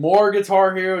 34. More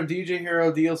Guitar Hero and DJ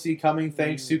Hero DLC coming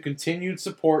thanks to continued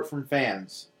support from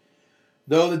fans.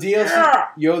 Though the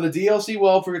DLC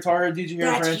well for Guitar Hero DJ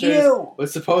Hero franchise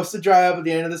was supposed to dry up at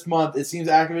the end of this month, it seems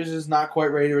Activision is not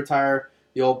quite ready to retire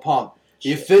the old pump.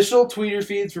 The official Twitter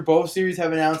feeds for both series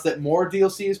have announced that more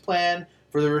DLC is planned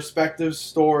for the respective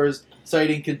stores,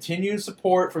 citing continued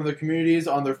support from the communities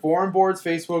on their forum boards,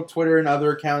 Facebook, Twitter, and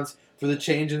other accounts for the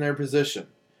change in their position.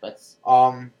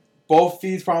 Both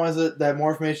feeds promise that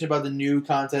more information about the new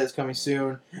content is coming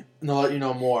soon, and they'll let you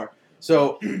know more.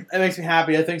 So, it makes me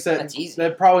happy. I think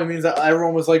that probably means that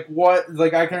everyone was like, what?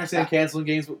 Like, I can understand canceling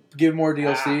games, but give more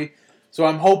DLC. So,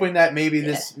 I'm hoping that maybe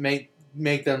this make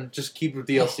them just keep with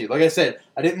DLC. Like I said,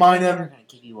 I didn't mind them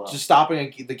just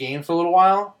stopping the game for a little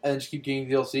while and just keep getting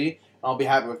DLC. I'll be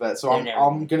happy with that. So, I'm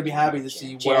going to be happy to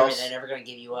see what else they're never going to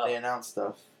give you up. they announce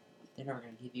stuff. They're never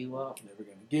going to give you up. Never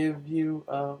going to give you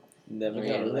up. Never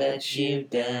gonna let you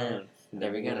down.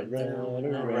 Never gonna run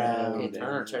around. around.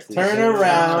 Turn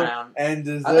around and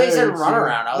desert. I thought you said run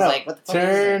around. I was like, what the fuck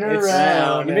turn is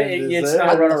around. It's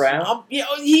not run around.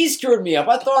 He screwed me up.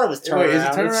 I thought it was turn Wait, around. is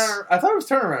it turn around? I thought it was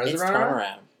turn around. Is It's it run turn around?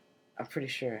 around. I'm pretty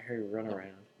sure I heard run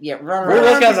around. Yeah, run We're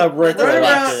around. looking up right Run there around,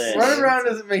 after this. run around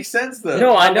doesn't make sense though.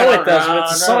 No, I know it does, but Run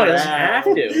it's a song. It doesn't around. have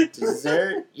to.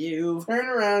 Desert you. Turn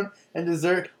around and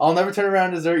desert. I'll never turn around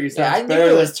and desert you. Yeah, I Sounds knew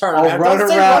better it was than turn I'll around. run Don't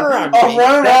say around. run around. I'll Jake.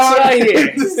 run That's around. what I hear.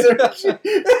 and desert you.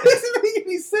 That doesn't make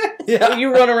any sense. Yeah.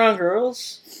 You run around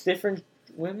girls? Different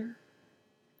women?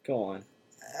 Go on.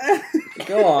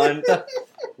 Go on.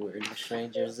 We're the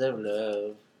strangers of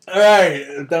love. All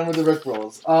right, done with the Rick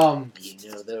rolls. You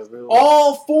know the rules.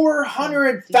 All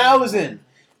 400,000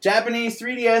 Japanese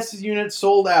 3DS units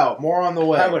sold out. More on the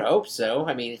way. I would hope so.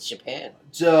 I mean, it's Japan.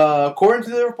 According to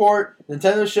the report,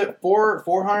 Nintendo shipped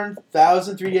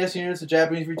 400,000 3DS units to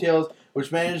Japanese retailers,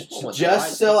 which managed to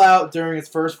just sell out during its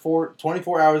first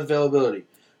 24 hours availability.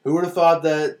 Who would have thought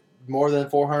that more than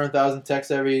 400,000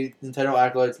 tech-savvy Nintendo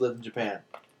acolytes lived in Japan?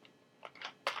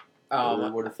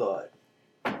 Who would have thought?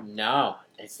 No,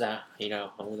 it's the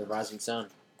home of the rising sun.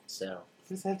 So What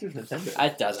does that have to do with Nintendo?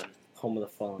 it doesn't. Home of the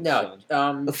fallen No,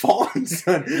 sun. The falling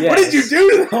sun. Yes. What did you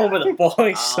do to them? Home of the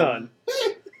falling sun.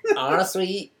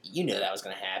 honestly, you knew that was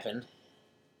going to happen.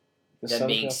 The Them sun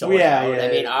being goes- sold Yeah, out. yeah, I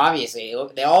mean, yeah. obviously,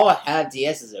 they all have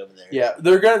DSs over there. Yeah,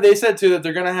 they said too that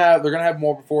they're gonna have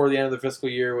more before the end of the fiscal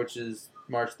year, which is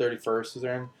March 31st is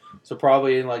in. So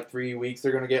probably in like 3 weeks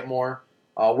they're gonna get more.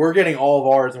 We're getting all of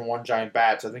ours in one giant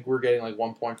batch. I think we're getting like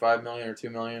 1.5 million or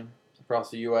 2 million across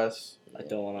the U.S. I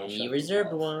don't want And to. you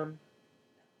reserved one.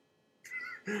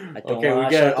 don't Okay, we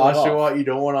want get it. Oshawott the Oshawott, you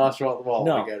don't want Oshawott the Wall.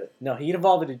 No. We get it. No, he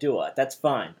evolved it to Duat. That's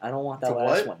fine. I don't want that To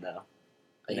last what? one though.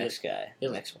 The He next guy. he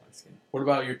The was- next one. What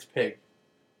about your pig?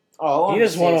 Oh, He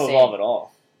doesn't want to evolve at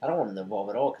all. I don't want him to evolve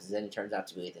at all because then he turns out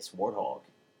to be like this warthog,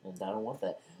 and I don't want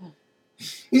that.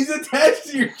 He's attached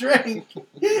to your drink.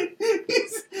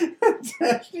 He's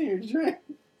attached to your drink.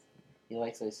 He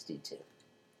likes iced tea too.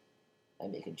 I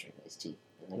make him drink iced tea.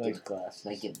 And He likes glasses.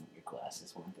 I give him your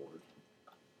glasses on board.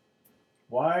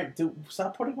 Why?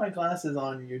 Stop putting my glasses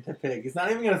on your pig. It's not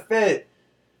even gonna fit.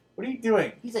 What are you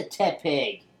doing? He's a tep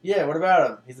pig. Yeah, what about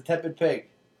him? He's a tepid pig.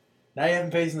 Now you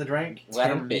haven't facing the drink? Let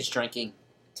him Tepid. be drinking.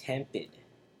 Tempted.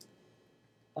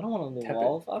 I don't want him to Tepid.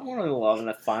 evolve. I don't want him to evolve in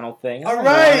that final thing. I don't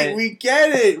Alright, want it. we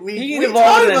get it. We He can we evolve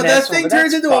talked in the about that next thing one, but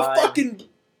turns that's into a fine. fucking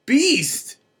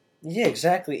beast. Yeah,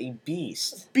 exactly. A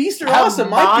beast. Beasts are A awesome.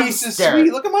 My beast is monster.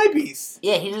 sweet. Look at my beast.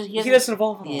 Yeah, He doesn't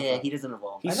evolve at all. Yeah, he doesn't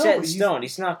evolve. He's I know, set in but he's- stone.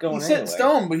 He's not going He's set in anywhere.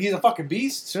 stone, but he's a fucking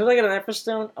beast. As soon as I get an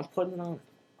Everstone, I'm putting it on.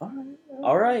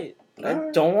 Alright. I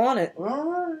Alright. don't want it.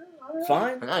 Alright.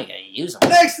 Fine. Now you gotta use him.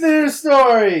 Next news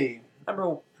story.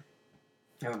 Remember,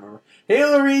 I don't remember.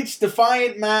 Halo Reach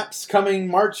Defiant maps coming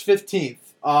March 15th.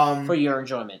 for your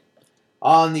enjoyment.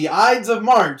 On the Ides of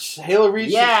March, Halo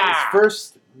Reach Yeah! its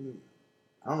first.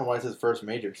 I don't know why it says first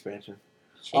major expansion.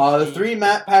 The 3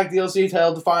 map pack DLC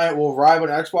titled Defiant will arrive on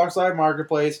Xbox Live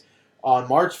Marketplace on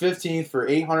March 15th for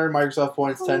 800 Microsoft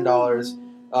points,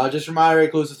 $10. Just a reminder, it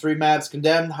includes the 3 maps: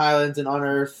 Condemned, Highlands, and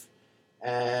Unearth.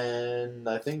 And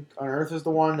I think Unearth is the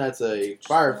one that's a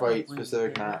firefight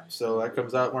specific map. So that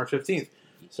comes out March 15th.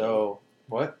 So,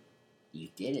 what? You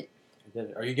did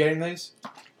it. Are you getting these?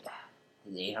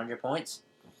 The 800 points?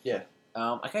 Yeah.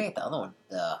 I gotta get the other one,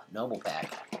 the Noble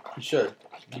Pack. You should.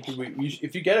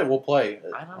 If you get it, we'll play.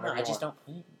 I don't know. I just don't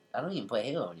play. I don't even play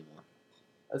Halo anymore.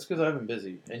 That's because I've been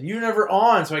busy. And you're never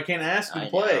on, so I can't ask you to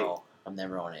play. know. I'm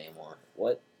never on anymore.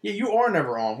 What? Yeah, you are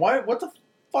never on. Why? What the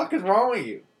fuck is wrong with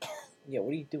you? Yeah,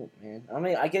 what are you doing, man? I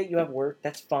mean, I get you have work.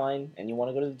 That's fine. And you want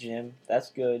to go to the gym. That's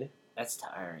good. That's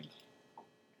tiring.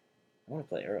 I want to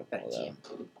play Aero Got Ball, a though. gym.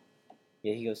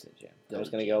 Yeah, he goes to the gym. Go I was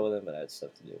to the going to go with him, but I had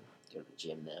stuff to do. Go to the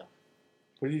gym now.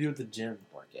 What do you do at the gym?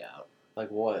 Work out. Like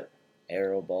what?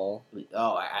 Aero Ball.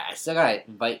 Oh, I still gotta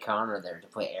invite Connor there to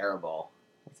play Aeroball.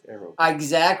 What's aero?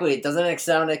 Exactly. Doesn't it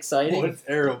sound exciting? What's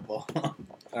aero ball?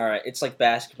 Alright, it's like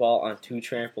basketball on 2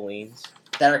 trampolines.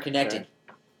 That are connected.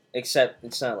 Except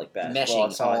it's not like basketball. Meshing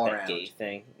It's not all like around. that gay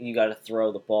thing. You got to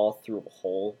throw the ball through a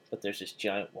hole, but there's this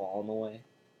giant wall in the way.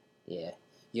 Yeah.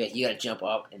 You gotta jump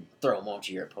up and throw them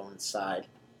onto your opponent's side.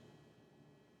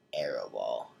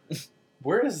 Aeroball.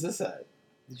 Where is this at?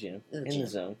 The gym. In the In gym. the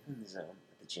zone. In the zone.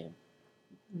 At the gym.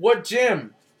 What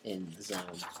gym? In the zone.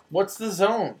 What's the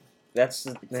zone? That's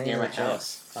the It's name near of my the gym.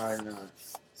 house. I know.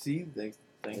 See, thanks.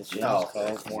 The gym Oh, is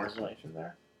called More Warzone. information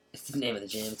there. It's the name of the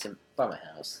gym. It's by my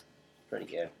house. Pretty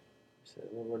good. So,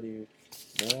 what do you?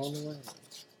 No on the way.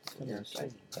 Yeah,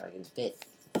 gotta get fit.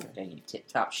 Gotta get tip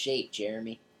top shape,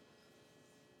 Jeremy.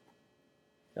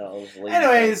 No, it was late.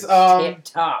 Anyways, Tip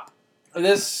top.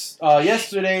 this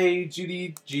yesterday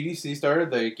GDC started,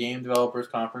 the Game Developers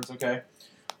Conference. Okay.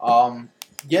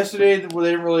 Yesterday they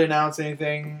didn't really announce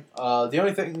anything. The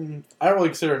only thing I don't really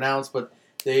consider announced, but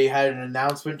they had an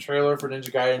announcement trailer for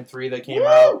Ninja Gaiden 3 that came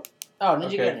out. Oh, Ninja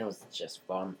Okay. Gaiden was just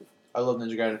fun. I love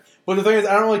Ninja Gaiden. But the thing is,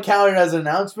 I don't really count it as an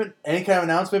announcement, any kind of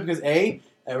announcement, because A,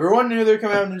 everyone knew they were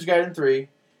coming out with Ninja Gaiden 3,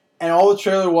 and all the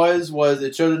trailer was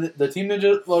it showed the Team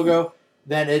Ninja logo,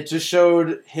 then it just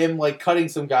showed him, like, cutting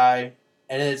some guy,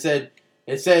 and then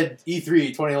it said E3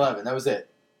 2011. That was it.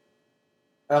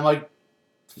 And I'm like,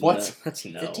 what? No, that's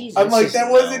no. The teaser. I'm like, This that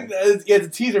is wasn't, yeah, it's a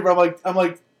teaser, but I'm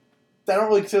like, I don't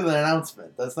really consider that an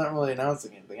announcement. That's not really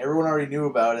announcing anything. Everyone already knew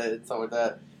about it and stuff like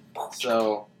that.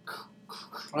 So,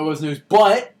 that was news.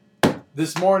 But,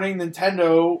 this morning,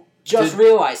 Nintendo Just did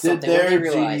realized did something. What did their, they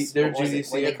realize? their What was it?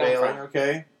 GDC Where'd they come unveiling, from?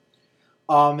 okay?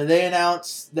 And they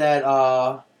announced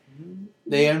that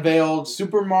they unveiled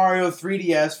Super Mario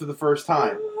 3DS for the first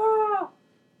time.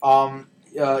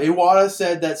 Iwata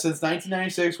said that since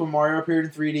 1996, when Mario appeared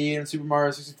in 3D in Super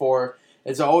Mario 64,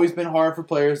 it's always been hard for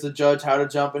players to judge how to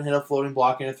jump and hit a floating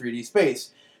block in a 3D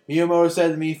space. Miyamoto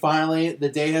said to me, finally, the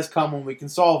day has come when we can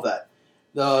solve that.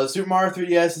 The Super Mario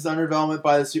 3DS is under development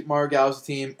by the Super Mario Galaxy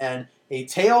team, and a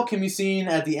tail can be seen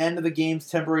at the end of the game's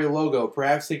temporary logo,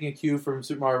 perhaps taking a cue from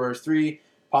Super Mario Bros. 3,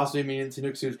 possibly meaning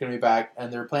Tanuxu is going to be back,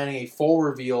 and they're planning a full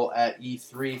reveal at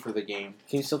E3 for the game.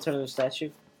 Can you still turn into a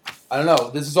statue? I don't know.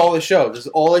 This is all they showed. This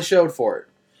is all they showed for it.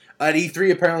 At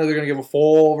E3, apparently they're going to give a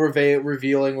full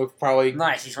revealing with probably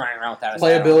Nice. He's running around without his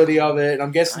playability of it. And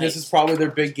I'm guessing this Nice. is probably their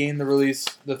big game to release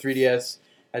the 3DS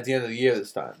at the end of the year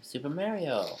this time. Super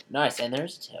Mario. Nice. And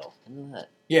there's a tail. Look at that.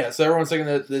 Yeah, so everyone's thinking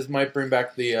that this might bring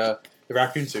back the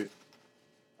raccoon suit.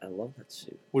 I love that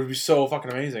suit. Would be so fucking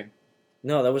amazing.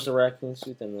 No, that was the raccoon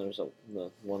suit, then there was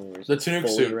the one where he's The Tunic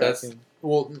fully suit. That's raccoon.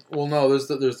 well, no. There's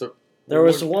the There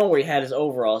was the one where he had his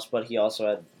overalls, but he also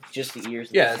had just the ears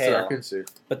and yeah, the it's the tail. raccoon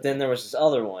suit. But then there was this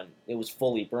other one. It was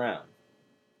fully brown.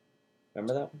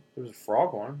 Remember that one? There was a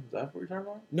frog one. Is that what you're talking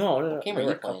about? No, What game are there you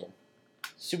were a couple. playing?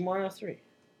 Super Mario 3.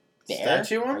 Bear?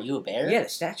 Statue one? Are you a bear? Yeah, the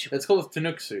statue. It's called a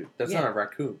Tunic suit. That's Yeah. not a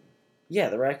raccoon. Yeah,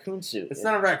 the raccoon suit. It's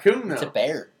not a raccoon though. It's a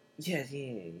bear. Yeah.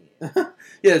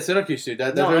 Yeah, it's a Tunic suit.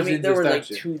 That No, I turns mean into there a were like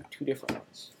statue. two different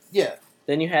ones. Yeah.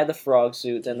 Then you had the frog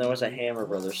suit. Then there was a Hammer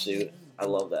Brothers suit. I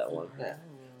love that one. Yeah.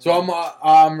 So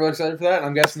I'm really excited for that. And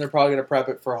I'm guessing they're probably gonna prep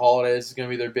it for holidays. It's gonna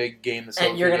be their big game. To sell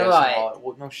And you're gonna 3DS buy and all it. that.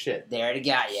 Well, no shit. They already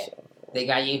got you. So, They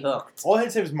got you hooked. All I had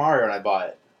to say was Mario, and I bought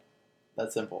it.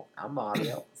 That's simple. I'm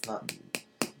Mario. It's not.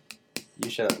 You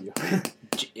shut up, you.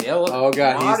 Yeah, look, Oh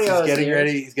god, he's Mario's getting here.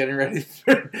 ready. He's getting ready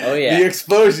for Oh, yeah. the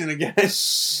explosion again.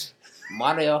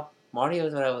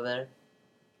 Mario's right over there.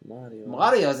 Mario.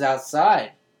 Mario's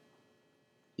outside.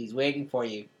 He's waiting for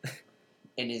you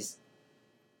in his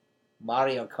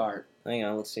Mario Kart. Hang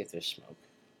on, let's see if there's smoke.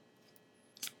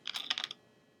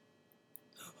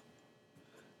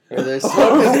 Or there's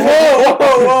whoa,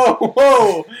 whoa, whoa,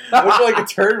 whoa! Looked like a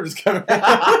turd was coming.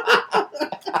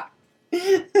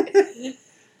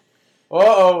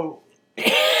 Uh-oh.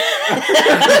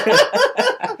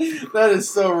 That is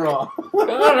so wrong.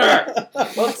 Connor,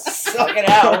 let's suck it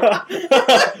out.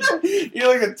 You're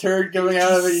like a turd coming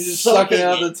out of it. You're just Sucking sucking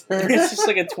out the It's turd. just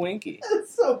like a Twinkie.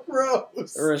 It's so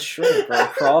gross. Or a shrimp or a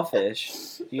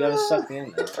crawfish. You gotta suck the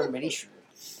end there. Or mini shrimp.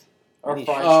 Or Mini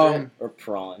fried shrimp. shrimp. Or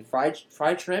prawn. Fried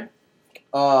shrimp.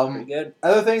 Pretty good.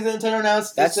 Other things that Nintendo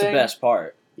announced. That's this the thing, best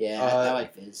part. Yeah, Uh, I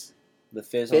like Fizz. The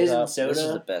fizz, Fizz on and top. This is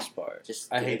soda. the best part.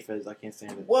 Just I give hate it- fizz. I can't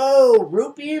stand it. Whoa,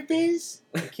 root beer fizz?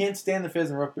 I can't stand the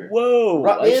fizz and root beer. Whoa!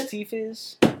 Rock beer? Iced tea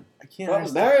fizz. I can't. Oh,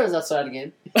 understand. Mario's outside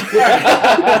again.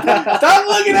 Stop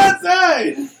looking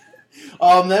outside. The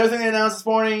other thing they announced this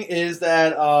morning is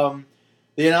that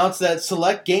they announced that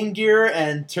select Game Gear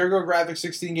and TurboGrafx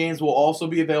 16 games will also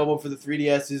be available for the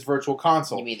 3DS's Virtual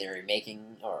Console. You mean they're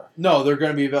remaking or No, they're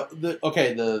going to be available. The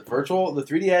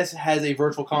 3DS has a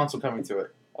Virtual Console coming to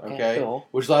it. Okay. cool.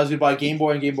 Which allows you to buy Game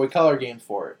Boy and Game Boy Color games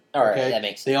for it. All right, Okay. that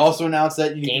makes They sense. also announced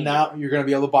that you're Game going to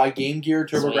be able to buy Game Gear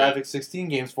TurboGrafx 16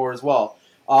 games for it as well.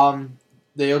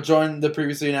 They'll join the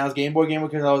previously announced Game Boy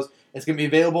Colors. It's going to be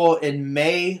available in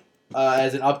May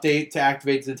as an update to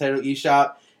activate the Nintendo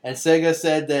eShop. And Sega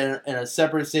said that in a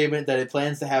separate statement that it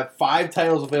plans to have 5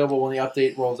 titles available when the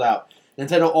update rolls out.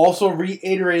 Nintendo also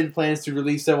reiterated plans to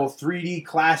release several 3D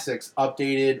classics,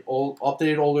 updated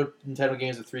older Nintendo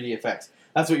games with 3D effects.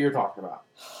 That's what you're talking about.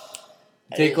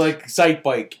 Take like Sight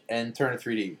Bike and turn it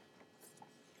 3D.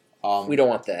 We don't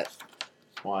want that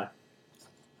Why?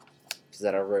 because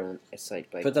that'll ruin a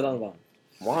site. Like Put that on the bottom.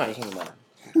 why? Put it on the bottom.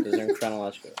 Because they're in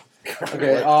chronological.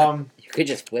 Okay. You could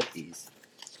just flip these.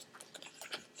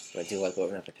 But I do like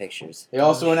opening up the pictures. They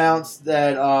also announced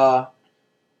that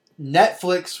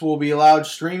Netflix will be allowed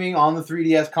streaming on the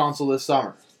 3DS console this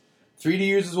summer. 3D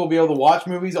users will be able to watch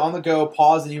movies on the go,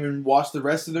 pause, and even watch the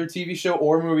rest of their TV show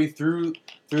or movie through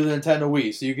the Nintendo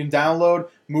Wii. So you can download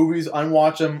movies,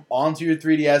 unwatch them onto your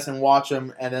 3DS, and watch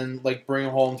them, and then like bring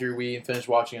them home to your Wii and finish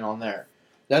watching it on there.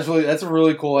 That's a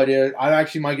really cool idea. I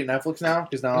actually might get Netflix now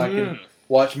because now I can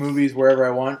watch movies wherever I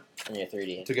want On your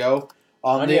 3D. to go.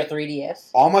 On your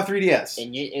 3DS? On my 3DS.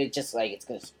 And it's just like it's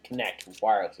going to connect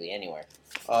wirelessly anywhere.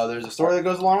 There's a story that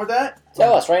goes along with that.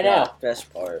 Tell us right now.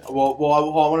 Best part. Well, I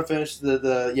want to finish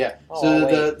the Oh, So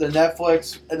wait. the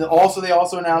Netflix, and they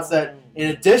also announced that in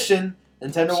addition,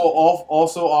 Nintendo will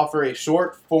also offer a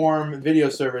short form video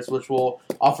service, which will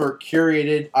offer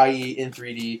curated, i.e., in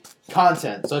 3D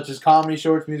content, such as comedy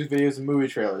shorts, music videos, and movie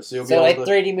trailers. So you'll be So like able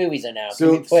to, 3D movies are now. Can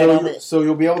we so, play it on so, this? so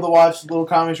you'll be able to watch little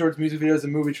comedy shorts, music videos,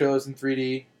 and movie trailers in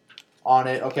 3D on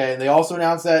it. Okay, and they also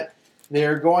announced that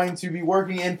they're going to be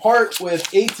working in part with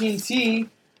AT&T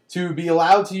to be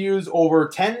allowed to use over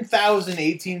 10,000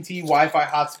 AT&T Wi-Fi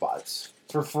hotspots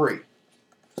for free.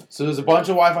 So there's a bunch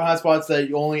of Wi-Fi hotspots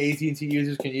that only AT&T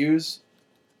users can use.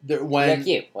 When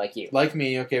Like you. like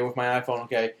me, okay, with my iPhone,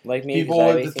 okay, Like me, people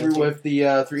with the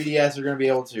 3DS are going to be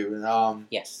able to. And,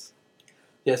 Yes.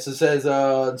 yes, it says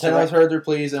Nintendo has heard their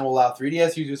pleas and will allow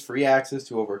 3DS users free access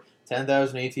to over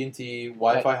 10,000 AT&T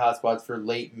Wi-Fi hotspots for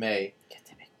late May.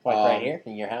 Like right Um, here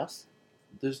in your house?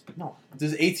 There's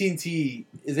AT&T.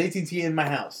 Is AT&T in my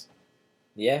house?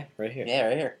 Yeah, right here. Yeah,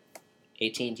 right here.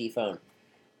 AT&T phone.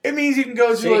 It means you can go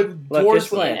to See? like Look, towards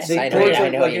here's mine. Yes, See, I know towards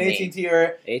what like you an mean. AT&T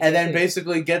area, and then AT&T.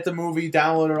 basically get the movie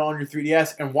downloaded on your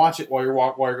 3DS and watch it while you're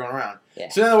going around. Yeah.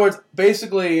 So in other words,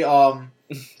 basically,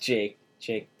 Jake,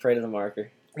 pray to the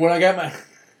marker. when I get my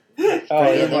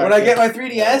Oh, yeah, when I get my No,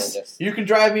 3DS, just- you can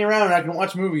drive me around and I can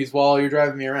watch movies while you're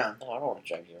driving me around. No, I don't want to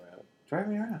drive you around. Drive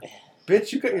me around.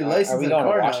 Bitch, you got your Are license we in the going to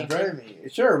car now. Washington? Drive me.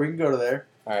 Sure, we can go to there.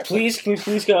 All right. Please, can we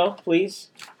please go? Please.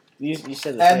 You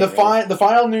said the And thing, right? the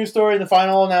final news story, the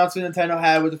final announcement Nintendo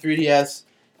had with the 3DS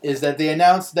is that they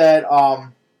announced that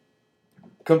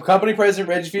company president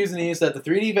Reggie Fils-Aimé said that the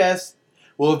 3DS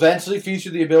will eventually feature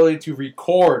the ability to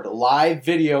record live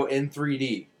video in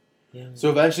 3D. Yeah. So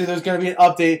eventually there's going to be an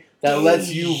update that lets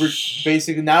you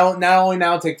basically not only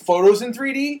now take photos in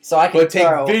 3D, So I can but take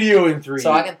throw. video in 3D.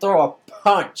 So I can throw a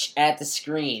punch at the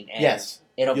screen. And yes,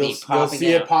 It'll you'll be popping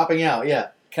see out. it popping out. Yeah,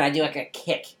 Can I do like a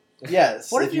kick?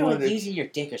 yes. What if you're want like to- using your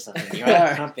dick or something? You're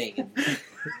like pumping.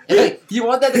 And, you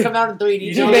want that to come out in 3D? You,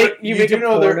 You do too? make- you make do a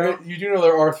know porno? you do know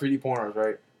there are 3D pornos,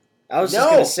 right? I was no,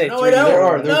 just gonna say no, 3D. I don't. There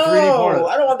are. There's no, 3D pornos.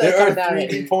 I don't want that There are coming out at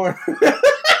 3D me. porn.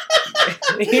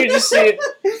 You just see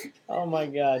it. Oh my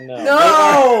god, no.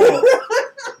 No!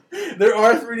 There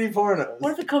are 3D pornos.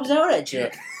 What if it comes out at you?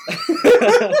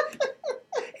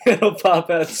 It'll pop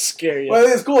out and scare you. Well, I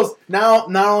think it's cool is now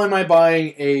not only am I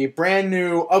buying a brand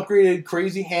new, upgraded,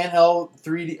 crazy handheld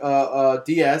 3D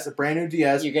DS, a brand new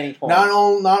DS. You're getting porn.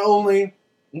 Not only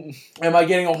am I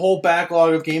getting a whole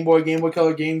backlog of Game Boy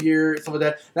Color, Game Gear, stuff like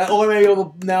that. Not only am I able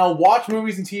to now watch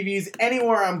movies and TVs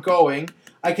anywhere I'm going,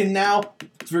 I can now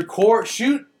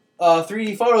shoot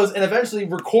 3D photos, and eventually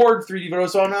record 3D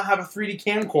photos. So I now have a 3D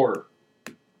camcorder.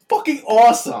 Fucking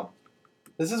awesome!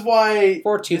 This is why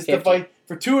For it's the $250. fight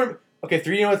for two. Okay,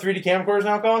 you know what 3D camcorders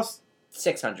now cost?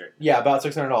 $600. Yeah, about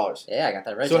 $600. Yeah, I got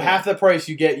that right. So there. half the price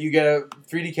you get a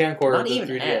 3D camcorder Not with even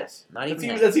 3DS. half. Not even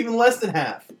half. That's even less than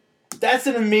half. That's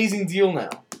an amazing deal now.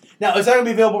 Now, it's not going to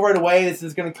be available right away. This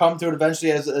is going to come to it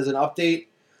eventually as an update.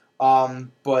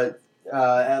 But the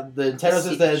Nintendo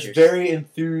says that it's very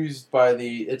enthused by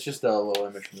the... It's just a little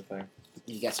image from the thing.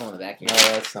 You got some on the back here. No,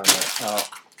 that's not it. Oh.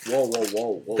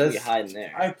 Whoa. What are you hiding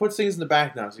there? I put things in the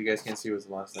back now so you guys can't see what's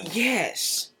the last thing.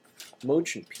 Yes!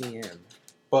 Motion PM.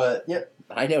 But, yep.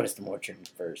 I noticed the Mortron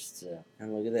first. So.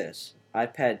 And look at this.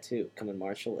 iPad 2 coming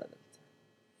March 11th.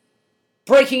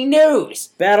 Breaking news!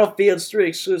 Battlefield's 3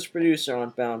 exclusive producer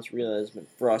on Balance Realism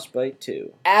Frostbite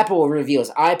 2. Apple reveals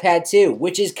iPad 2,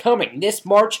 which is coming this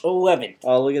March 11th.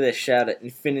 Oh, look at this. Shout out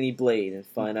Infinity Blade in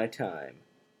Finite Time.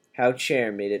 How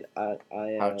Chair made it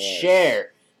iOS. How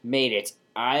Cher made it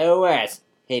iOS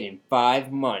hit in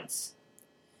 5 months.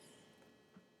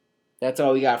 That's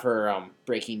all we got for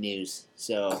breaking news.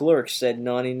 So Clerk said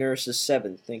Naughty Nurse is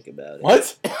 7. Think about it.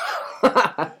 What?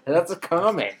 that's a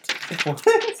comment. What?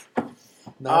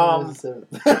 Um, you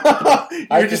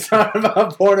were just talking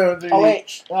about porno. 3D. Oh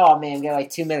wait! Oh man, we got like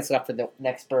 2 minutes left for the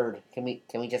next bird. Can we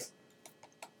just?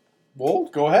 Well,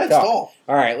 go ahead. Go. Stall.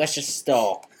 All right, let's just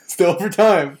stall. Still for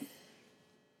time.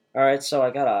 Alright, so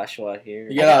I got Oshawott here.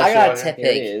 You got I got a Oshawott. tip Here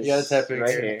it pig. is. You got a tap pig right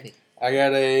here. here. I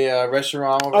got a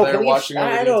restaurant over Oh, there can we watching over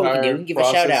I the know what we entire can do. We can give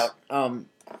process. a shout out.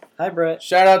 Hi, Brett.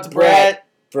 Shout out to Brett.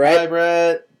 Brett. Hi,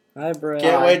 Brett. Hi, Brett.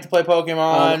 Can't wait to play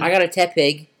Pokemon. I got a tep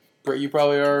pig. Brett, you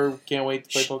probably are. Can't wait to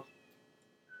play Pokemon.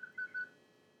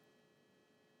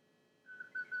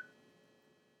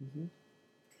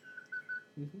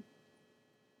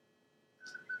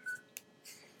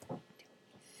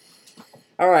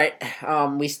 All right.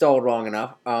 We stalled long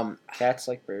enough. Cats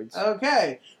like birds.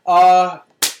 Okay. Well,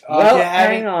 having-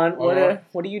 hang on. What?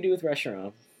 What do you do with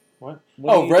Reshiram? What? do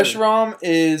Oh, you do? Reshiram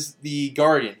is the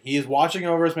guardian. He is watching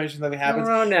over us, making sure nothing happens.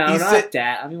 No, He not sit-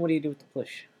 that. I mean, what do you do with the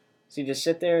push? So you just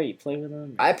sit there, you play with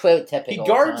him? I play with tep pig. He all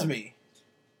the guards time. me.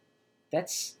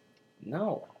 That's...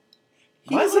 No.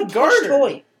 He's my a plush guarder.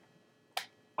 toy.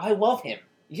 I love him.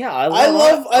 Yeah, I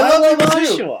love him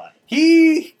too. Oshawott.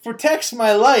 He protects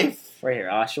my life. Right here,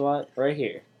 Oshawott. Right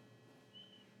here.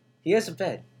 He has a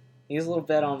bed. He has a little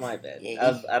bed on my bed.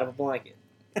 Yeah. Out of a blanket.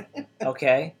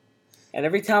 Okay? And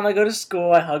every time I go to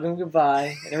school, I hug him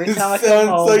goodbye. And every time I come Sounds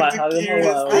home, like I the hug him cutest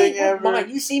hello. thing. I ever. mine.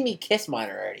 You see me kiss mine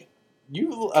already.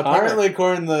 You apparently,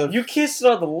 according to You kissed it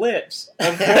on the lips.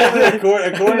 Apparently,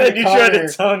 according And then to you tried Connor,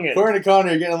 to tongue it. according to Connor,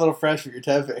 you're getting a little fresh with your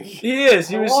Tevik. He is.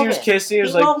 He I was love it. kissing. He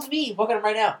was He like, loves me. Look at him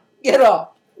right now. Get off.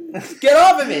 Get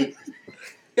off of me.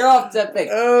 Get off tep pig.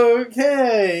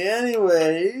 Okay.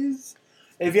 Anyways,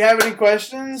 if you have any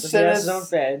questions, so he send has his own us.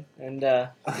 bed. And,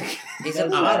 He's Doesn't an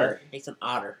matter. otter. He's an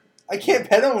otter. I can't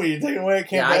pet him when you're taking away. I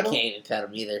can't Yeah, I pet can't him. even pet him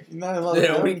either. You're not allowed to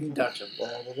No, pet we him. can touch him.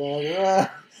 Okay,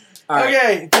 All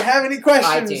right. if you have any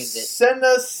questions, iTunes it. send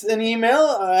us an email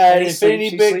at and he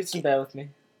Infinity sleeps in Big. bed with me.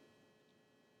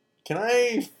 Can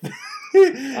I?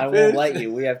 I won't let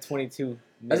you. We have 22 minutes.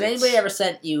 Has anybody ever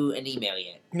sent you an email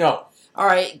yet? No. All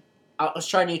right. Let's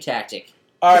try a new tactic.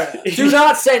 All right. Do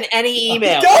not send any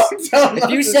emails. Don't tell If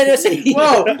you us. send us an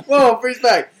email. Whoa, freeze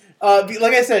back.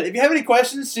 Like I said, if you have any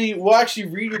questions, see, we'll actually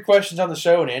read your questions on the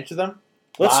show and answer them.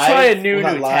 Let's Live? try a new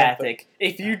Well, not live, tactic.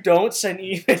 If you don't send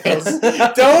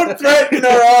emails, Don't threaten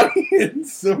our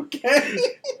audience, okay?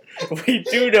 we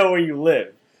do know where you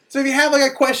live. So if you have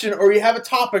like a question, or you have a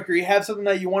topic, or you have something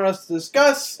that you want us to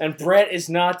discuss, And Brett is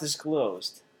not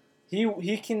disclosed. He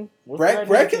can. We'll Brett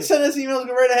threaten him can too. send us emails.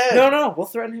 Go right ahead. No, we'll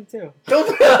threaten him too. Don't.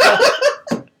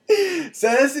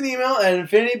 Send us an email at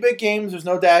InfinityBitGames. There's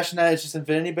no dash in that. It's just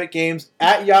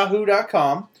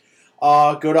InfinityBitGames@yahoo.com.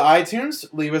 Go to iTunes.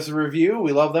 Leave us a review.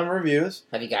 We love them reviews.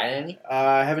 Have you got any?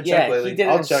 I haven't Yeah, checked lately. he did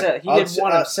I'll it check. himself. He I'll did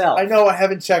one himself. I know. I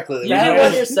haven't checked lately. You That did was-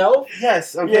 one yourself?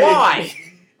 Yes. Okay. Why?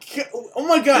 Oh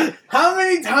my god! How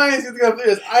many times did you go through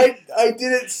this? I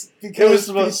did it It was because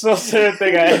the most silly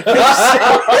thing I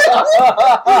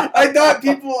I thought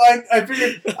people. I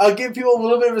figured I'll give people a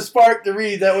little bit of a spark to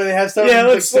read. That way they have something. Yeah,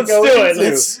 let's to do go it.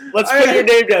 into. Let's I- put your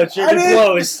name down. You're I didn't-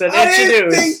 close and I didn't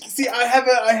introduce. think. See, I have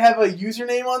a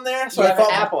username on there, so You I have an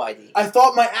thought Apple ID. I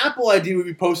thought my Apple ID would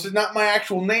be posted, not my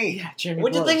actual name. Yeah, Jeremy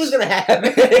What did you think Close. was going to happen?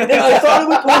 I thought it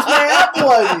would post my Apple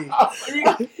ID.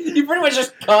 You pretty much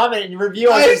just comment and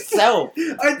review on I- yourself.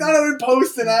 I thought it would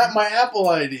post my Apple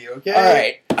ID. Okay. All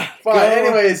right. Fine. Go.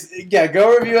 Anyways, yeah,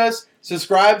 go review us.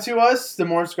 Subscribe to us. The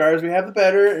more subscribers we have, the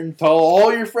better. And tell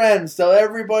all your friends. Tell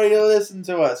everybody to listen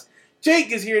to us.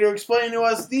 Jake is here to explain to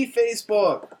us the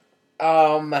Facebook.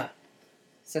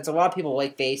 Since a lot of people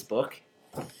like Facebook,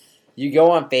 you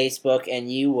go on Facebook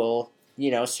and you will,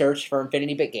 search for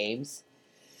Infinity Bit Games.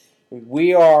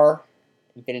 We are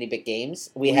Infinity Bit Games.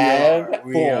 We have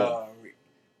We boom. are.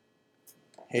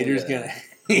 Haters Look at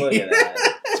gonna. Look at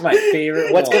that. It's my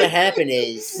favorite. What's one. gonna happen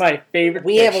is My favorite.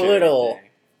 We have a picture little- right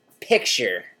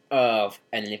picture of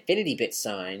an infinity bit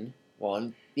sign.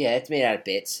 One, yeah, it's made out of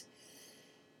bits,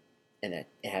 and it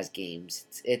has games.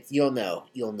 It's you'll know.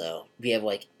 We have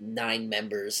like 9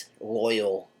 members,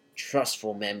 loyal,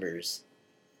 trustful members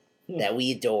that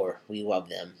we adore. We love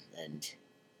them, and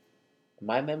am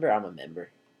I a member? I'm a member.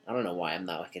 I don't know why I'm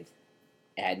not like an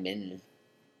admin.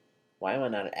 Why am I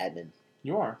not an admin?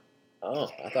 You are. Oh,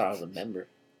 I thought I was a member.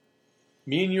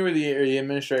 Me and you are the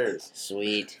administrators.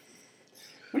 Sweet.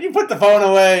 Will you put the phone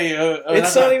away?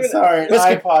 It's not even- Sorry,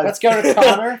 Let's go to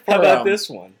Connor. How for, about this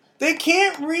one? They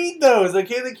can't read those. They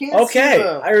can't see Okay,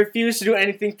 them. I refuse to do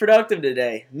anything productive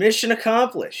today. Mission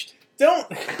accomplished. Don't.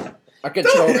 Our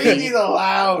control Don't read read. these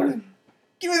aloud.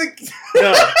 Give me the.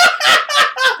 No.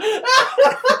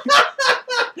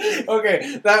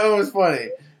 Okay, that one was funny.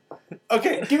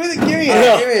 Okay, give me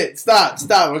No. it. Stop.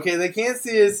 Okay, they can't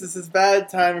see us. This is bad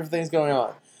time. Everything's going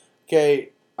on. Okay.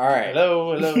 All right.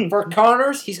 Hello. For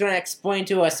Connors, he's gonna explain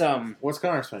to us. What's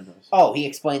Connor's friend does? Oh, he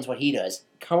explains what he does.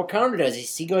 What Connor does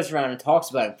is he goes around and talks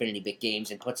about Infinity Bit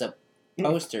games and puts up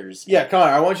posters. Yeah,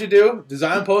 Connor, I want you to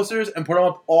design posters and put them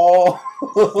up all.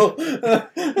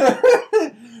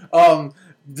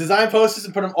 Design posters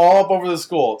and put them all up over the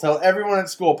school. Tell everyone at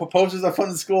school. Put posters up on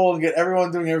the school and get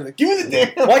everyone doing everything. Give me the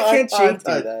damn. Why can't Jake do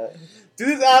content. that? Do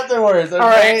this afterwards. Okay? All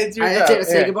right. It's your That's job. it.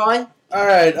 Say Yeah. goodbye. All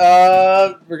right.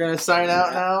 We're gonna sign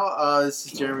out now. This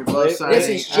is Jeremy Blow signing This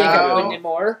is Jacob out.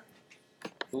 Windenmore.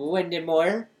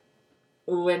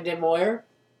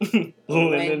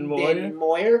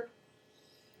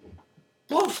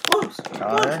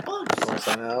 Connor, you wanna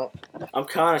sign out? I'm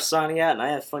Connor signing out, and I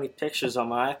have funny pictures on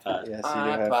my iPad. Yes,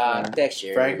 iPod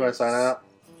pictures. Frank, want to sign out?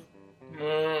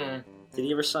 Did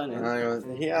he ever sign in? I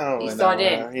don't He really signed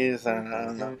know. in. He just signed in. I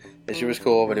don't know. Issue was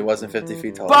cool, but he wasn't 50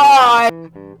 feet tall. Bye.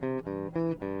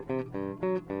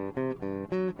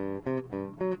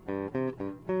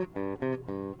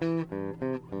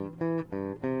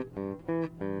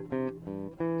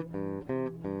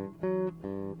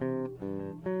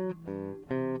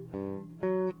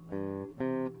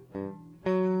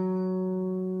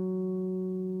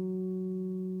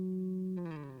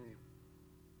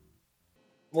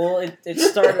 Well, it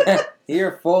started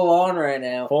You're full on right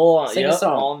now. full on. Sing a Yep,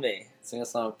 song. all me. Sing a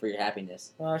song for your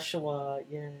happiness. Oshawa,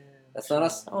 yeah. That's not a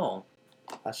song.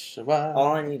 Ashwa.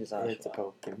 All I need is Oshawa. It's a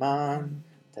Pokemon.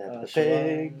 Peppa Ashwa.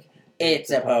 Pig. It's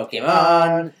a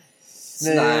Pokemon.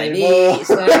 Snivy.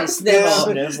 Snivy,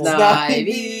 Snivy, Snivy.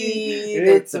 Snivy.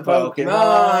 It's a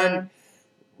Pokemon.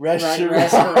 Restaurant.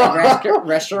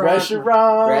 Restaurant.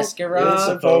 Restaurant. Restaurant. It's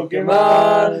a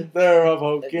Pokemon. There are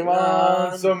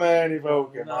Pokemon. So many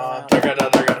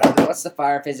Pokemon. What's the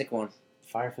fire physic one?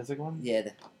 Fire physical one? Yeah,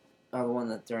 the one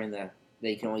that during that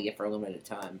you can only get for a limited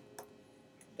time.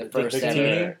 The The first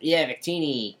Victini? ever. Yeah,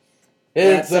 Victini.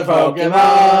 It's That's a a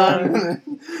Pokemon.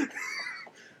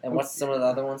 And what's some of the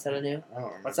other ones that I knew? I don't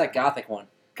remember. What's that Gothic one?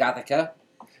 Gothica?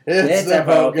 It's a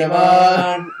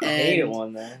Pokemon. I hate it And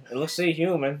one there. It looks like a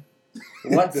human.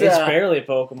 what's It's barely a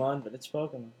Pokemon, but it's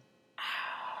Pokemon.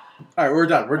 All right, we're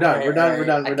done. We're done. Alright, We're done. alright. We're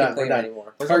done. I We're can't done. think We're of done.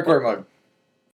 anymore. Hardcore mode.